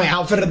guys want to see my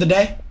outfit of the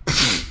day?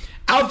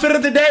 Outfit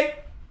of the day?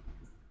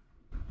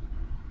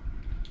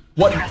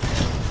 What? All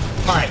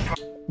right.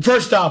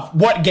 First off,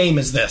 what game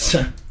is this?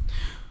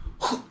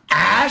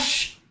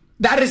 Ash?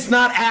 That is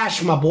not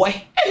Ash, my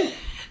boy.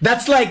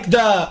 That's like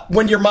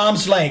when your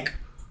mom's like,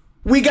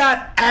 we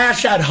got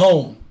Ash at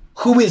home.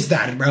 Who is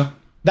that, bro?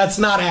 That's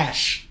not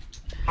Ash.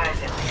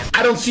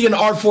 I don't see an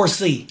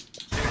R4C.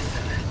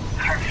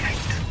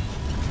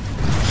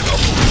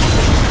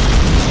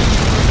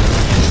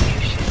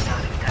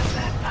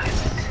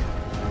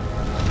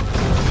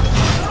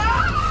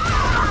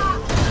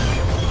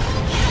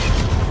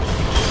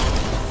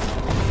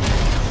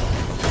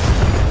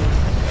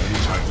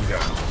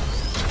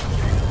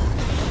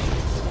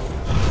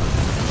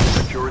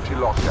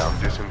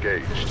 Lockdown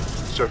disengaged.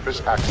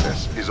 Surface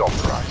access is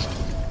authorized.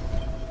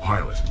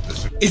 Pilot,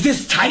 is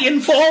this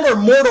Titanfall or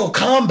Mortal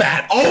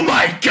Kombat? Oh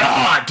my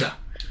God!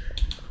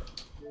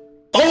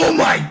 Oh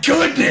my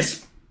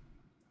goodness!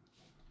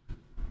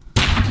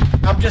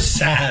 I'm just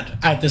sad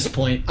at this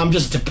point. I'm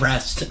just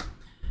depressed.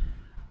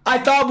 I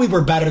thought we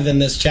were better than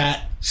this,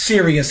 chat.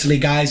 Seriously,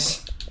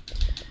 guys.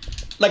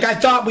 Like, I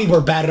thought we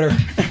were better.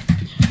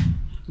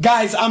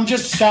 Guys, I'm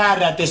just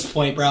sad at this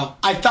point, bro.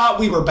 I thought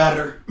we were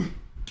better.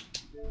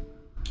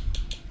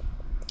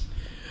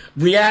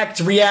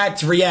 React,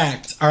 react,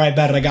 react. All right,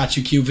 bet I got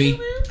you, QV.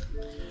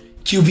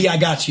 QV, I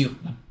got you.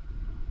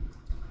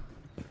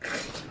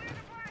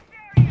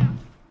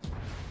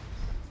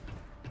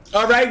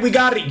 All right, we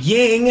got it.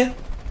 Ying.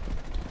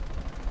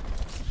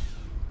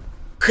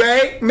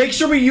 Okay, make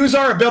sure we use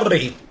our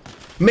ability.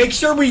 Make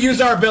sure we use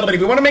our ability.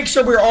 We want to make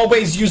sure we're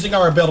always using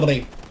our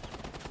ability.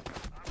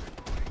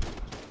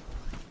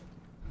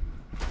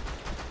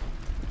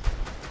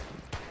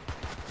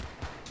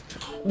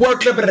 War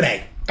clip of the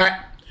day. All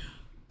right.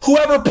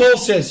 Whoever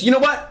Pulse is, you know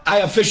what? I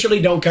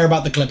officially don't care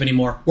about the clip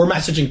anymore. We're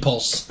messaging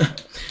Pulse.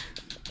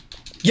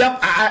 Yep,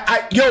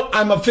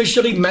 I'm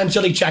officially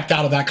mentally checked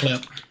out of that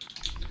clip.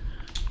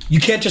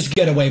 You can't just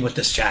get away with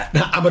this, chat.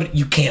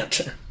 You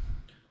can't.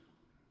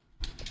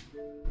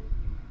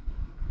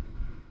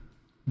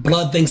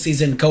 Blood thinks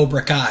he's in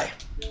Cobra Kai.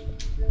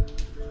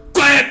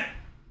 Quiet!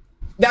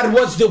 That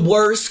was the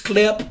worst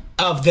clip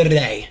of the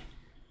day.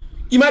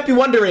 You might be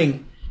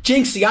wondering,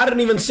 Jynxzi, I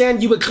didn't even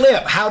send you a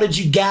clip. How did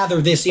you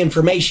gather this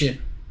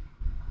information?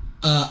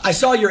 I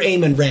saw your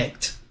aim and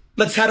ranked.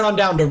 Let's head on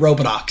down to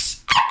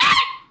Roblox.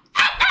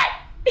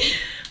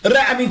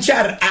 I mean,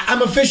 chat,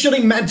 I'm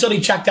officially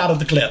mentally checked out of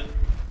the clip.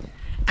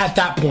 At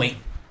that point.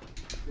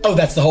 Oh,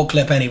 that's the whole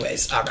clip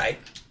anyways. All right.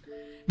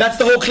 That's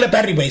the whole clip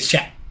anyways,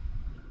 chat.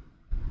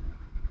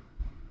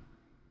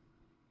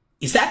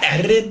 Is that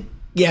edited?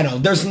 Yeah, no,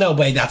 there's no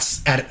way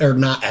that's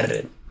not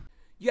edited.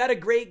 You had a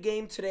great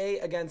game today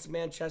against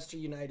Manchester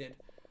United.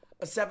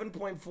 A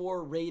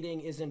 7.4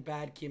 rating isn't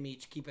bad,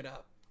 Kimmich. Keep it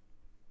up.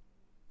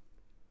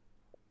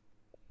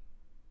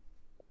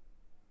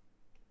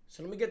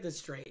 So let me get this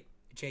straight,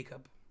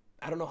 Jacob.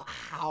 I don't know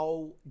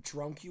how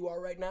drunk you are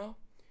right now.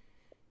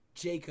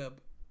 Jacob,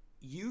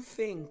 you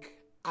think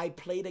I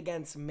played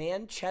against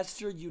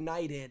Manchester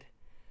United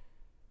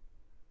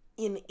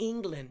in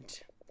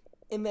England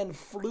and then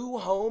flew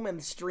home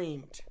and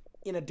streamed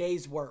in a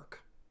day's work?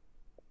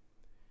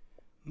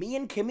 Me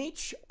and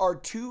Kimmich are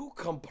two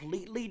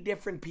completely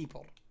different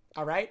people,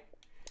 all right?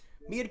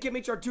 Me and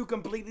Kimmich are two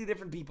completely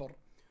different people.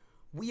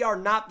 We are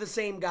not the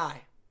same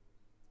guy.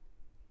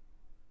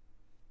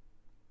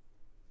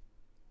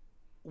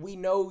 We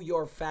know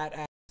your fat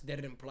ass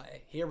didn't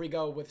play. Here we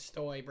go with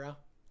Stoy, bro.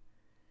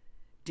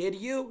 Did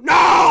you?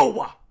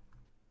 No!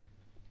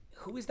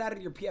 Who is that in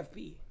your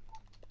PFP?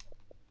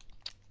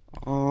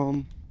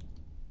 I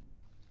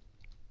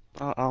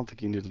don't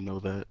think you need to know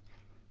that.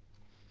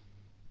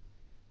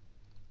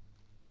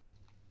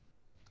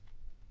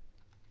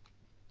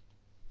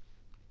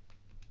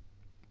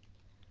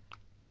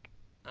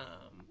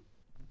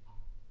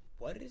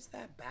 What is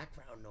that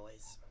background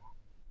noise?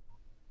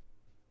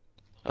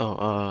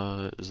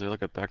 Oh, is there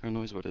like a background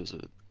noise? What is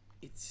it?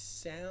 It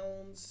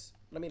sounds...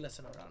 Let me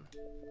listen around.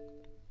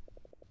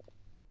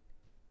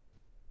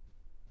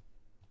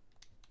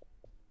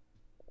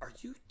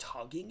 Are you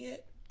tugging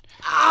it?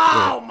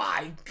 Oh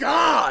my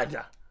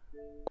god!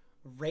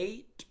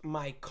 Rate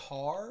my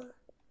car?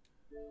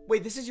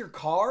 Wait, this is your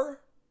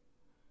car?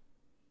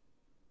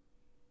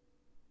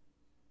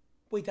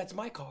 Wait, that's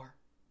my car.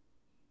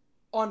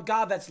 On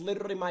God, that's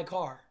literally my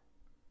car.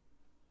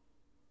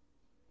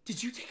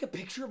 Did you take a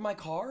picture of my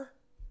car?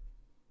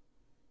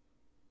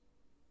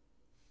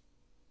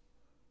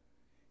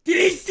 Did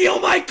he steal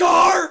my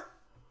car?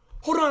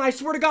 Hold on, I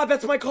swear to God,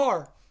 that's my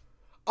car.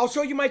 I'll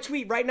show you my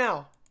tweet right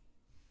now.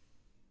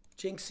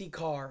 Jynxzi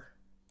car.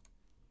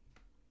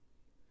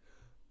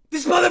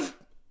 This mother...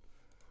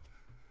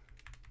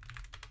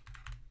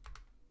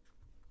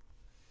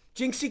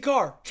 Jynxzi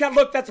car. Chat,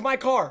 look, that's my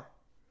car.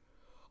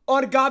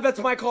 On God, that's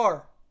my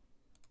car.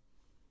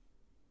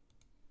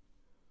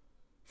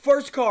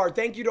 First car,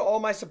 thank you to all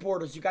my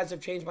supporters. You guys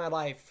have changed my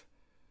life.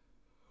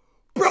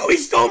 Bro, he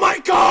stole my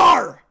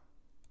car!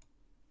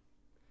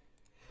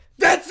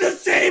 That's the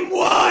same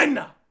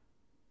one!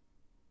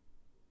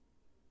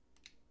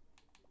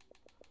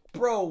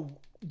 Bro,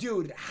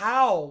 dude,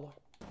 how?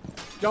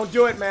 Don't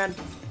do it, man.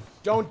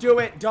 Don't do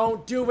it.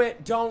 Don't do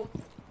it. Don't.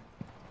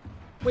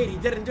 Wait, he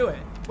didn't do it.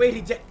 Wait,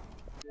 he did.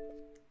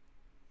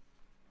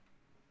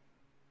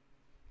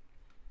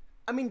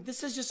 I mean,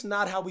 this is just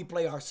not how we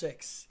play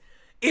R6.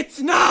 It's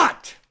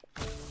not!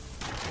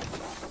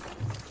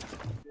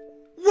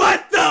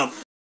 What the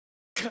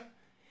f***?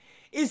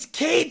 Is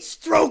Kate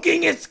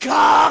stroking his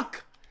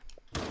cock?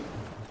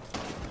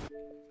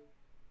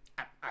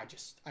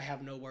 I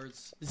have no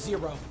words.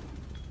 Zero.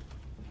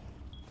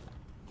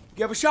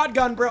 You have a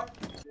shotgun, bro.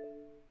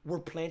 We're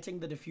planting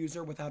the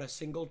diffuser without a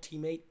single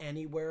teammate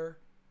anywhere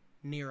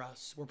near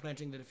us. We're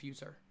planting the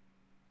diffuser.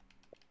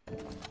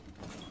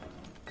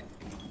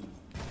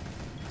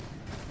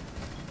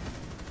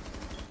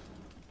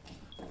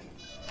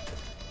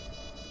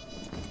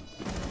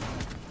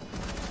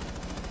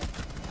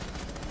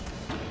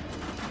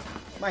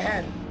 My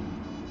head.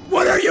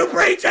 What are you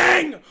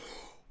preaching?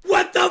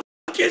 What the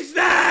fuck is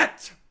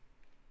that?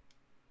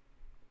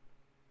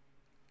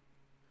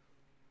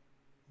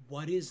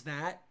 What is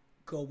that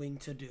going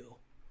to do?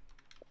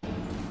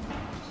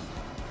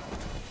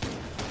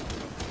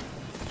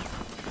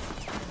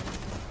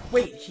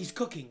 Wait, he's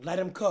cooking. Let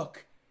him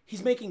cook.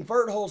 He's making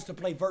vert holes to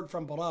play vert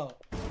from below.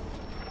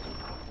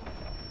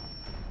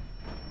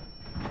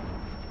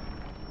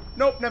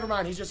 Nope, never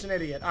mind. He's just an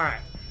idiot. All right.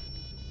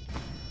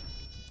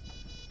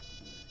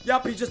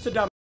 Yup, he's just a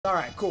dumb. All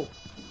right, cool.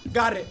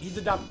 Got it. He's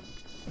a dumb.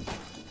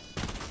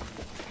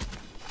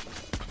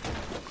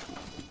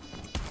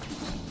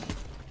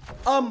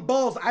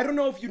 Balls, I don't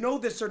know if you know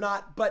this or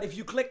not, but if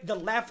you click the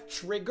left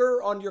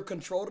trigger on your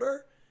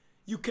controller,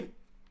 you can...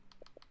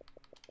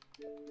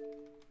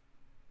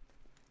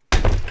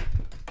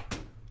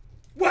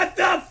 What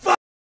the fuck?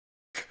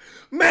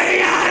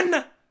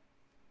 Man!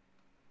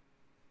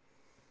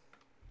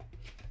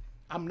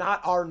 I'm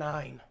not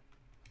R9.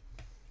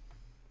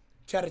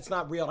 Chad, it's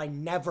not real. I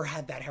never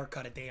had that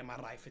haircut a day in my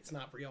life. It's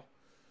not real.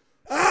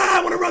 Ah,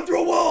 I want to run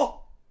through a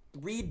wall!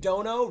 Read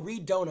dono,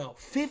 read dono.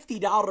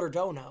 $50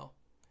 dono.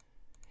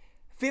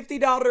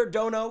 $50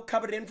 dono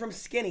coming in from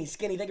Skinny.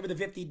 Skinny, thank you for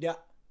the $50.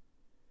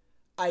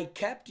 I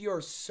kept your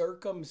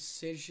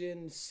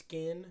circumcision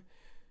skin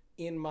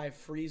in my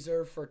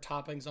freezer for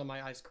toppings on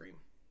my ice cream.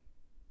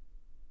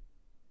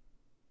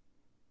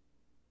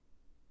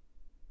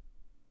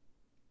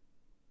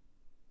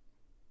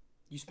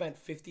 You spent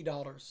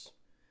 $50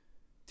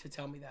 to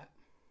tell me that.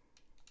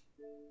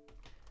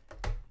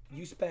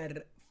 You spent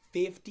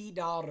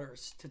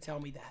 $50 to tell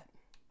me that.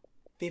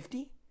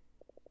 50?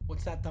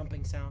 What's that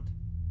thumping sound?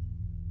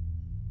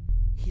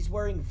 He's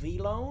wearing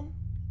V-Lone?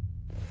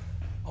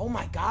 Oh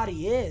my God,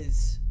 he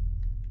is.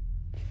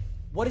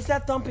 What is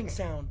that thumping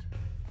sound?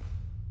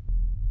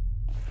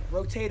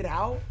 Rotate it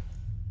out?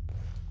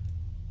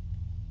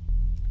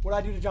 What do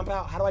I do to jump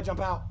out? How do I jump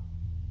out?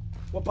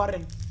 What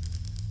button?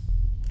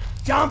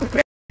 Jump,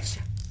 bitch!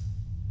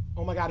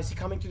 Oh my God, is he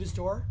coming through this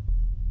door?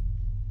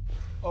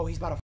 Oh, he's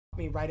about to f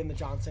me right in the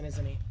Johnson,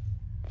 isn't he?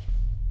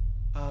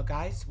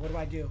 Guys, what do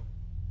I do?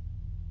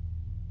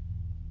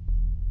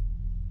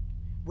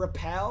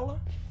 Repel?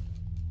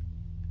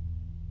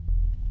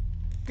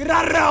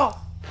 Grarro!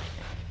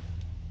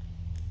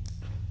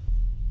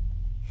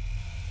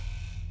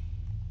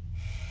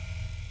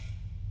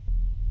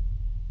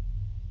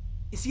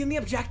 Is he in the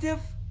objective?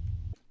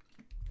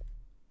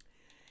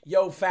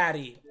 Yo,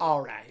 fatty.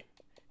 All right.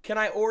 Can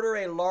I order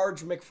a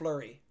large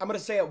McFlurry? I'm going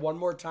to say it one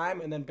more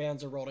time and then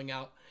bans are rolling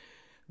out.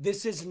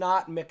 This is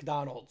not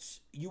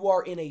McDonald's. You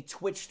are in a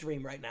Twitch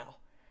stream right now.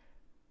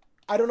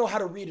 I don't know how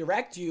to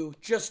redirect you.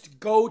 Just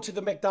go to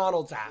the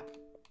McDonald's app.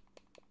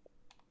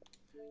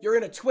 You're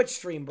in a Twitch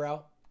stream,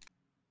 bro.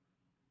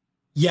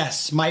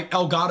 Yes, my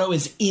Elgato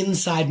is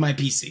inside my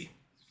PC.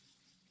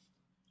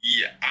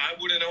 Yeah, I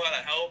wouldn't know how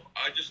to help.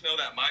 I just know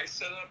that my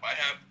setup, I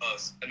have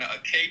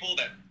a cable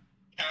that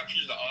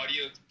captures the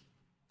audio.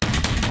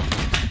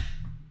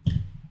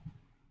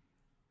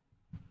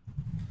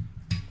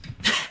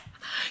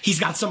 He's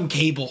got some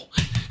cable.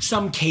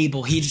 some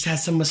cable. He just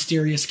has some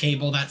mysterious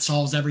cable that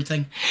solves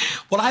everything.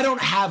 Well, I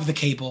don't have the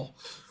cable.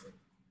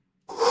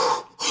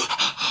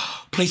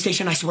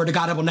 PlayStation, I swear to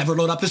God, I will never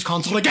load up this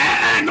console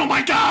again. Oh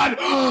my God.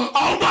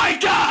 Oh my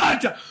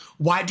God.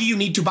 Why do you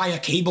need to buy a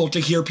cable to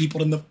hear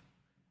people in the...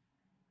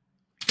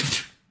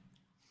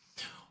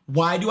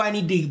 Why do I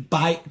need to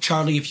buy...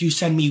 Charlie, if you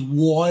send me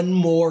one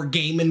more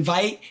game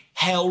invite,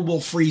 hell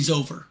will freeze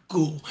over.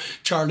 Cool.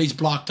 Charlie's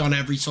blocked on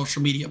every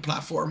social media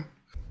platform.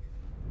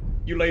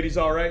 You ladies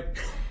all right?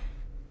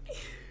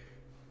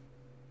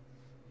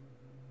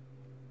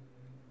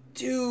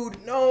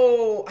 Dude,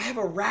 no. I have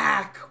a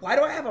rack. Why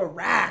do I have a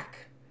rack?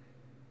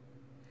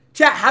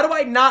 Chat, how do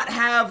I not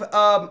have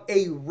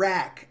a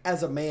rack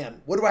as a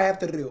man? What do I have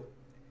to do?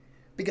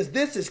 Because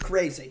this is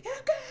crazy.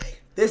 Okay.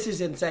 This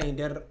is insane,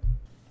 dude.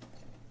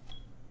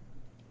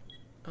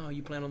 Oh,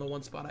 you plan on the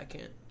one spot I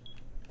can't.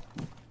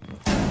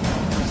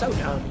 You're so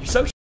dumb. You're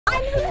so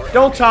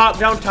Don't talk.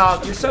 Don't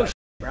talk. You're so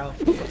bro.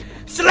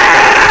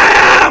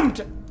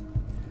 Slammed!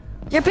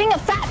 You're being a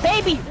fat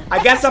baby.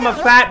 I guess I'm a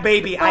fat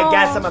baby. I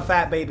guess I'm a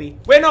fat baby.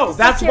 Wait, no.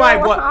 That's why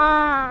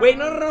what? Wait,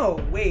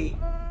 no. Wait.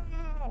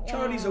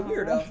 Charlie's a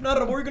weirdo. No.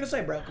 What were you gonna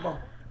say, bro? Come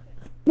on.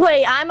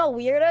 Wait, I'm a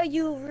weirdo?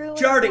 You ruined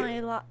Charlie. my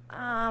life.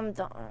 I'm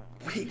done.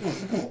 Wait,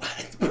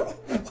 what? Bro,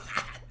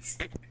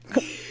 what?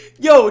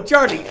 Yo,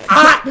 Charlie,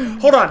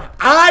 hold on.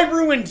 I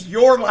ruined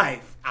your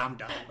life. I'm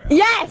done, bro.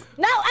 Yes!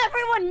 Now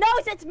everyone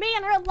knows it's me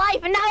in real life,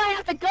 and now I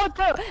have to go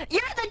through.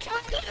 You're the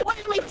Charlie when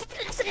we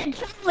said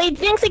Charlie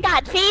Jynxzi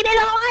got cheated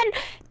on.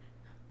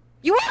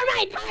 You are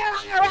my entire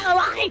IRL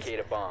life. Locate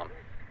a bomb.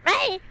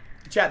 Right?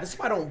 Chat, this is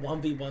why I don't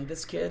 1v1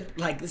 this kid.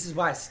 Like, this is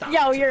why I stopped.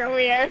 Yo, you're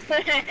weird.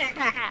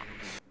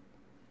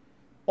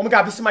 Oh my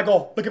God, this is my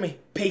goal. Look at me.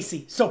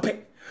 Pacey. So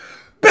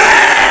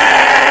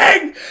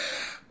Bang!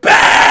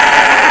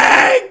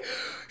 Bang!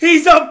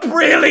 He's a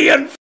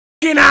brilliant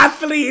fucking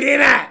athlete,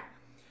 innit?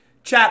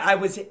 Chat, I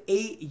was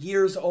 8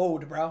 years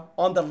old, bro.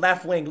 On the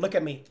left wing. Look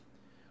at me.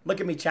 Look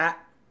at me, chat.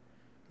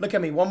 Look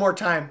at me one more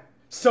time.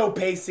 So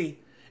pacey.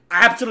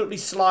 Absolutely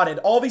slotted.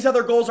 All these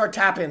other goals are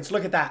tap-ins.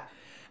 Look at that.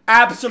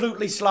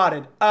 Absolutely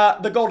slotted.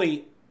 The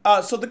goalie.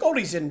 So the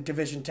goalie's in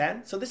Division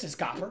 10. So this is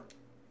copper.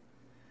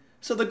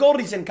 So the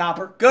goalie's in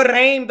copper. Good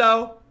aim,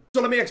 though.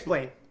 So let me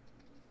explain.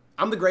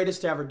 I'm the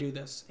greatest to ever do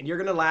this. And you're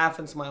going to laugh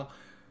and smile.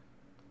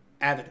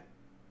 Avid.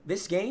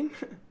 This game,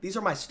 these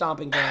are my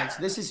stomping grounds.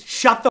 This is...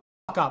 Shut the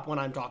fuck up when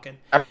I'm talking.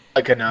 I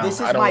like it now. This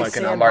is I don't my like sandbox.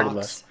 it now. I'm already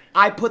less.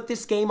 I put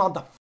this game on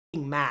the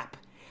fucking map.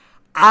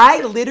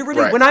 I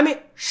literally... Right. When I'm in...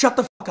 Shut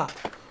the fuck up.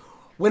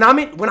 When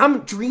I'm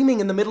dreaming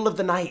in the middle of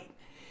the night,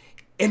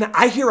 and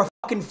I hear a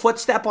fucking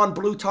footstep on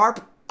blue tarp,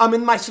 I'm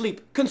in my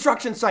sleep.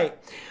 Construction site.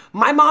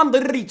 My mom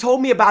literally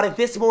told me about it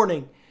this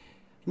morning.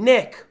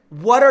 Nick,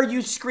 what are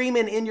you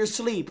screaming in your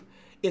sleep?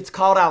 It's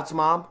call outs,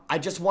 Mom. I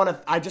just won a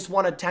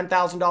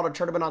 $10,000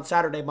 tournament on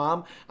Saturday,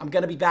 Mom. I'm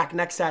gonna be back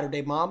next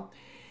Saturday, Mom.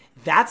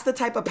 That's the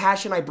type of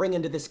passion I bring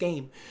into this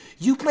game.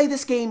 You play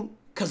this game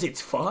because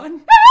it's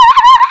fun?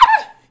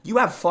 You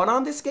have fun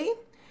on this game?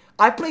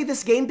 I play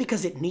this game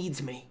because it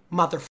needs me,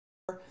 motherfucker.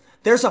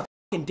 There's a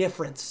fucking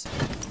difference.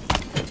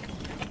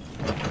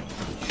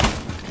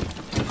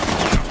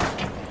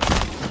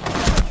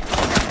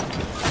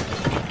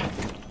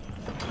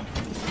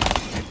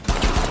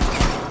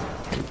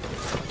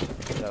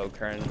 No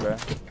current, bro.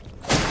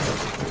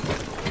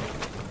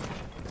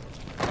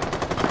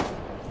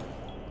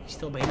 He's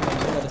still baiting my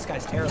middle. This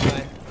guy's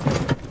terrified.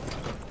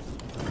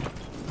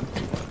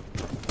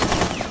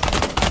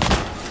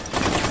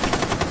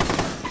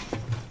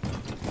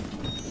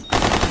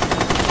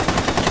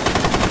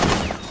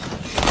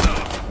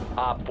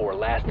 Op 4,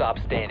 last stop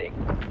standing.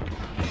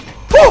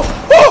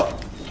 Oh! Oh!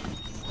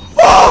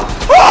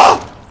 Oh!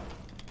 Oh!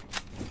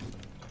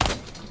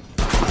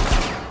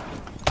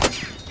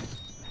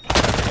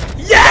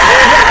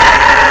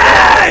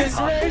 Yes!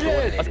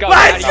 Let's go.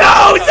 Let's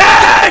go,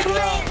 Zach!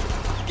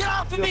 Get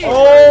off of me!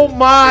 Oh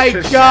my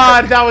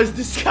God, that was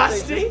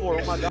disgusting.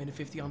 Minute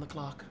 50 on the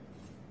clock.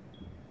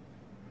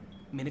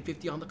 Minute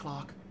 50 on the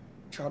clock.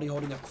 Charlie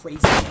holding a crazy.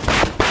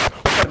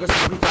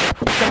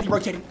 Jynxzi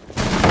rotating.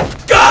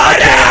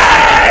 Got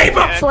him!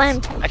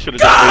 Slammed. I should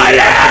have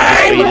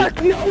just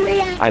waited. No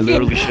reaction. I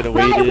literally should have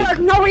waited. Right work,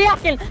 no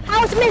reaction.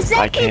 How's Miss Zexy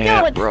I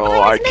can't, doing? bro.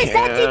 How's I Miss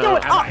Zexy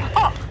doing? can't.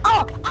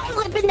 I'll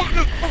live in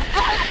that.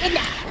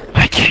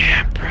 I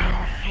can't, bro.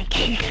 I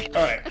can't.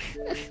 Alright.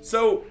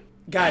 So,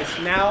 guys,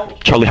 now...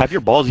 Charlie, have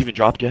your balls even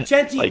dropped yet?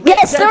 Jynxzi, Like,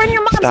 Yes, they're in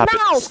your mom's Stop it.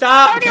 mouth.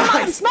 Stop, They're in your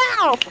guys. mom's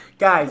mouth.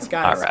 Guys,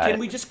 Alright. can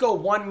we just go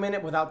 1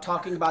 minute without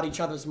talking about each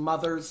other's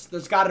mothers?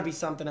 There's got to be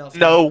something else.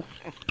 No.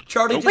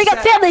 Charlie just We got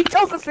said... family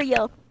sofa for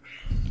you.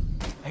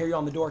 I hear you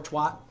on the door,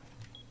 twat.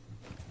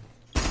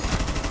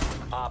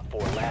 Op 4,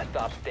 last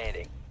stop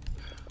standing.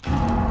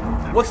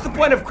 What's the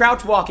point of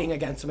crouch walking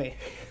against me?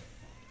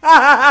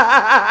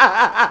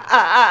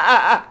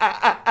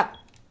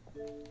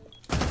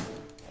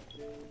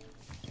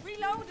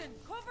 Reloading.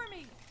 Cover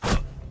me.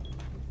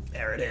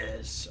 There it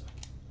is.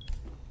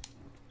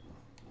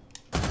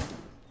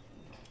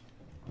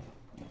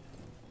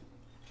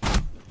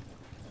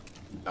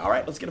 All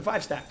right, let's get a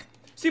 5 stack.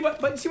 See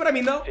what I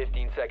mean though?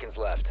 15 seconds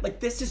left. Like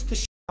this is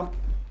the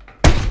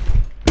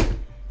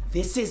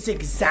this is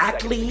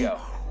exactly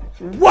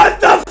what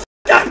the f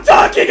I'm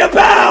talking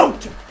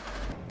about!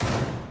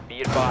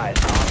 Be advised,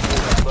 hostiles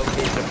have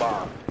located a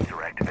bomb.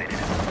 You're activated.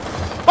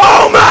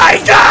 Oh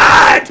my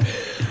god!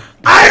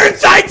 Iron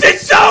Sights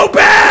is so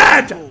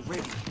bad!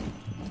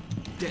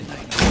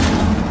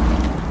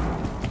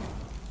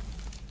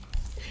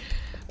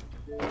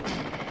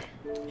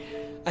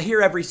 I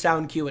hear every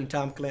sound cue in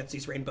Tom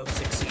Clancy's Rainbow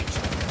Six Siege.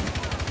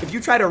 If you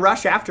try to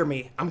rush after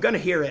me, I'm gonna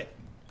hear it.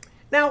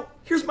 Now,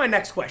 here's my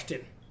next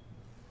question.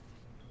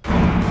 Do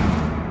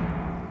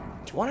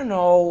you wanna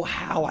know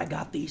how I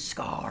got these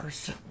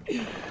scars?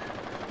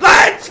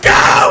 Let's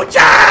go,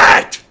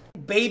 chat!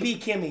 Baby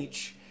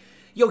Kimmich.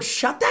 Yo,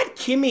 shut that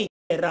Kimmich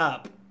shit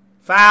up.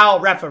 Foul,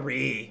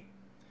 referee.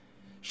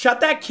 Shut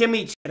that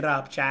Kimmich shit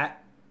up,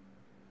 chat.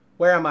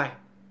 Where am I?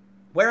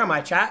 Where am I,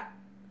 chat?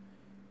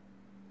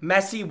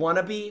 Messi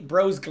wannabe?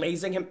 Bro's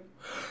glazing him.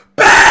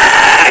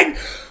 Bang!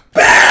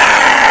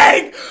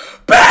 Bang!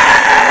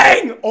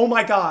 Bang! Oh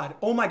my god.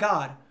 Oh my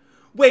god.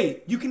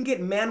 Wait, you can get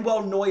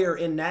Manuel Neuer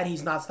in net.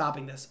 He's not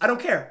stopping this. I don't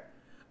care.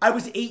 I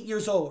was 8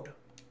 years old.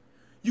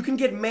 You can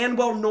get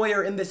Manuel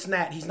Neuer in this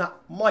net. He's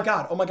not. Oh my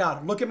god. Oh my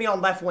god. Look at me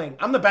on left wing.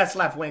 I'm the best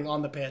left wing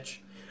on the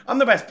pitch. I'm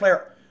the best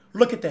player.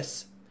 Look at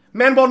this.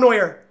 Manuel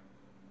Neuer.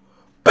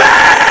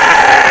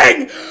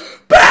 Bang!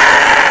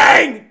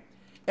 Bang!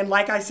 And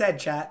like I said,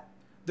 chat,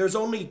 there's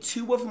only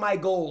 2 of my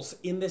goals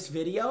in this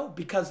video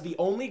because the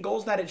only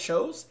goals that it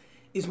shows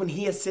is when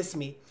he assists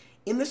me.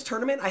 In this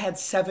tournament, I had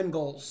 7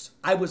 goals.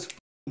 I was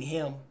f***ing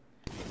him.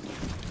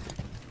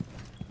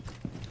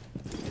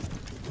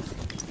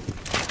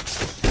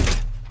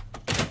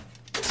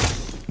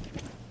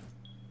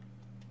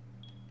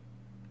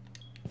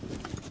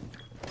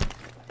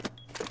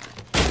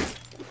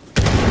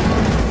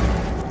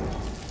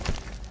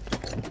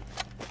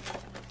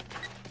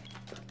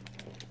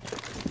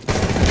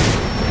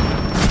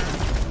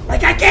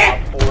 Like I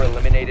can't! 4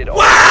 eliminated.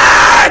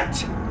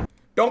 What?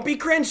 Don't be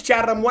cringe,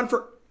 chat. I'm 1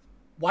 for...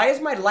 Why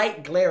is my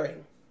light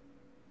glaring?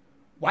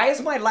 Why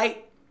is my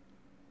light...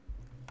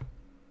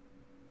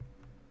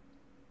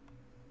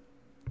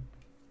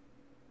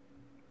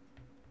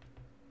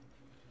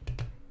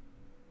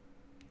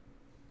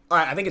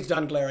 Alright, I think it's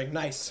done glaring.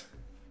 Nice.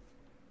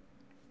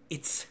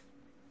 It's...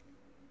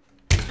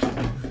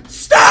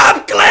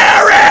 Stop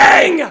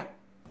glaring!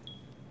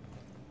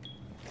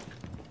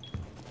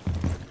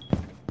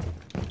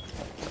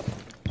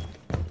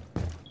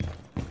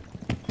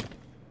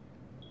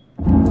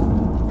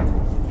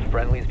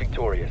 Friendly's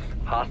victorious.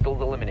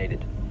 Hostiles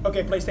eliminated.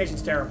 Okay,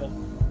 PlayStation's terrible.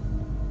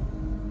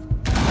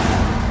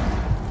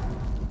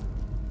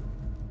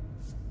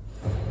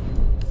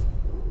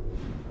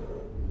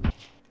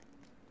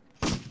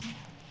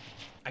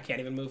 I can't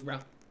even move, bro.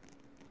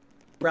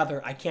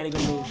 Brother, I can't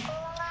even move.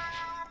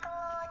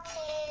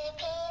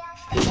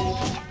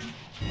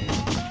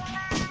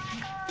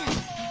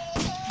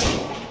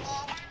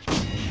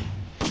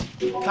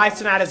 Kai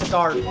Cenat is a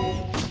guard.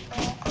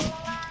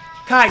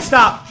 Kai,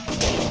 stop!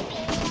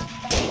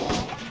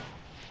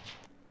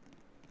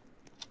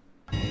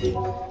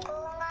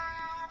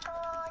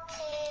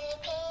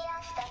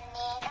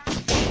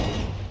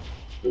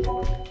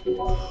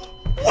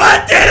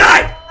 What did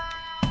I?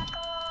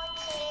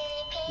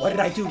 What did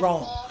I do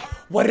wrong?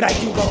 What did I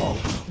do wrong?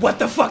 What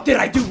the fuck did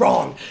I do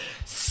wrong?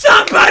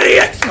 Somebody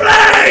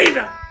explain!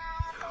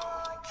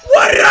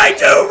 What did I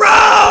do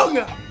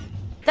wrong?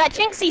 That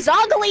Jynxzi's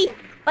ugly.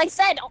 Like I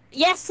said,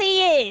 yes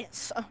he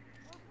is.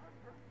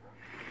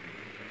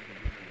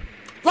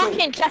 Lock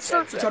in,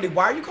 Chester. So, Tony,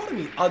 why are you calling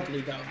me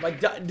ugly though? Like,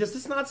 does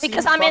this not seem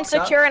Because I'm fucked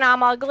insecure up? and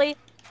I'm ugly.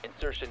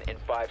 Insertion in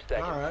 5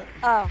 seconds. Alright.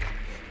 Oh.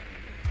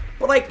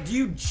 But like, do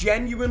you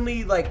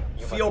genuinely like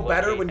feel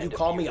better when you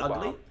call me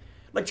ugly?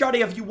 Like, Charlie,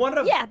 if you want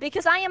to... Yeah,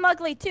 because I am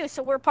ugly too,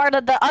 so we're part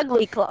of the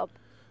ugly club.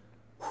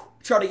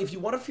 Charlie, if you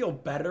want to feel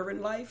better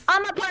in life...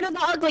 I'm a part of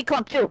the ugly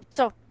club too,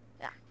 so...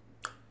 Yeah.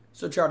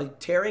 So, Charlie,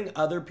 tearing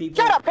other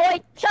people... Shut up,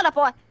 boy! Shut up,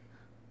 boy!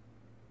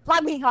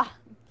 Let me,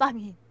 let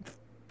me.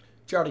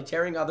 Charlie,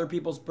 tearing other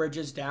people's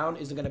bridges down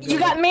isn't going to be... You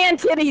got man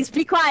titties,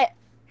 be quiet!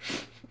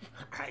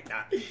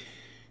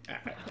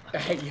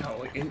 Alright,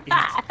 yo,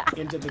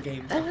 into the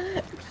game.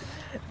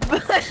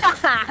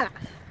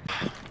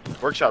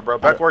 Workshop, bro.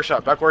 Back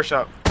workshop. Back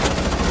workshop.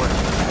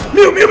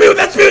 Mute, mute, mute!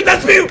 That's mute!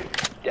 That's mute!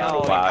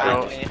 Oh,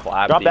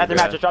 wow. Drop bathroom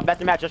hatch. Just drop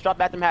bathroom hatch. Just drop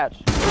bathroom hatch.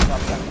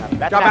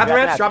 Drop bathroom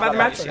hatch? Drop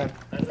bathroom hatch? Okay.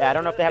 Yeah, I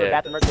don't know if they have a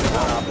bathroom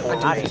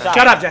hatch.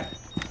 Shut up, Jack.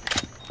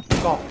 Good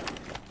call.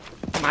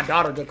 My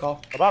daughter, good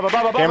call.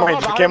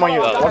 Came on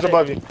you. What's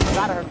above you?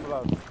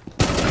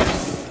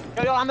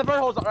 Yo, on the bird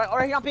holes.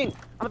 Right here on ping.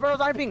 On the bird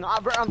holes on ping.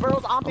 On bird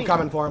holes on ping. I'm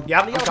coming for him.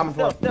 Yep, I'm coming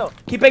for him.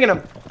 Keep pinging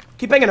him.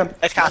 Keep pinging him.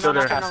 It's castle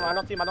there. I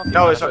don't see him. I don't see him.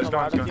 No, it's I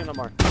gone. don't see him no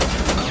more.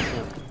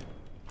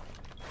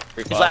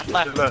 He's left,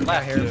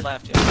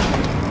 left.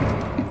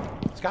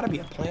 It's gotta be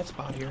a plant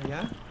spot here,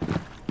 yeah?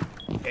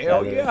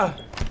 Hell yeah.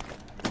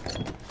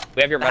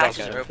 We have your medals.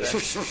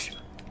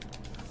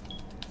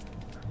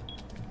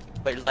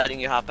 But he's letting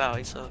you hop out,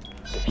 he said.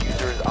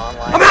 Diffuser is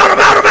online. I'm out, I'm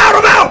out, I'm out,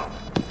 I'm out!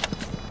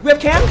 We have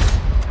cams?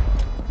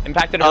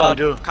 Impacted him.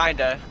 do.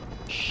 Kinda.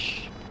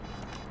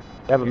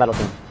 They have a metal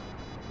thing.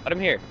 Let him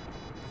here.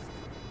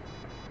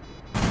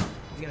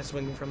 He's gonna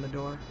swing me from the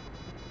door.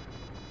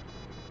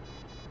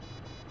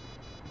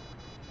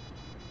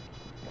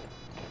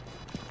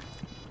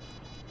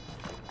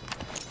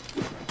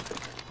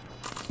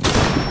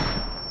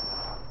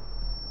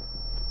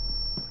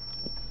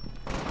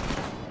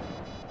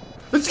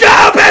 Let's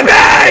go,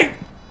 baby!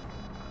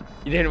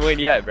 You didn't win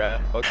yet, bro.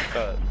 Focus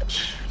up.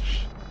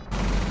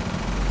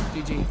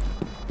 GG.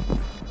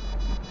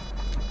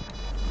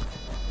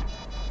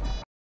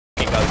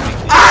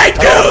 I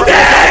do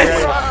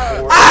this!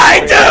 I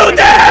do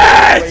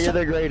this! You're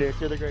the greatest.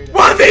 You're the greatest.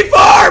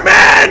 1v4,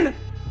 man!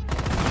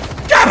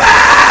 Come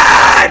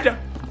on!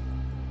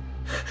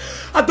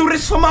 I do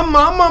this for my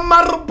mama,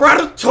 my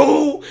brother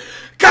too.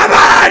 Come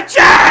on,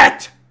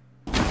 chat!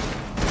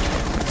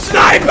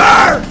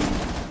 Sniper!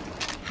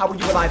 How are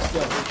you alive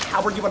still?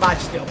 How are you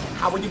alive still?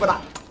 How are you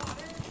alive?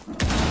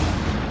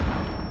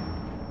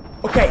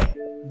 Okay,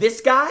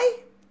 this guy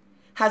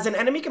has an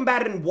enemy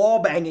combatant wall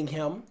banging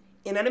him,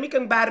 an enemy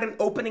combatant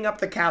opening up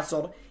the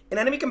castle, an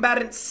enemy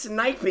combatant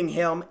sniping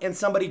him, and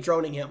somebody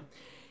droning him.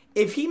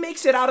 If he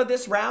makes it out of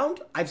this round,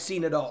 I've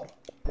seen it all.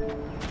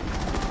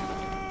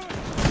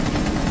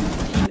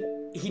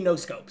 He no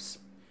scopes.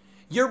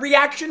 Your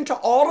reaction to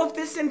all of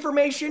this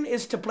information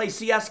is to play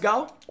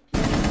CSGO?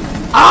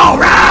 All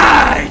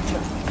right!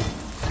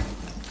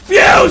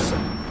 Fuse!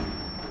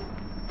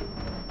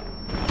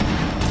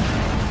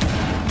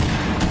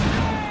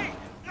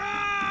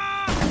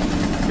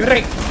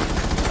 Great.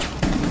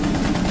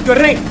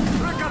 Great.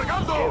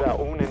 Queda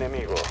un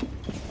enemigo.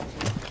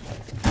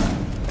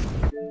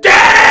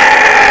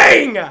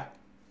 Dang!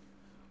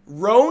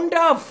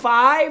 Ronda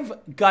 5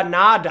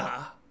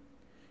 Ganada.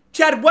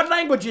 Chad, what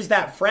language is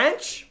that?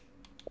 French?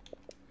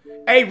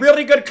 Hey,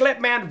 really good clip,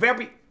 man.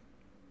 Very...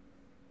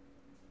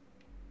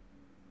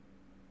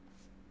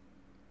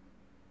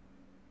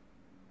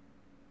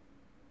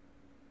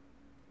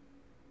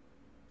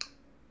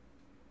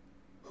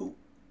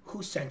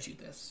 Who sent you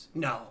this?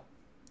 No.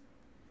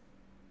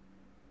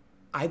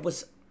 I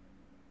was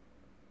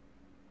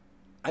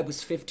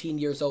 15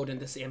 years old in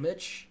this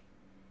image,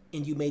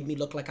 and you made me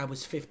look like I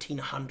was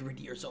 1,500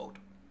 years old.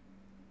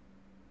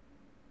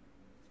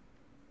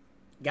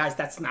 Guys,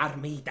 that's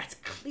not me. That's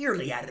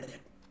clearly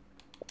edited.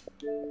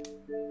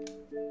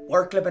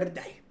 Work clip of the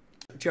day.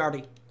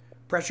 Charlie,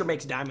 pressure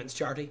makes diamonds,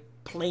 Charlie.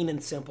 Plain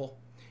and simple.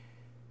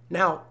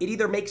 Now, it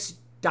either makes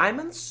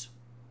diamonds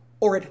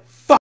or it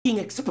fucking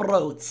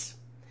explodes.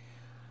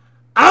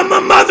 I'm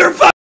a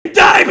motherfucking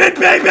diamond,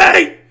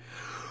 baby!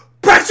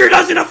 Pressure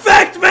doesn't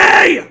affect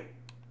me!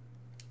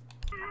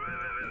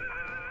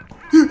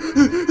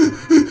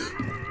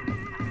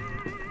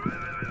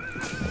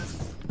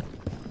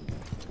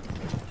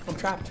 I'm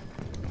trapped.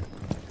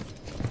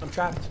 I'm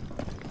trapped.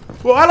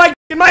 Well, I like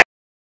in my...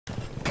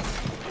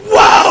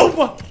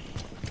 Whoa!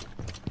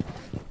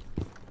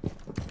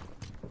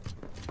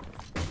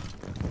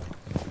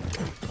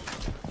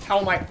 How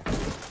am I...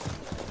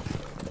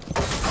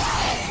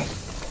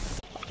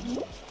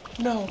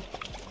 No.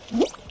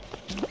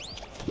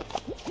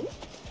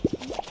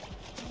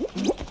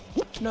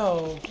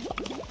 No.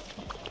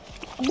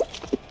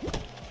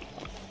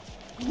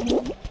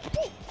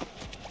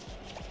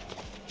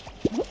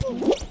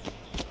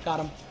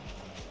 Got him.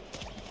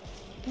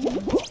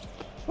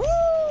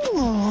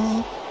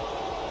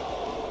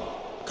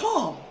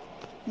 Calm.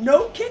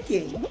 No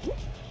kicking.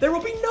 There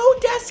will be no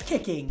desk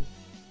kicking.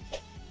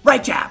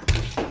 Right jab.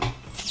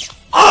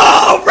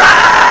 All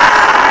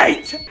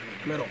right!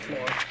 Middle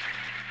floor.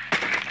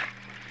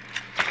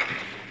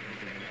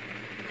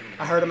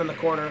 I heard him in the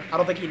corner. I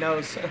don't think he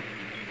knows.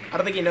 I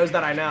don't think he knows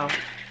that I know.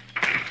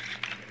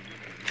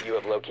 You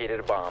have located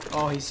a bomb.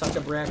 Oh, he's such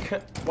a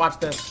brick. Watch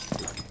this.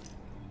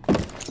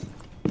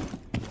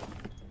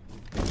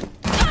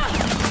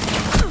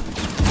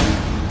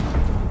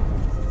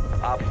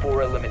 Op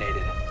 4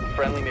 eliminated.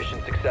 Friendly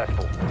mission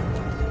successful.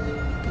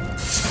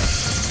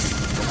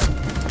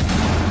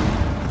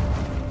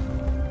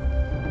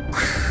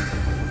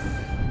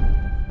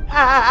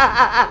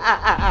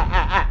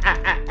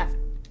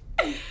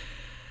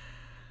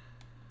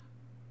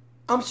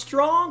 I'm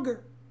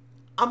stronger.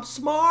 I'm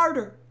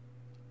smarter.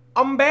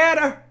 I'm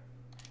better.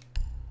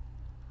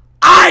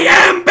 I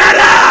am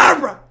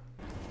better!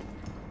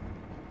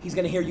 He's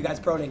gonna hear you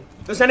guys proning.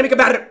 There's an enemy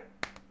combatant.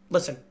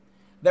 Listen,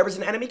 there was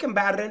an enemy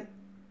combatant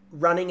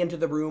running into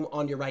the room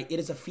on your right. It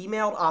is a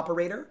female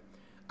operator.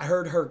 I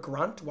heard her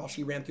grunt while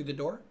she ran through the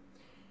door.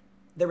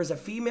 There was a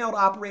female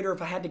operator,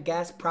 if I had to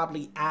guess,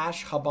 probably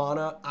Ash,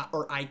 Habana,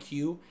 or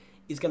IQ,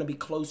 is gonna be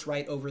close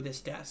right over this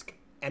desk.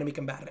 Enemy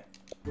combatant.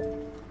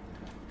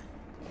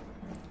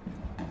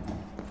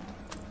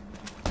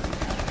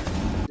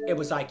 It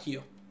was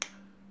IQ.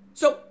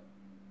 So,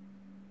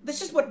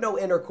 this is what no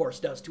intercourse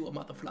does to a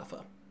mother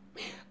fluffer.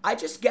 I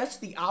just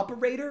guessed the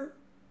operator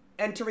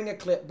entering a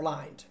clip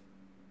blind.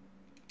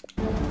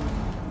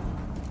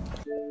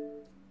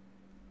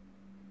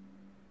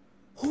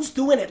 Who's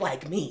doing it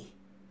like me?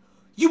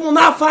 You will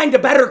not find a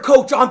better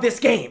coach on this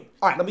game.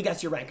 All right, let me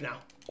guess your rank now.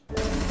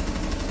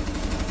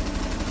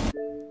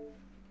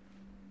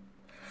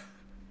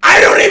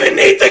 I don't even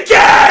need to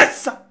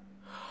guess!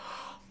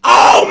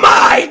 Oh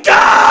my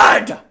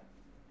God!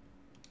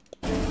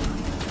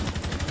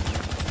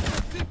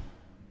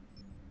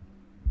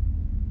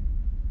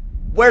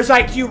 Where's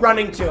IQ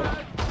running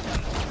to?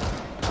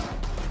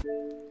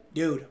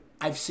 Dude,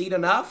 I've seen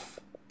enough.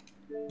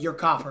 You're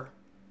copper.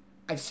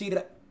 I've seen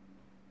it.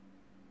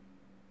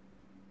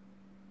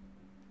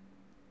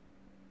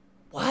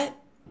 What?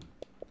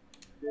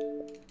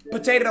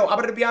 Potato, I'm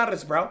gonna be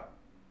honest, bro.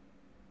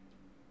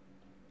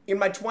 In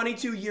my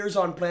 22 years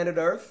on planet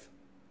Earth,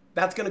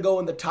 that's gonna go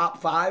in the top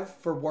 5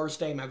 for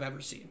worst aim I've ever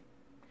seen.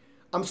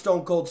 I'm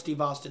Stone Cold Steve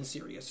Austin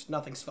serious.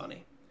 Nothing's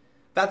funny.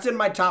 That's in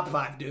my top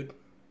 5, dude.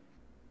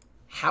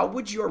 How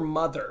would your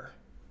mother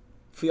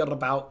feel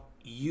about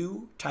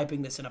you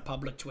typing this in a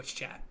public Twitch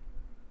chat?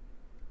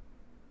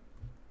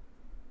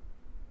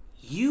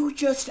 You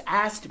just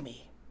asked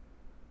me.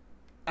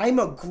 I'm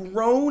a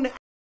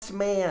grown-ass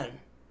man.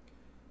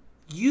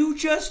 You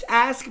just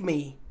asked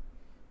me,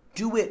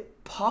 do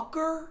it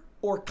pucker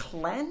or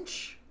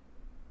clench?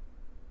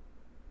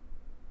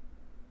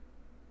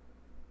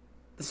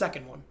 The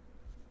second one.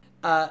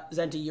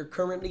 Jynxzi, you're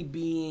currently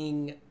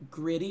being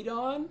grittied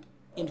on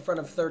in front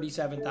of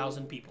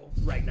 37,000 people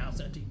right now,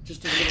 Jynxzi.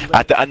 Just a little bit.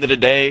 At the end of the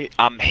day,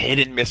 I'm hit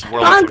and miss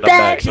world from the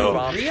back, so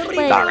really?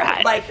 all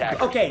right. Like,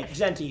 okay,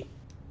 Jynxzi.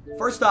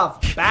 First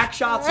off, back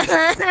shots is,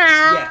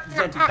 yeah,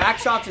 Jynxzi, back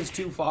shots is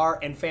too far,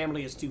 and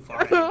family is too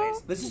far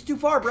anyways. This is too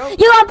far, bro. You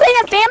want to bring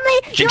a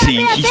family? Jynxzi,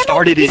 he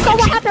started it. You saw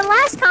what happened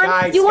last time.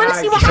 Guys, you want to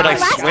see what happened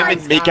last time? He said I swim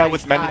and make out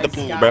with men in the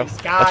pool, bro.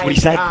 That's what he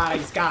said.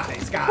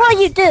 Guys. What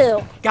you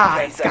do?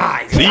 Guys.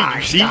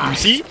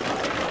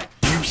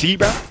 You see,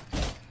 bro?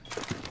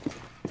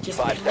 Just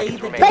play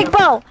the Like,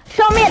 bro,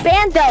 show me a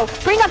bando.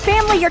 Bring a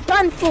family, you're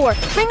done for.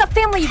 Bring a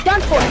family, you're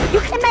done for. You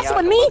can mess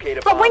with me,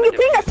 but when you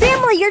bring a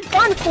family, you're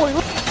done for.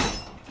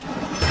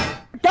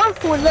 Done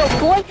for, little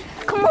boy.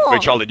 Come on.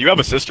 Wait, Charlie, do you have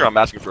a sister? I'm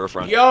asking for a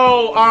friend.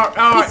 Yo,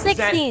 He's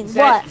 16.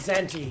 What?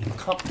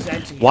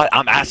 Jynxzi. What?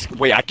 I'm asking.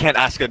 Wait, I can't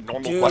ask a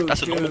normal question.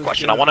 That's a normal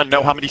question. I want to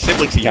know how many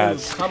siblings he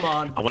has. Come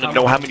on. I want to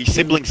know how many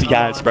siblings he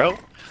has, bro.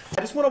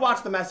 I just want to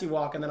watch the Messi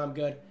walk and then I'm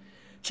good.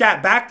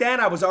 Chat, back then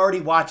I was already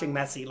watching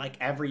Messi like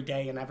every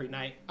day and every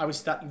night. I was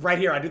stuck right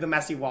here. I do the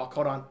Messi walk.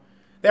 Hold on.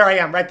 There I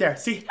am, right there.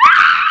 See?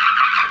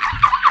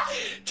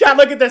 Chat,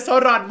 look at this.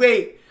 Hold on.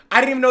 Wait. I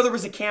didn't even know there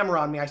was a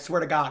camera on me. I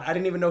swear to God. I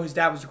didn't even know his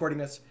dad was recording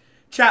this.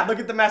 Chat, look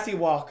at the Messi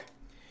walk.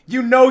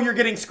 You know you're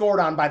getting scored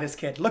on by this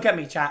kid. Look at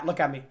me, chat. Look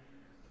at me.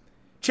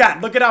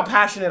 Chat, look at how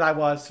passionate I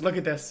was. Look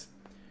at this.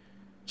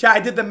 Chat, I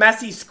did the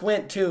Messi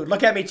squint too.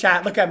 Look at me,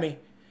 chat. Look at me.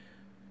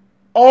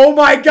 Oh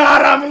my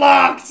God, I'm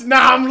locked.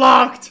 Now I'm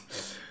locked.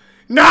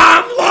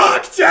 Now I'm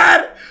locked,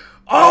 chat.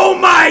 Oh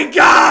my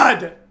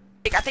God.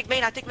 I think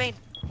main.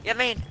 Yeah,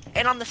 main.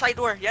 And on the side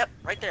door. Yep,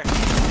 right there.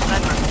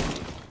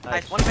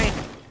 Nice. One main.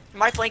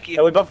 Might flank you.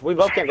 Yeah, we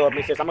both can't go up,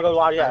 Mr. I'm gonna go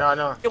Logi. Yeah, I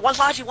know. Yeah, one's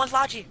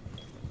Logi.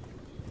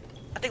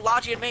 I think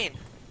Logi and main.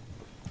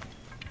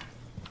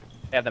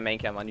 I have the main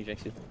cam on you,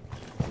 Jynxzi.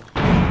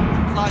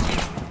 Logi.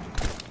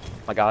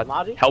 Oh my God.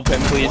 Logi? Help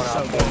him, please.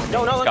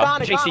 No, Let's it's go.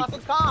 gone,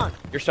 Jynxzi.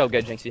 You're so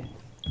good, Jynxzi.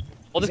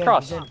 Hold this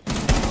cross. Plant.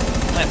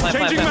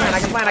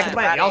 I can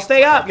plan. Y'all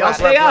stay up.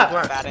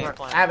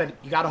 Avid,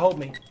 you gotta hold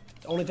me.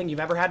 The only thing you've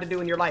ever had to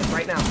do in your life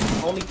right now.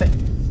 Only thing.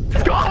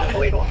 Let's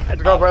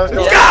go, bro. Let's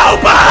go. Go,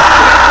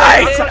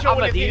 boys!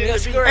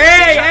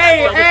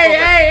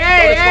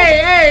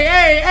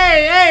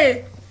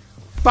 Hey!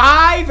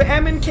 5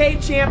 M&K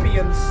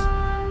champions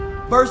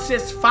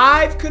versus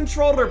 5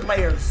 controller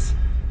players,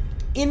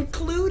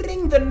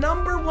 including the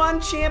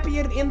 #1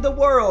 champion in the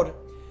world,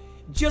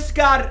 just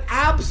got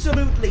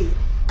absolutely...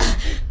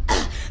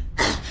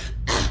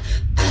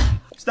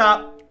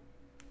 Stop.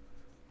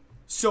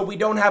 So we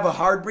don't have a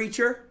hard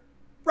breacher?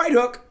 Right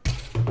hook.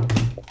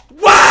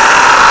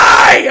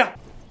 Why?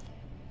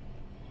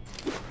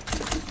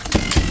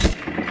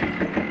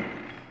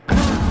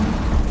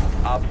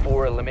 Op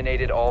 4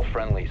 eliminated all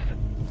friendlies.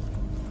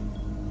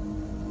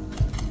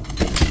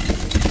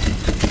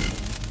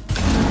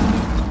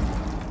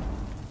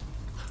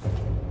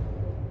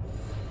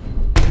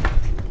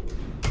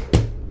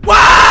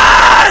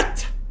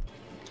 What?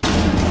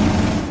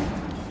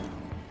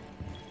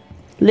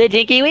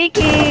 Lidinky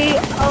Winky!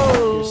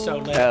 Oh! You're so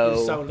lit. Oh.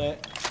 You're so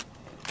lit.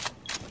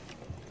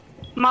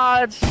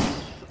 Mods,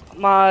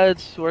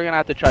 we're gonna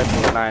have to try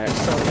Fortnite.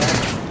 So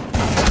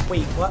lit.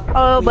 Wait, what?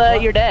 Oh, Wait, but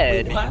what? you're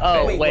dead. Wait, what?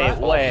 Oh, Wait, wait.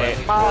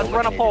 what? Mods,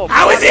 run a poll.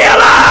 How is he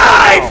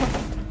alive?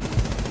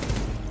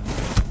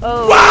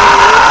 Oh.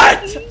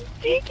 What?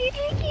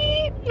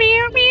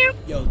 Meow meow.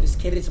 Yo, this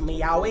kid is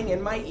meowing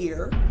in my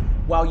ear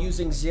while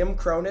using Zim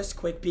Cronus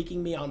quick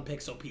peeking me on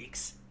Pixel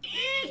Peaks.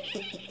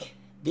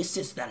 This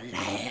is the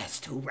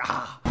last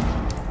hurrah.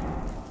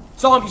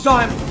 Saw him, you saw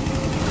him.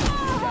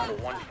 Down to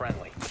 1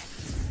 friendly.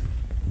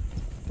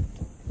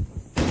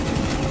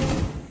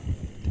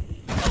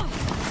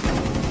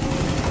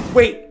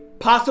 Wait,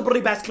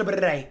 Possibly best clip of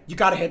the day. You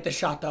gotta hit this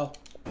shot, though.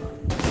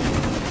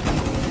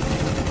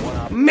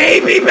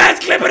 Maybe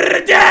best clip of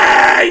the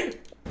day!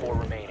 4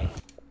 remaining.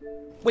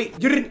 Wait,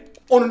 you didn't...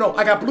 Oh, no.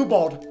 I got blue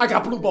balled.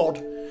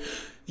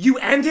 You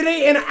ended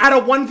it at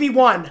a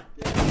 1v1.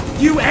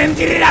 You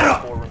ended it at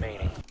a... 4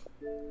 remaining.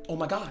 Oh,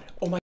 my God.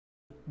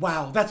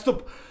 Wow,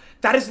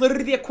 that is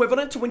literally the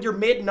equivalent to when you're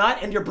mid-nut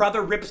and your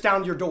brother rips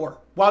down your door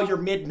while you're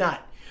mid-nut.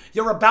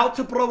 You're about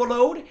to blow a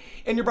load,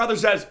 and your brother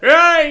says,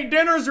 "Hey,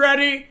 dinner's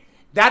ready."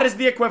 That is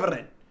the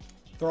equivalent.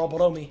 They're all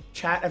below me.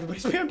 Chat, everybody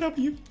spam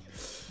W.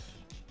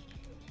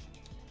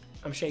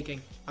 I'm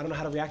shaking. I don't know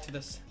how to react to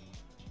this.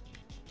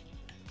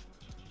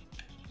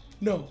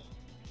 No.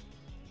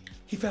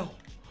 He fell.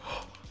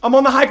 I'm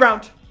on the high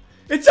ground.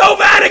 It's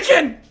over,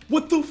 Anakin!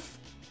 What the f...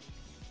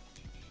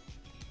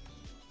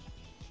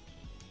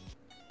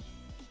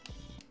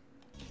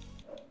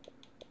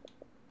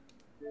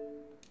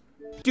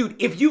 Dude,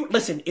 if you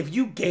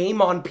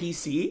game on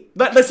PC,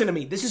 listen to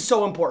me, this is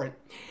so important.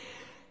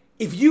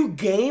 If you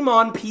game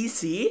on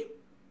PC,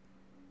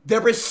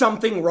 there is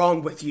something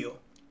wrong with you.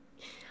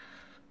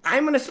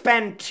 I'm gonna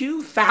spend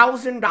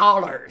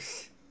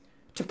 $2,000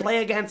 to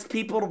play against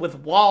people with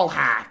wall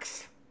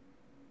hacks.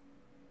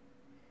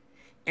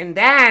 And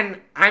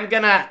then I'm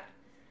gonna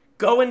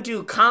go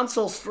into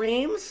console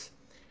streams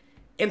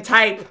and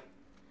type,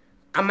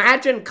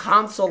 imagine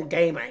console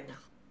gaming.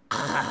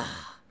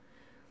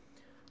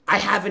 I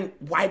haven't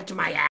wiped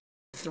my ass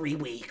in 3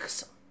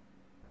 weeks.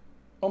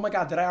 Oh my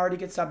God, did I already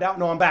get subbed out?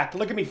 No, I'm back.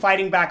 Look at me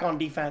fighting back on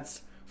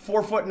defense.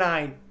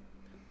 4'9".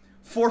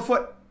 4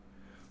 foot.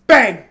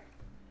 Bang!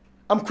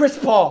 I'm Chris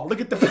Paul.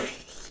 Look at the...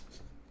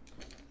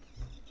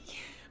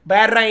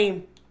 Bad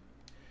aim.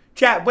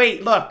 Chat,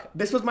 wait, look.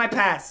 This was my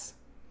pass.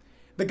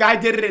 The guy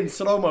did it in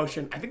slow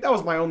motion. I think that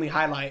was my only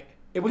highlight.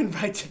 It went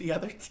right to the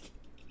other team.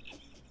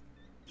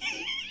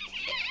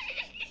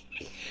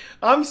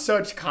 I'm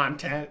such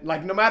content.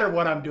 Like, no matter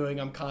what I'm doing,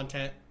 I'm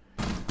content.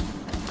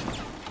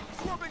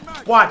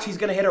 Watch, he's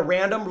gonna hit a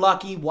random,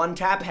 lucky,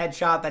 one-tap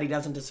headshot that he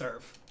doesn't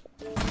deserve.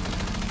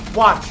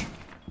 Watch.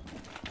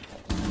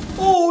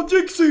 Oh,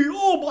 Jynxzi!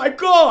 Oh my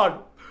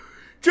God!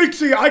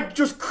 Jynxzi, I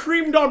just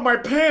creamed on my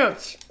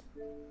pants!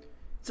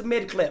 It's a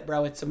mid-clip,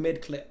 bro. It's a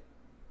mid-clip.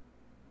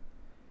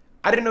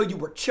 I didn't know you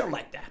were chill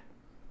like that.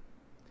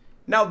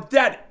 Now,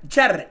 chat,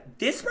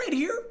 this right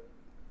here,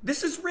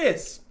 this is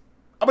Riz.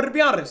 I'm gonna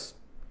be honest.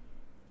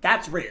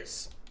 That's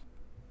Riz.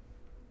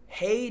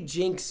 Hey,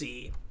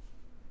 Jynxzi.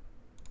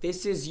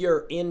 This is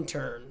your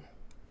intern.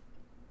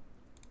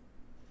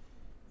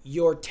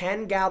 Your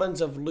 10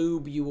 gallons of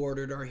lube you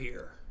ordered are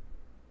here.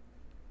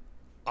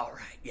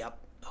 Alright, yep,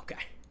 okay.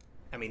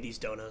 I mean, these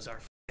donos are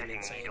f***ing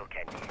insane.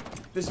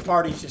 This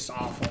party's just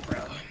awful,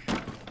 bro.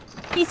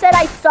 He said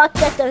I sucked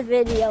at the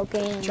video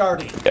game.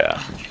 Charlie.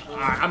 Yeah.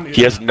 I'm muting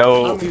He has up.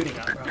 no... I'm muting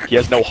up, bro. He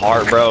has no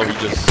heart, bro. He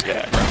just...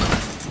 Yeah, bro.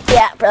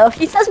 Yeah, bro.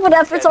 He says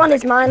whatever's on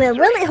his mind, and it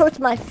really hurts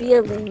my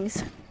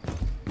feelings.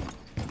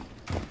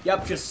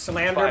 Yep, just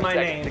slander my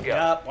name.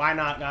 Yep, why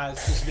not,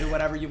 guys? Just do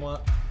whatever you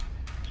want.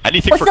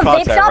 Anything for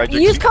content, right?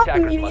 Use code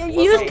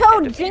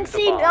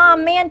Jynxzi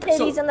man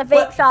titties in the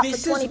vape shop for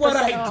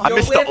 20% off. I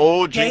miss the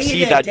old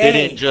Jynxzi that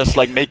didn't just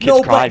like make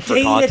kids cry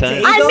for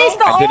content. I miss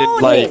the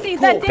old Jynxzi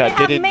that didn't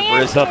have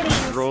man rizz up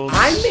titties. girls.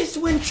 I miss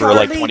when for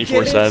like Charlie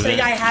didn't 24/7. say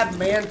I have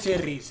man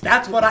titties.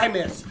 That's what I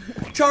miss.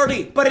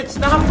 Charlie, but it's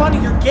not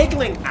funny. You're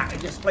giggling.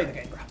 Just play the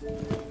game, bro.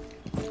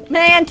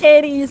 Man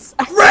titties.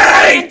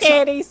 Right! Man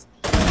titties.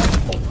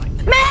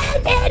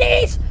 Man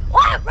titties.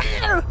 What?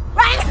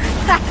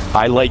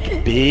 I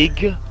like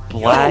big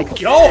black.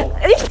 Yo!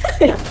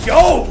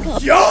 Yo!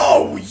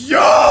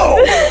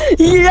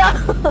 Yeah.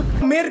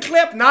 Mid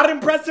clip, not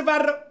impressive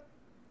at all.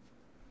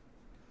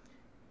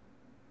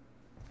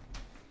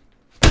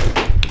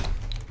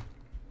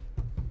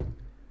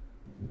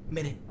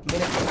 Minute.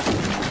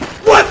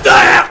 What the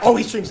hell? Oh,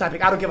 he's stream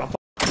sniping. I don't give a fuck.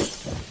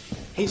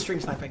 He's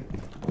stream sniping.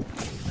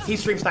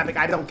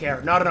 I don't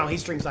care. No. He's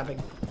stream sniping.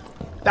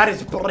 That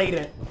is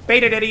blatant.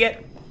 Baited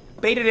idiot.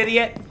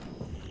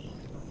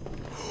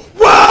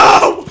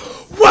 Whoa!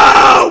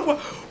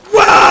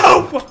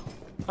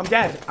 I'm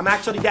dead. I'm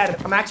actually dead.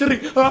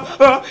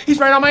 He's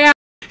right on my ass.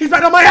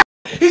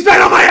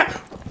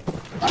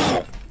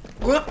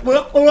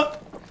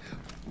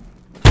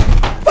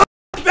 Fuck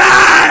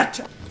that!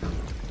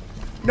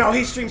 No,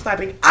 he's stream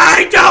sniping.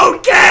 I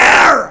don't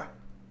care!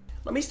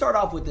 Let me start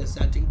off with this,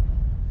 Senti.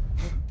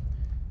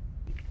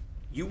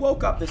 You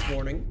woke up this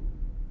morning.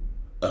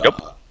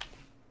 Yep.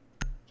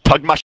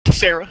 Tugged my to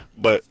Sarah,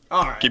 but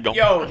all right. Keep going.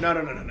 Yo, no.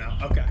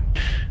 Okay.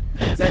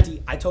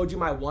 Senti, I told you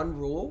my one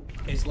rule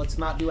is let's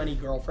not do any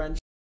girlfriend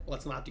shit.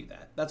 Let's not do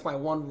that. That's my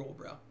one rule,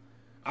 bro.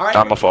 All right.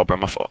 Not my fault, bro.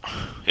 My fault.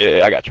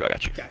 Yeah, I got you.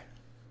 Okay.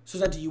 So,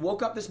 Senti, you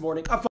woke up this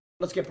morning.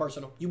 Let's get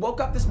personal. You woke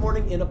up this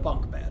morning in a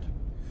bunk bed.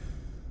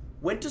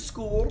 Went to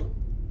school.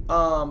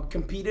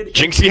 Competed.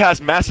 Jynxzi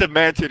has massive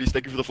man titties.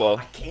 Thank you for the follow.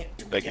 I can't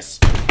do Thank this.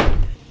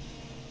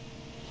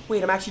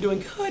 Wait, I'm actually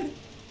doing good.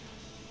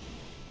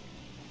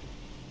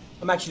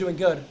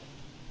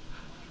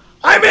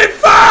 I'm in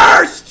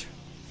first!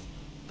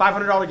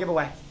 $500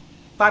 giveaway.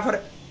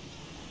 500.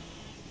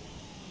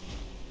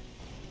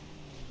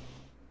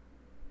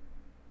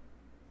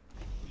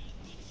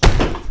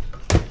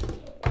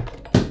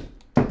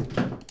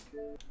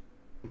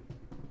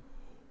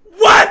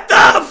 What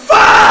the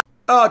fuck?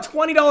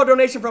 $20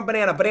 donation from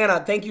Banana.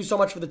 Banana, thank you so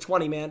much for the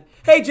 20, man.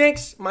 Hey,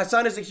 Jinx, my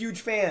son is a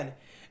huge fan.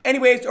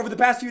 Anyways, over the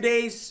past few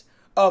days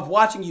of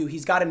watching you,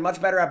 he's gotten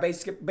much better at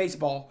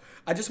baseball.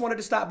 I just wanted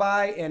to stop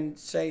by and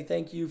say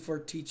thank you for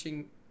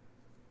teaching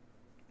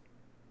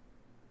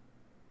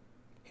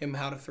him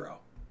how to throw.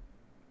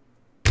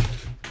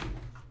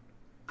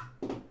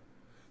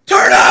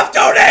 Turn off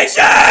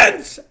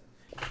donations!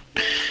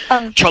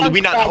 Charlie,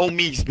 we're not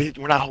homies, bitch.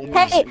 We're not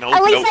homies. Hey, no,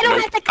 at least no, I don't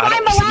no. have to climb I a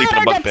don't sleep in a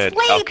ladder bunk to bed.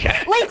 sleep. Okay.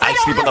 At least I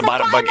sleep on the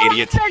bottom bunk,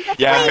 idiots.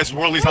 Yeah, Miss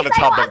Worley's on the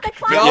top bunk.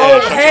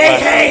 Yo,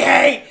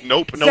 hey!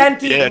 Nope,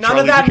 Zenti, yeah, none Charlie,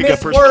 of that you can Miss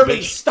get personal, Worley.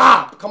 bitch.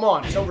 Stop. Come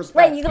on, show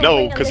respect. Wait, you gonna No,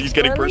 bring because up he's Miss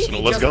getting Worley? personal.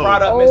 He Let's just go.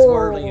 brought up Miss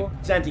Worley.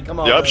 Zenti, come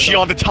on. Yup, bro, she go.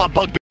 on the top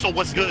bunk, bitch, so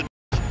what's good?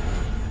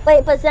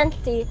 Wait, but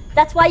Zenti,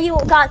 that's why you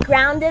got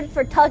grounded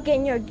for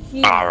tugging your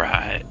jeans.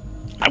 Alright.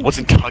 I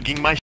wasn't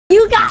tugging my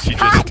You got she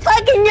caught just...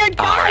 tugging your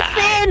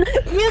dolphin!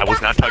 I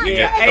was not tugging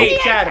it. Hey,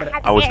 Nope. Chad.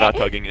 I was not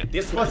tugging it.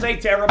 This was a I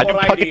terrible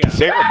didn't tug it idea. to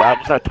Sarah, but I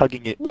was not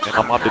tugging it. And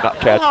I'm on the not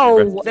catch.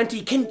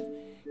 Zenti, can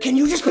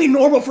you just be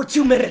normal for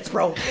 2 minutes,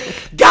 bro?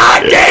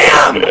 God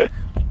damn!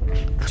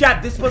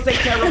 Chad, this was a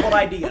terrible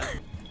idea.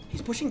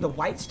 He's pushing the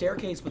white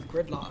staircase with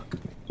gridlock.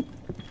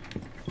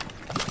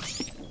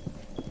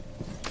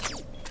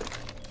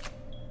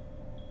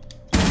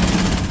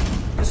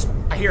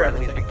 I hear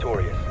everything.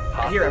 Victorious.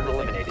 I hear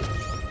everything. Eliminated.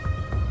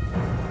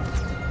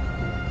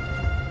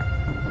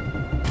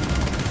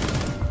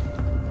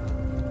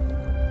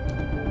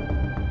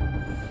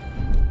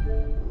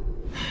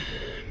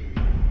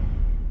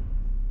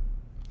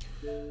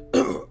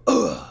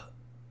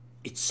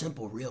 It's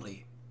simple,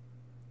 really.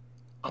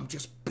 I'm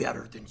just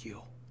better than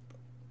you.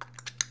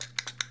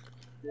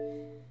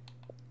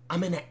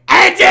 I'm an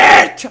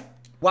edit!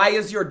 Why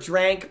is your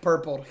drank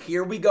purple?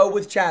 Here we go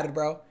with Chad,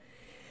 bro.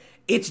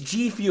 It's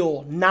G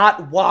Fuel,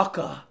 not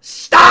Waka.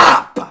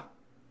 Stop!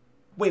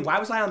 Wait, why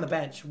was I on the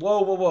bench?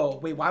 Whoa, whoa, whoa.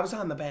 Wait, why was I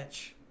on the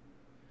bench?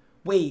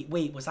 Wait,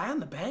 was I on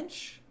the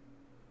bench?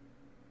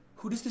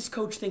 Who does this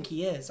coach think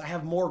he is? I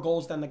have more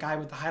goals than the guy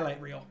with the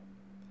highlight reel.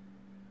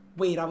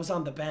 Wait, I was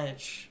on the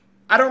bench.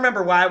 I don't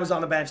remember why I was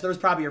on the bench. There was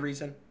probably a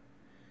reason.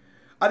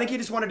 I think he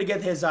just wanted to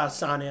get his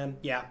son in.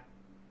 Yeah.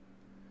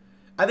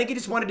 I think he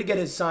just wanted to get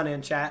his son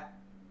in, chat.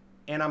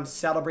 And I'm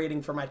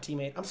celebrating for my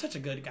teammate. I'm such a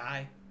good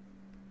guy.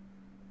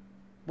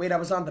 Wait, I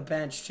was on the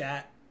bench,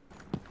 chat.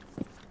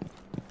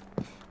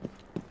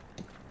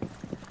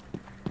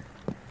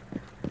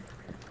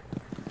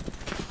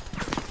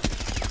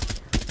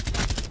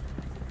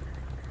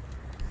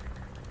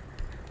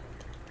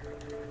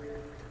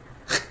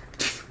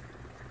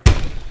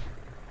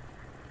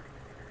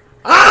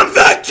 I'm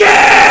the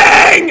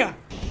king!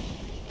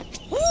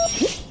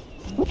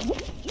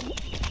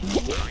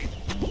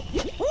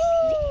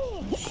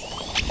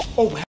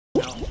 Oh, hell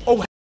no. Oh,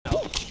 hell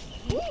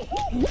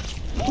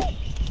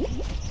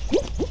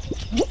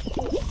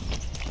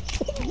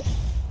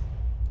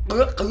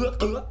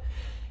no.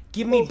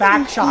 Give me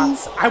back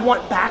shots. I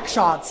want back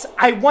shots.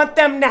 I want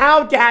them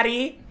now,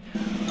 Daddy.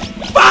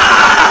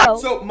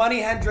 So,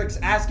 Money Hendrix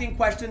asking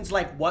questions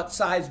like what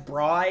size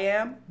bra I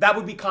am, that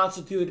would be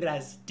constituted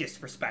as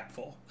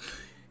disrespectful.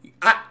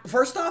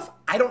 First off,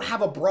 I don't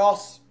have a bra.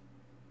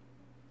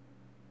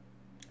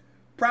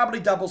 Probably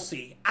double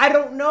C. I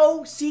don't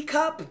know. C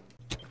cup?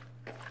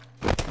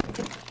 I'm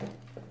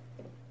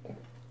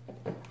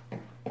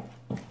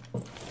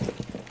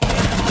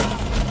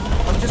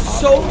just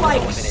so,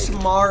 like,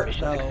 smart,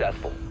 though.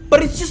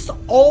 But it's just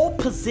all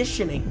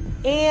positioning.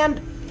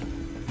 And...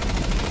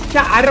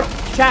 Chat, I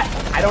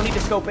don't need to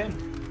scope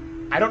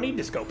in. I don't need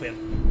to scope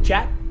in.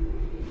 Chat,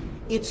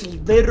 it's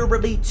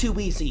literally too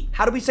easy.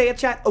 How do we say it,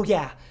 chat? Oh,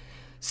 yeah.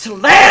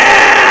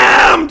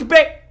 Slammed,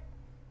 babe!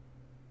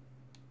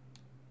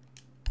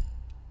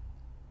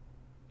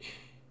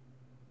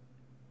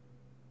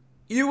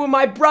 You were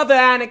my brother,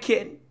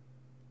 Anakin.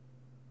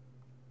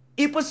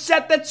 It was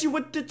said that you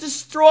would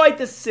destroy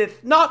the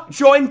Sith, not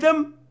join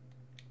them.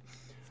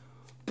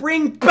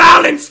 Bring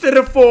balance to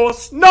the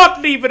Force,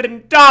 not leave it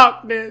in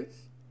darkness.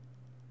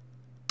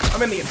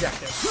 I'm in the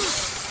objective.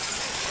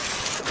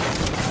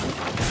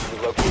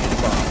 You located the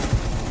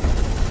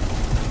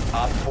bomb.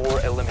 Op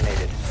 4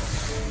 eliminated.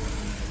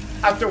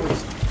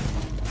 Afterwards.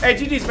 Hey,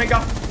 GG's, Mingo.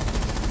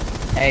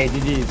 Hey,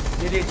 GG's.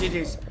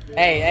 GG's.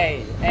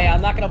 Hey,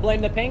 I'm not gonna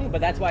blame the ping, but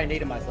that's why I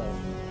needed myself.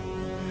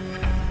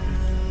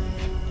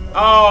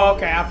 Oh,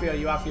 okay, I feel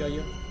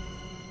you.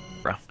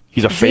 Bro,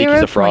 he's a fake,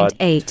 he's a fraud.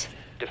 0.8.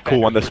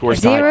 Cool, when the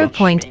score's tied.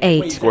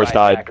 0.8. Score's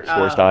tied,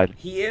 score's tied.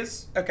 He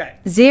is? Okay.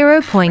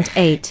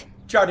 0.8.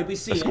 Charlie, we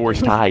see the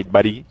score's tied,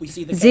 buddy. We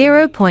see the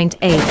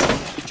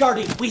 0.8.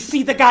 Charlie, we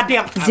see the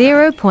goddamn...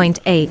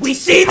 0.8. We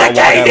see the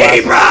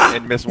KD, bro!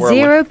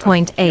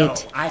 0.8. No,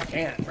 I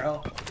can't,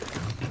 bro.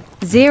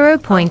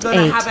 0.8. I'm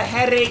gonna have a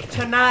headache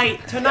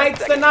tonight.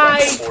 Tonight's the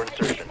night.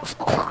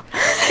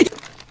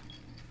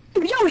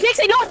 Yo,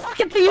 Jynxzi, no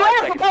fucking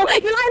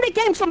You're not in the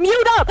game, so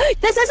mute up.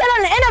 This isn't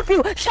an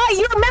interview. Shut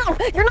your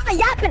mouth. You're not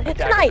yapping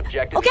tonight.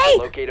 Okay?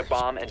 Locate a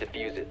bomb and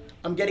defuse it.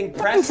 I'm getting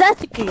pressed.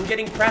 I'm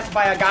getting pressed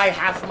by a guy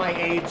half my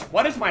age.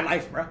 What is my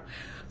life, bro?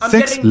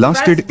 Sex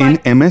lusted in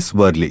MS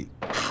Worldly.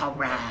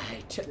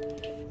 Alright.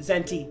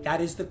 Zenti,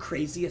 that is the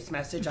craziest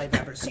message I've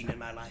ever seen in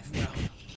my life, bro.